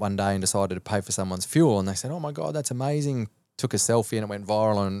fueling up one day and decided to pay for someone's fuel. And they said, oh my God, that's amazing. Took a selfie and it went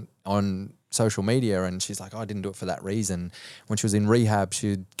viral on social media. And she's like, I didn't do it for that reason. When she was in rehab,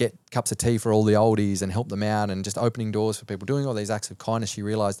 she'd get cups of tea for all the oldies and help them out and just opening doors for people, doing all these acts of kindness. She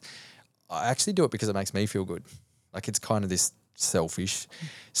realised, I actually do it because it makes me feel good. Like it's kind of this selfish,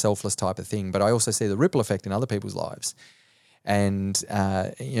 selfless type of thing. But I also see the ripple effect in other people's lives. And,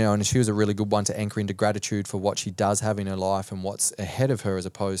 and she was a really good one to anchor into gratitude for what she does have in her life and what's ahead of her, as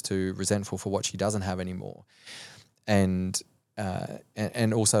opposed to resentful for what she doesn't have anymore. And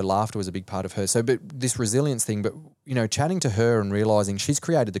also laughter was a big part of her. So, but this resilience thing, but, chatting to her and realizing she's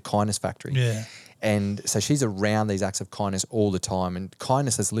created the kindness factory. Yeah. And so she's around these acts of kindness all the time, and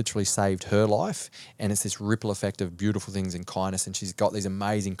kindness has literally saved her life. And it's this ripple effect of beautiful things in kindness. And she's got these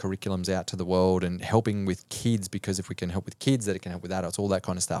amazing curriculums out to the world and helping with kids, because if we can help with kids, that it can help with adults, all that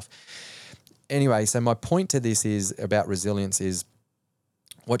kind of stuff. Anyway, so my point to this is about resilience is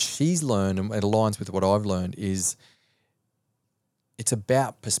what she's learned, and it aligns with what I've learned, is it's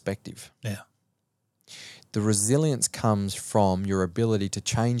about perspective. Yeah. The resilience comes from your ability to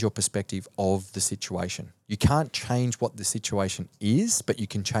change your perspective of the situation. You can't change what the situation is, but you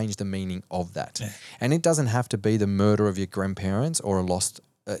can change the meaning of that. Yeah. And it doesn't have to be the murder of your grandparents or a lost,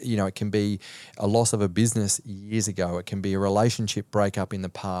 it can be a loss of a business years ago. It can be a relationship breakup in the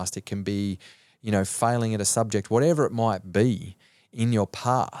past. It can be, failing at a subject, whatever it might be in your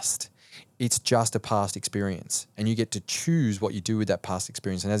past. It's just a past experience, and you get to choose what you do with that past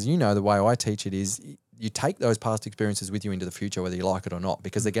experience. And as you know, the way I teach it is you take those past experiences with you into the future, whether you like it or not,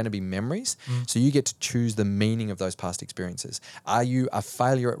 because they're going to be memories. So you get to choose the meaning of those past experiences. Are you a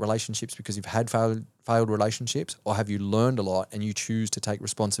failure at relationships because you've had failed relationships, or have you learned a lot and you choose to take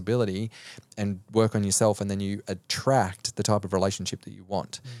responsibility and work on yourself, and then you attract the type of relationship that you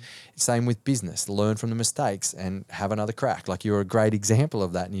want? Same with business. Learn from the mistakes and have another crack. Like, you're a great example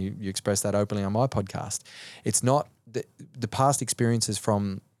of that, and you express that openly on my podcast. It's not the past experiences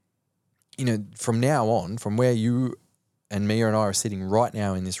from now on, from where you and Mia and I are sitting right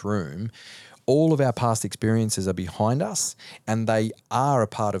now in this room, all of our past experiences are behind us, and they are a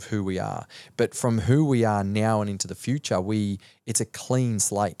part of who we are. But from who we are now and into the future, it's a clean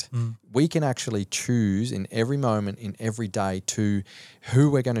slate. We can actually choose in every moment, in every day, to who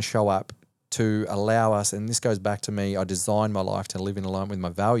we're going to show up to allow us, and this goes back to me, I designed my life to live in alignment with my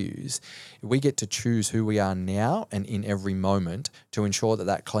values. We get to choose who we are now and in every moment to ensure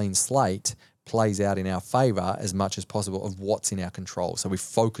that clean slate plays out in our favour as much as possible of what's in our control. So we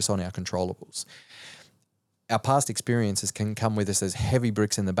focus on our controllables. Our past experiences can come with us as heavy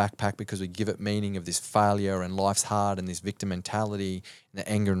bricks in the backpack because we give it meaning of this failure and life's hard and this victim mentality and the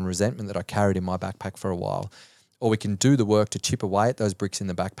anger and resentment that I carried in my backpack for a while. Or we can do the work to chip away at those bricks in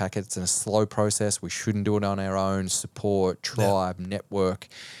the backpack. It's a slow process. We shouldn't do it on our own. Support, tribe, network,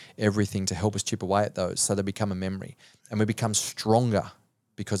 everything to help us chip away at those so they become a memory. And we become stronger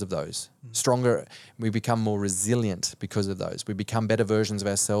because of those. Stronger, we become more resilient because of those. We become better versions of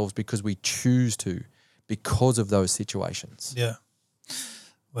ourselves because we choose to, because of those situations. Yeah.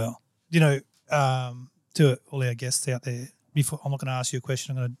 Well, to all our guests out there, before I'm not going to ask you a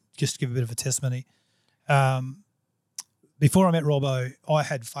question, I'm going to just give a bit of a testimony. Before I met Robbo, I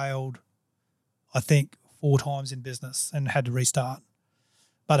had failed, I think, 4 times in business and had to restart.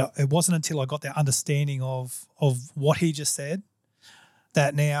 But it wasn't until I got that understanding of what he just said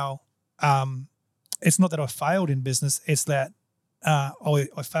that now it's not that I failed in business, it's that I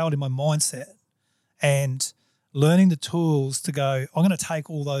failed in my mindset and learning the tools to go, I'm going to take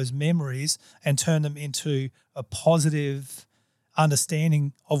all those memories and turn them into a positive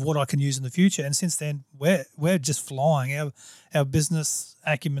understanding of what I can use in the future. And since then, we're just flying. Our business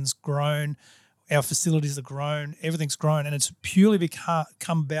acumen's grown, our facilities are grown, everything's grown, and it's purely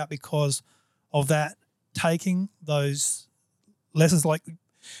come about because of that, taking those lessons. Like,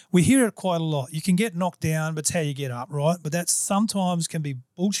 we hear it quite a lot. You can get knocked down, but it's how you get up, right? But that sometimes can be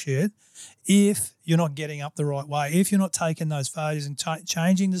bullshit if you're not getting up the right way, if you're not taking those failures and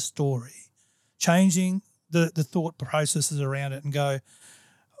changing the story, changing the thought processes around it and go,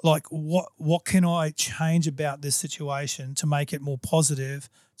 like, what can I change about this situation to make it more positive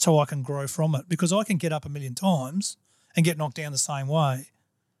so I can grow from it? Because I can get up a million times and get knocked down the same way,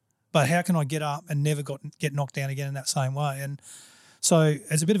 but how can I get up and never get knocked down again in that same way? And so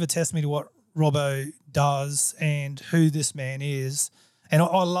it's a bit of a testimony to what Robbo does and who this man is. And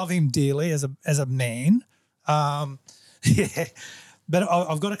I love him dearly as a man. Yeah. But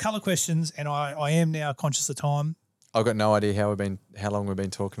I've got a couple of questions, and I am now conscious of time. I've got no idea how long we've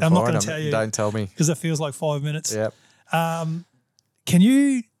been talking I'm for. not going to tell you. Don't tell me. Because it feels like 5 minutes. Yep. Can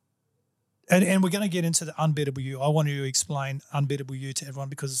you, and we're going to get into the unbeatable you. I want you to explain unbeatable you to everyone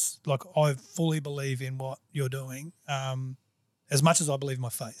because, like, I fully believe in what you're doing as much as I believe in my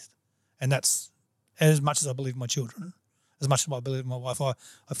faith. And that's as much as I believe in my children, as much as I believe in my wife. I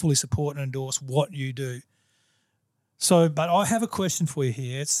fully support and endorse what you do. So, but I have a question for you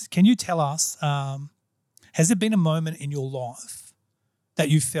here. Can you tell us, has there been a moment in your life that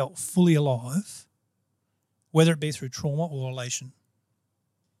you felt fully alive, whether it be through trauma or elation?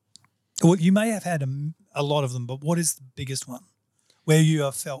 Well, you may have had a lot of them, but what is the biggest one where you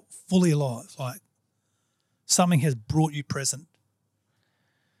have felt fully alive, like something has brought you present?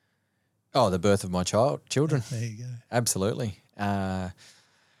 Oh, the birth of my children. There you go. Absolutely. I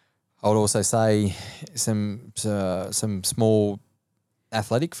would also say some small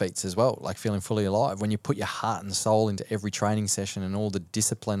athletic feats as well, like feeling fully alive. When you put your heart and soul into every training session and all the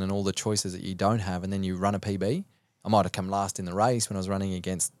discipline and all the choices that you don't have, and then you run a PB. I might have come last in the race when I was running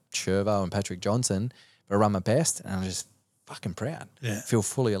against Shervo and Patrick Johnson, but I run my best and I'm just fucking proud. Yeah. Feel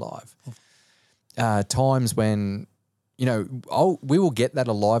fully alive. Times when, we will get that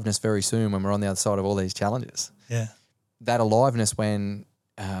aliveness very soon when we're on the other side of all these challenges. Yeah. That aliveness when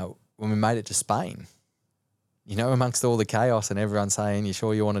we made it to Spain, amongst all the chaos and everyone saying, you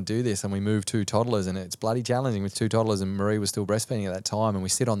sure you want to do this? And we moved 2 toddlers and it's bloody challenging with 2 toddlers and Marie was still breastfeeding at that time. And we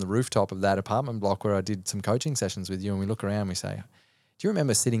sit on the rooftop of that apartment block where I did some coaching sessions with you and we look around and we say, do you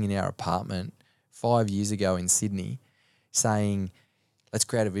remember sitting in our apartment 5 years ago in Sydney saying, let's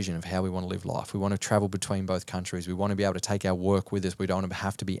create a vision of how we want to live life. We want to travel between both countries. We want to be able to take our work with us. We don't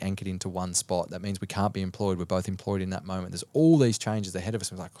have to be anchored into one spot. That means we can't be employed. We're both employed in that moment. There's all these changes ahead of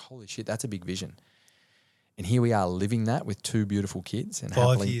us. We're like, holy shit, that's a big vision. And here we are living that with 2 beautiful kids and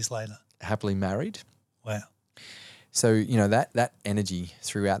 5 years later, happily married. Wow. So, that energy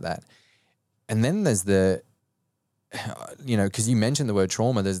throughout that. And then there's because you mentioned the word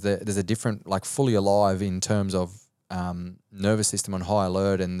trauma, there's a different, like, fully alive in terms of nervous system on high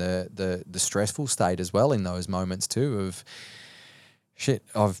alert and the stressful state as well in those moments too of shit.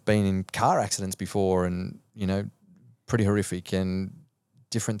 I've been in car accidents before and, pretty horrific and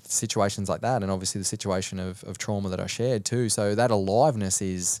different situations like that. And obviously the situation of trauma that I shared too. So that aliveness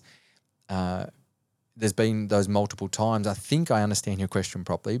is, there's been those multiple times. I think I understand your question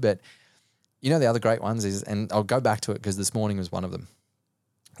properly, but the other great ones is, and I'll go back to it because this morning was one of them,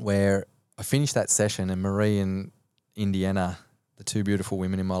 where I finished that session and Marie and Indiana, the 2 beautiful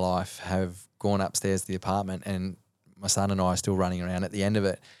women in my life, have gone upstairs to the apartment and my son and I are still running around. At the end of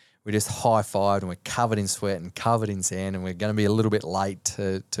it, we just high-fived and we're covered in sweat and covered in sand and we're going to be a little bit late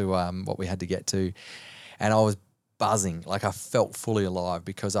to what we had to get to. And I was buzzing, like I felt fully alive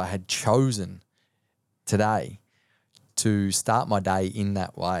because I had chosen today to start my day in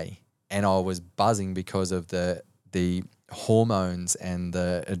that way. And I was buzzing because of the hormones and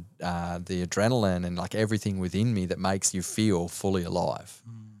the adrenaline and like everything within me that makes you feel fully alive.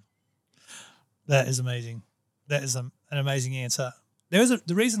 That is amazing. That is an amazing answer.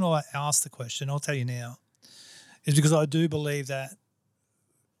 The reason why I asked the question, I'll tell you now, is because I do believe that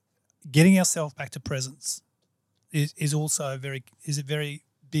getting ourselves back to presence is also a very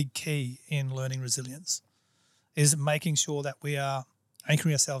big key in learning resilience. Is making sure that we are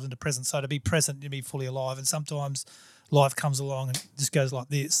anchoring ourselves into presence. So to be present, to be fully alive. And sometimes life comes along and just goes like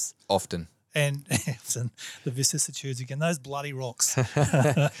this. Often. And the vicissitudes again, those bloody rocks.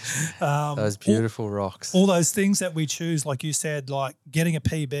 Those beautiful rocks. All those things that we choose, like you said, like getting a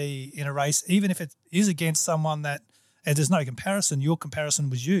PB in a race, even if it is against someone that, and there's no comparison, your comparison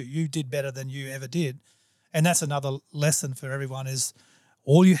was you. You did better than you ever did. And that's another lesson for everyone is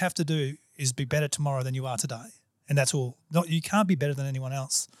all you have to do is be better tomorrow than you are today. And that's all. You can't be better than anyone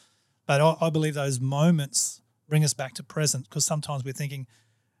else. But I believe those moments bring us back to present because sometimes we're thinking,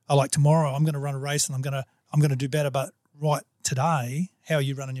 like tomorrow I'm going to run a race and I'm going to do better. But right today, how are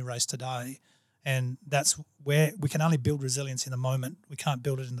you running your race today? And that's where we can only build resilience in the moment. We can't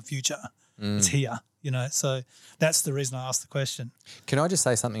build it in the future. It's here, So that's the reason I asked the question. Can I just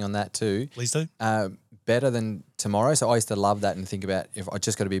say something on that too? Please do. Better than tomorrow. So I used to love that and think about if I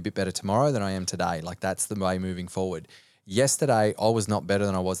just got to be a bit better tomorrow than I am today. Like that's the way moving forward. Yesterday, I was not better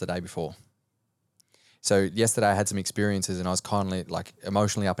than I was the day before. So yesterday I had some experiences and I was kind of like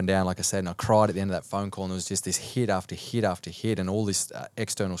emotionally up and down, like I said, and I cried at the end of that phone call and there was just this hit after hit after hit and all this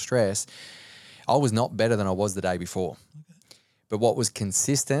external stress. I was not better than I was the day before. Okay. But what was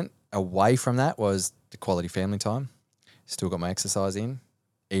consistent away from that was the quality family time. Still got my exercise in,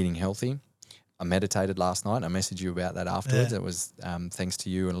 eating healthy. I meditated last night. I messaged you about that afterwards. Yeah. It was thanks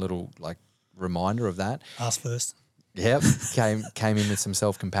to you and a little like reminder of that. Ask first. Yep, came in with some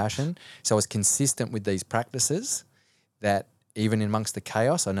self-compassion. So I was consistent with these practices that even amongst the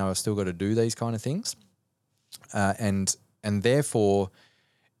chaos, I know I've still got to do these kind of things. And therefore,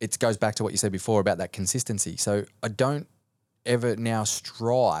 it goes back to what you said before about that consistency. So I don't ever now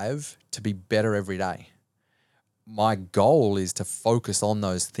strive to be better every day. My goal is to focus on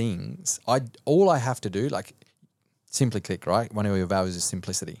those things. All I have to do, like simply click, right? One of your values is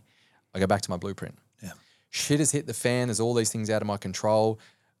simplicity. I go back to my blueprint. Yeah. Shit has hit the fan. There's all these things out of my control.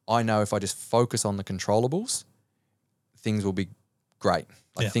 I know if I just focus on the controllables, things will be great.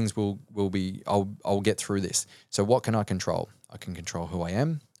 Like things will be, I'll get through this. So what can I control? I can control who I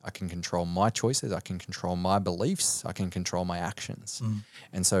am. I can control my choices. I can control my beliefs. I can control my actions.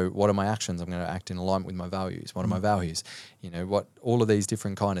 And so what are my actions? I'm going to act in alignment with my values. What are my values? What all of these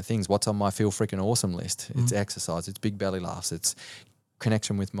different kind of things. What's on my feel freaking awesome list? It's exercise. It's big belly laughs. It's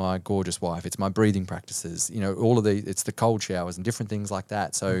connection with my gorgeous wife. It's my breathing practices. All of these, it's the cold showers and different things like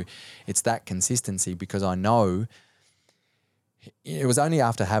that. So it's that consistency because I know it was only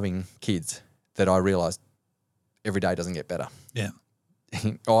after having kids that I realized every day doesn't get better. Yeah.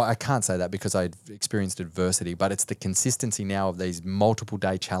 I can't say that because I'd experienced adversity, but it's the consistency now of these multiple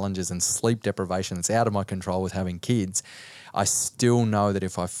day challenges and sleep deprivation that's out of my control with having kids. I still know that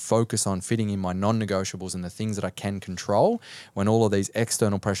if I focus on fitting in my non-negotiables and the things that I can control, when all of these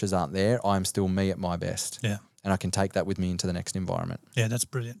external pressures aren't there, I'm still me at my best. Yeah. And I can take that with me into the next environment. Yeah, that's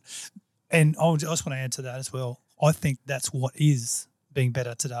brilliant. And I just want to add to that as well. I think that's what is being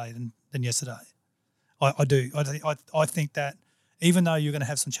better today than yesterday. I do. I think that even though you're going to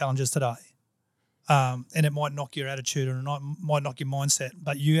have some challenges today, and it might knock your attitude or might knock your mindset,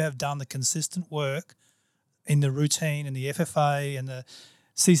 but you have done the consistent work in the routine and the FFA and the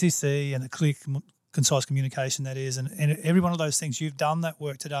CCC and the clear, concise communication that is, and every one of those things, you've done that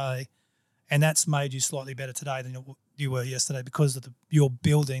work today, and that's made you slightly better today than you were yesterday because of you're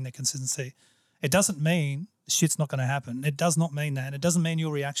building the consistency. It doesn't mean shit's not going to happen. It does not mean that. And it doesn't mean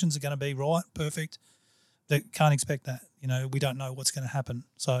your reactions are going to be right, perfect. They can't expect that. We don't know what's going to happen.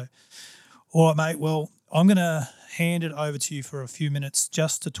 So, all right, mate. Well, I'm going to hand it over to you for a few minutes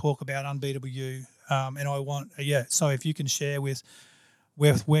just to talk about Unbeatable You. And I want, so if you can share with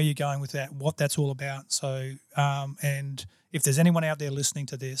where you're going with that, what that's all about. So, and if there's anyone out there listening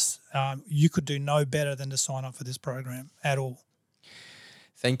to this, you could do no better than to sign up for this program at all.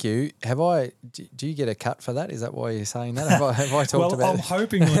 Thank you. Do you get a cut for that? Is that why you're saying that? Have I talked about I'm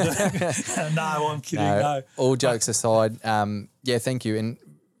hoping. No, I'm kidding. No. All jokes aside, thank you. And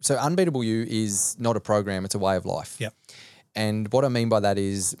so Unbeatable You is not a program, it's a way of life. Yep. And what I mean by that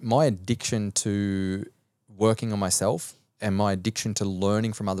is my addiction to working on myself and my addiction to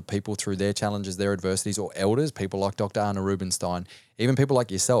learning from other people through their challenges, their adversities, or elders, people like Dr. Arna Rubinstein, even people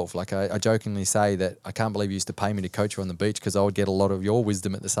like yourself. Like I jokingly say that I can't believe you used to pay me to coach you on the beach because I would get a lot of your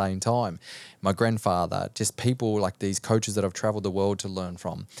wisdom at the same time. My grandfather, just people like these coaches that I've traveled the world to learn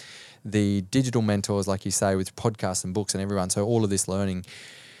from. The digital mentors, like you say, with podcasts and books and everyone. So all of this learning.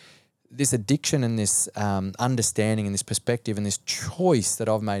 this addiction and this understanding and this perspective and this choice that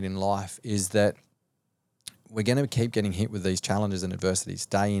I've made in life is that we're going to keep getting hit with these challenges and adversities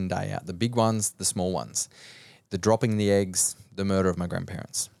day in, day out. The big ones, the small ones, the dropping the eggs, the murder of my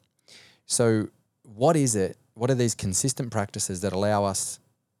grandparents. So what is it? What are these consistent practices that allow us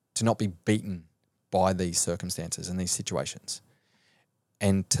to not be beaten by these circumstances and these situations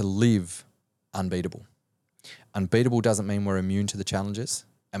and to live unbeatable? Unbeatable doesn't mean we're immune to the challenges.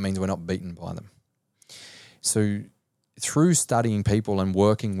 It means we're not beaten by them. So through studying people and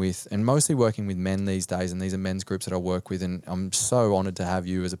working with, and mostly working with men these days, and these are men's groups that I work with, and I'm so honoured to have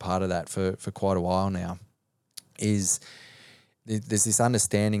you as a part of that for quite a while now, is there's this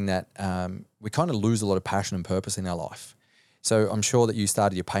understanding that we kind of lose a lot of passion and purpose in our life. So I'm sure that you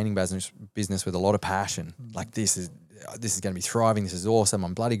started your painting business with a lot of passion. Like this is going to be thriving. This is awesome.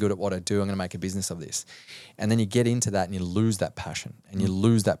 I'm bloody good at what I do. I'm going to make a business of this. And then you get into that and you lose that passion and you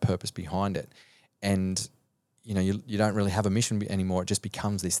lose that purpose behind it. And you don't really have a mission anymore. It just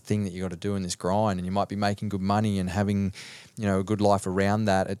becomes this thing that you got to do in this grind, and you might be making good money and having, a good life around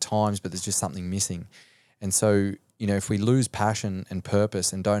that at times, but there's just something missing. And so, if we lose passion and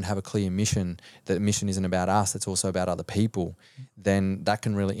purpose and don't have a clear mission, that the mission isn't about us, it's also about other people, then that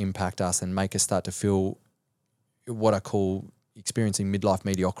can really impact us and make us start to feel what I call experiencing midlife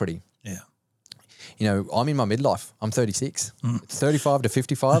mediocrity. Yeah. I'm in my midlife. I'm 36. 35 to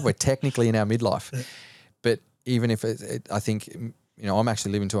 55, we're technically in our midlife. Yeah. But even if I think, I'm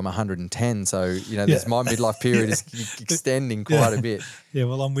actually living to I'm 110. So, my midlife period is extending quite a bit. Yeah,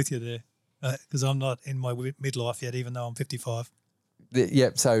 well, I'm with you there because I'm not in my midlife yet, even though I'm 55.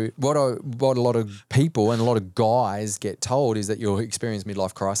 Yeah, so what a lot of people and a lot of guys get told is that you'll experience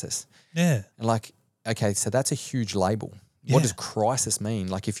midlife crisis. Yeah. And okay, so that's a huge label. Yeah. What does crisis mean?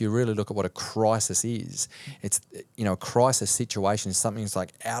 Like if you really look at what a crisis is, it's, a crisis situation is something that's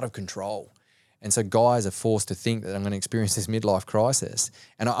like out of control. And so guys are forced to think that I'm going to experience this midlife crisis.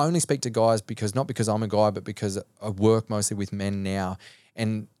 And I only speak to guys not because I'm a guy, but because I work mostly with men now.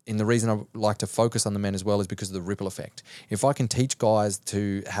 And the reason I like to focus on the men as well is because of the ripple effect. If I can teach guys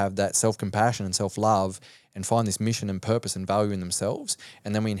to have that self-compassion and self-love and find this mission and purpose and value in themselves,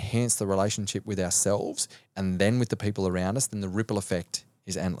 and then we enhance the relationship with ourselves and then with the people around us, then the ripple effect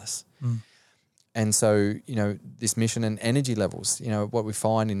is endless. And so, this mission and energy levels, what we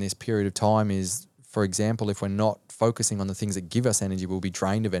find in this period of time is, for example, if we're not focusing on the things that give us energy, we'll be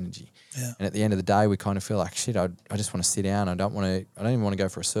drained of energy. Yeah. And at the end of the day, we kind of feel like, shit, I just want to sit down. I don't even want to go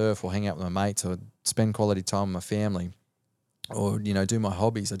for a surf or hang out with my mates or spend quality time with my family or, do my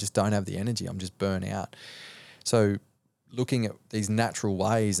hobbies. I just don't have the energy. I'm just burnt out. So looking at these natural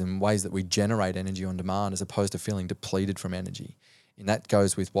ways and ways that we generate energy on demand as opposed to feeling depleted from energy. And that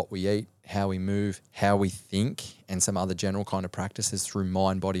goes with what we eat, how we move, how we think, and some other general kind of practices through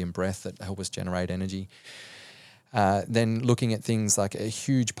mind, body, and breath that help us generate energy. Then looking at things like a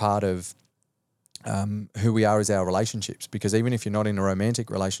huge part of who we are is our relationships, because even if you're not in a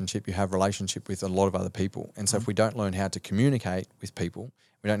romantic relationship, you have relationship with a lot of other people. And so if we don't learn how to communicate with people,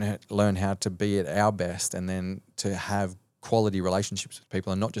 we don't learn how to be at our best and then to have quality relationships with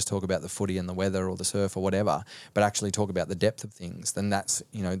people and not just talk about the footy and the weather or the surf or whatever, but actually talk about the depth of things, then that's,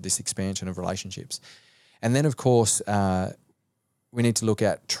 this expansion of relationships. And then, of course, we need to look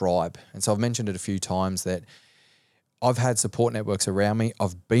at tribe. And so I've mentioned it a few times that I've had support networks around me.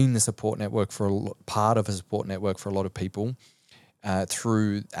 I've been the support network part of a support network for a lot of people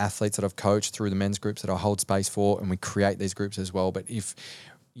through athletes that I've coached, through the men's groups that I hold space for, and we create these groups as well. But if,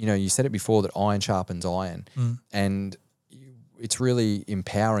 you said it before that iron sharpens iron, and it's really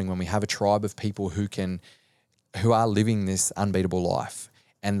empowering when we have a tribe of people who are living this unbeatable life,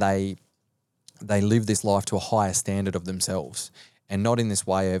 and they live this life to a higher standard of themselves, and not in this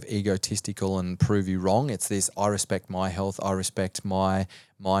way of egotistical and prove you wrong. It's this, I respect my health, I respect my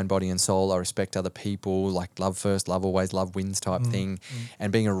mind, body and soul, I respect other people, like love first, love always, love wins type thing,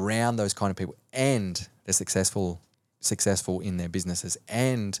 and being around those kind of people, and they're successful in their businesses,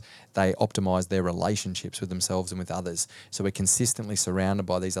 and they optimize their relationships with themselves and with others. So we're consistently surrounded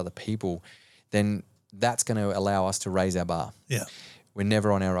by these other people, then that's going to allow us to raise our bar. Yeah. We're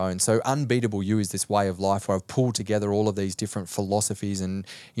never on our own. So Unbeatable You is this way of life where I've pulled together all of these different philosophies, and,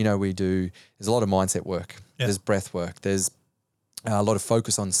 there's a lot of mindset work. Yeah. There's breath work. There's a lot of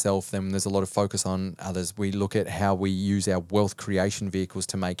focus on self, then there's a lot of focus on others. We look at how we use our wealth creation vehicles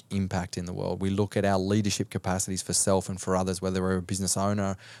to make impact in the world. We look at our leadership capacities for self and for others, whether we're a business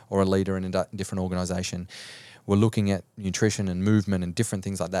owner or a leader in a different organization. We're looking at nutrition and movement and different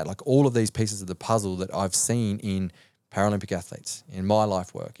things like that. Like all of these pieces of the puzzle that I've seen in Paralympic athletes, in my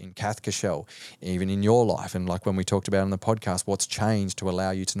life work, in Kath Cashel, even in your life. And like when we talked about on the podcast, what's changed to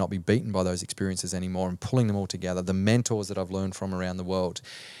allow you to not be beaten by those experiences anymore, and pulling them all together, the mentors that I've learned from around the world,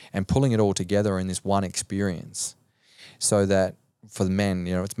 and pulling it all together in this one experience, so that for the men,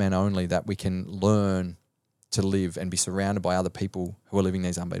 it's men only, that we can learn to live and be surrounded by other people who are living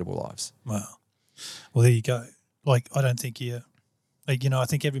these unbeatable lives. Wow. Well, there you go. Like, I don't think I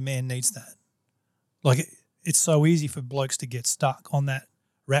think every man needs that. Like, it's so easy for blokes to get stuck on that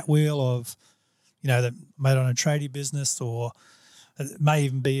rat wheel of, that made on a tradie business, or it may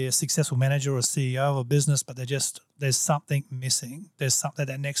even be a successful manager or a CEO of a business, but there's something missing. There's something,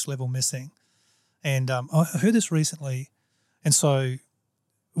 that next level missing. And I heard this recently. And so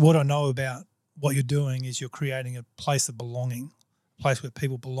what I know about what you're doing is you're creating a place of belonging, a place where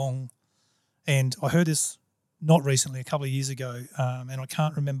people belong. And I heard this not recently, a couple of years ago, and I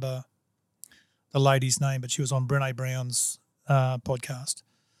can't remember the lady's name, but she was on Brené Brown's podcast.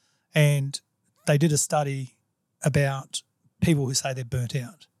 And they did a study about people who say they're burnt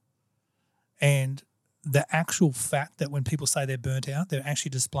out. And the actual fact that when people say they're burnt out, they're actually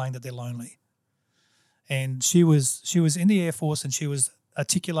displaying that they're lonely. And she was in the Air Force, and she was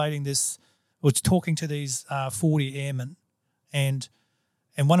articulating this, was talking to these 40 airmen, and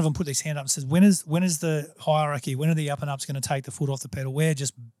one of them put his hand up and says, when is the hierarchy, when are the up and ups going to take the foot off the pedal? We're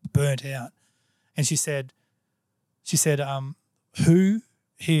just burnt out. And she said, who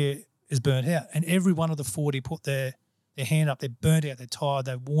here is burnt out? And every one of the 40 put their hand up. They're burnt out, they're tired,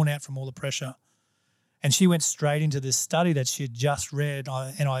 they're worn out from all the pressure. And she went straight into this study that she had just read,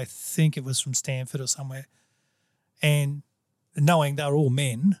 and I think it was from Stanford or somewhere. And knowing they're all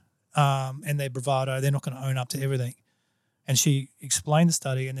men, and their bravado, they're not going to own up to everything. And she explained the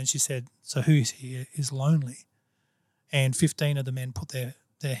study, and then she said, so who here is lonely? And 15 of the men put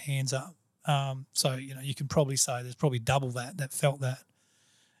their hands up. So, you can probably say there's probably double that felt that.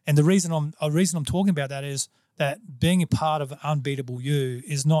 And the reason I'm talking about that is that being a part of Unbeatable You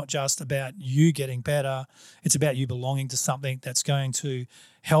is not just about you getting better. It's about you belonging to something that's going to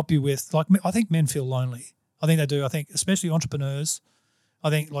help you with, like, I think men feel lonely. I think they do. I think especially entrepreneurs. I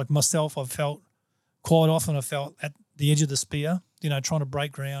think, like myself, I've felt quite often, at the edge of the spear, trying to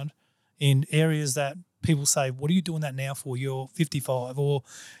break ground in areas that people say, what are you doing that now for? You're 55, or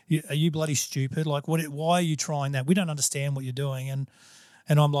are you bloody stupid? Like, why are you trying that? We don't understand what you're doing. And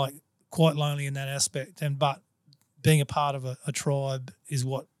I'm like quite lonely in that aspect. But being a part of a tribe is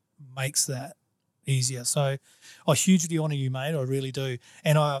what makes that easier. So I hugely honour you, mate. I really do.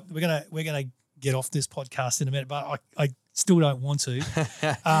 And we're gonna get off this podcast in a minute, but I still don't want to.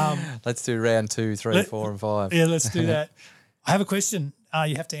 Let's do round 2, 3, 4, and 5. Yeah, let's do that. I have a question.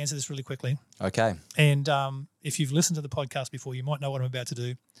 You have to answer this really quickly. Okay. And if you've listened to the podcast before, you might know what I'm about to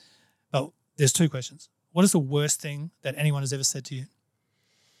do. But there's 2 questions. What is the worst thing that anyone has ever said to you?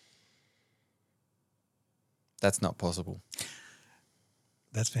 That's not possible.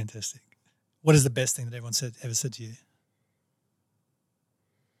 That's fantastic. What is the best thing that everyone ever said to you?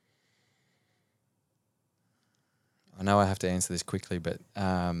 I know I have to answer this quickly, but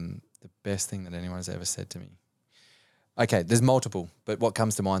the best thing that anyone has ever said to me. Okay, there's multiple, but what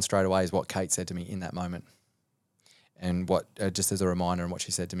comes to mind straight away is what Kate said to me in that moment. And what, just as a reminder, and what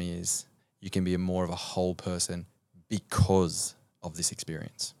she said to me is, you can be more of a whole person because of this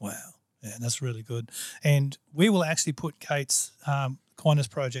experience. Wow. Yeah, that's really good. And we will actually put Kate's kindness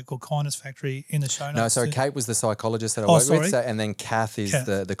project called Kindness Factory in the show notes. No, sorry, Kate was the psychologist that I worked with. So, and then Kath is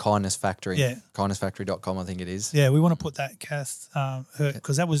the Kindness Factory. Yeah. Kindnessfactory.com, I think it is. Yeah, we want to put that, Kath,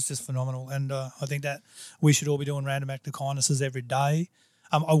 because that was just phenomenal. And I think that we should all be doing random act of kindnesses every day.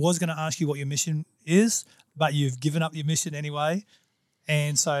 I was going to ask you what your mission is, but you've given up your mission anyway.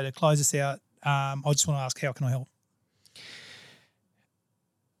 And so to close this out, I just want to ask, how can I help?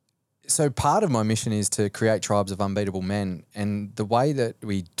 So part of my mission is to create tribes of unbeatable men. And the way that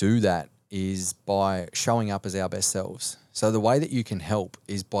we do that is by showing up as our best selves. So the way that you can help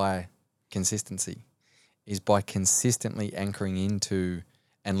is by consistency, is by consistently anchoring into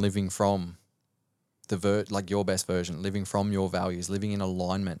and living from like your best version, living from your values, living in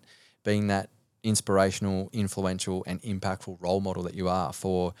alignment, being that inspirational, influential, and impactful role model that you are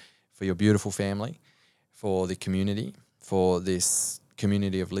for your beautiful family, for the community, for this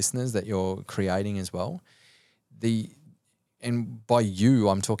community of listeners that you're creating as well. And by you,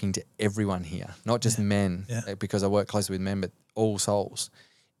 I'm talking to everyone here, not just men, because I work closely with men, but all souls,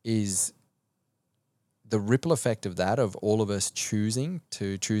 is the ripple effect of that, of all of us choosing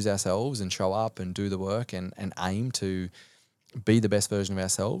to choose ourselves and show up and do the work and aim to be the best version of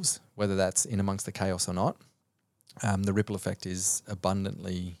ourselves, whether that's in amongst the chaos or not. The ripple effect is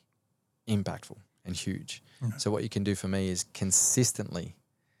abundantly impactful. and huge. So what you can do for me is consistently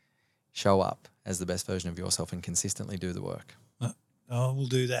show up as the best version of yourself and consistently do the work. Oh, we'll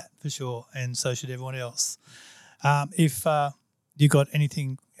do that for sure, and so should everyone else. If you got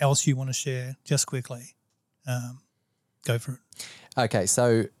anything else you want to share, just quickly, go for it. Okay,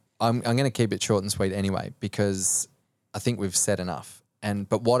 so I'm going to keep it short and sweet anyway, because I think we've said enough.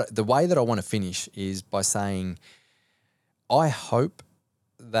 But the way that I want to finish is by saying, I hope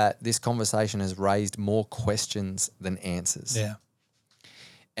that this conversation has raised more questions than answers. Yeah.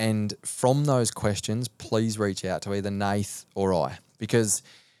 And from those questions, please reach out to either Nath or I, because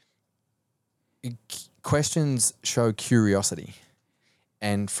questions show curiosity.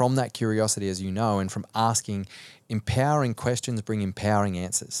 And from that curiosity, as you know, and from asking, empowering questions bring empowering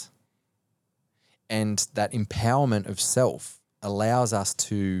answers. And that empowerment of self allows us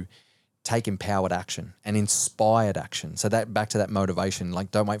to take empowered action and inspired action. So that back to that motivation, like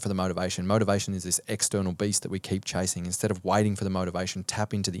don't wait for the motivation. Motivation is this external beast that we keep chasing. Instead of waiting for the motivation,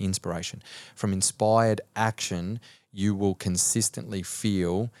 tap into the inspiration. From inspired action, you will consistently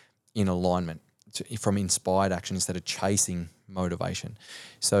feel in alignment from inspired action instead of chasing motivation.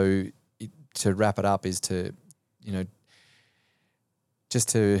 So to wrap it up is to, just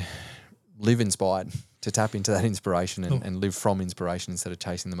to live inspired, to tap into that inspiration and live from inspiration instead of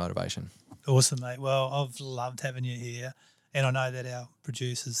chasing the motivation. Awesome, mate. Well, I've loved having you here. And I know that our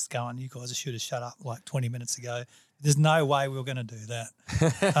producer's going, you guys should have shut up like 20 minutes ago. There's no way we were going to do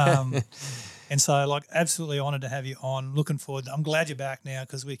that. And so, absolutely honoured to have you on. Looking forward. I'm glad you're back now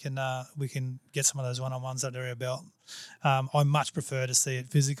because we can get some of those one-on-ones under our belt. I much prefer to see it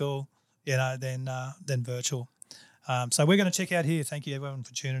physical, than virtual. So we're going to check out here. Thank you, everyone,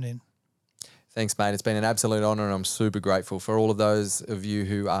 for tuning in. Thanks, mate. It's been an absolute honour, and I'm super grateful for all of those of you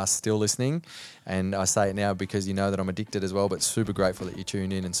who are still listening. And I say it now because you know that I'm addicted as well, but super grateful that you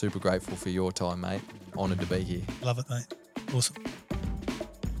tuned in and super grateful for your time, mate. Honoured to be here. Love it, mate. Awesome.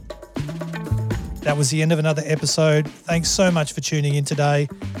 That was the end of another episode. Thanks so much for tuning in today.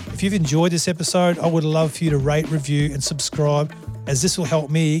 If you've enjoyed this episode, I would love for you to rate, review, and subscribe, as this will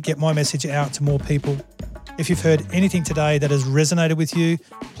help me get my message out to more people. If you've heard anything today that has resonated with you,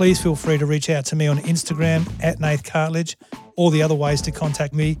 please feel free to reach out to me on Instagram @NathCartledge. All the other ways to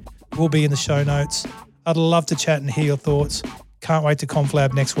contact me will be in the show notes. I'd love to chat and hear your thoughts. Can't wait to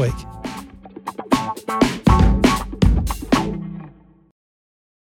Conflab next week.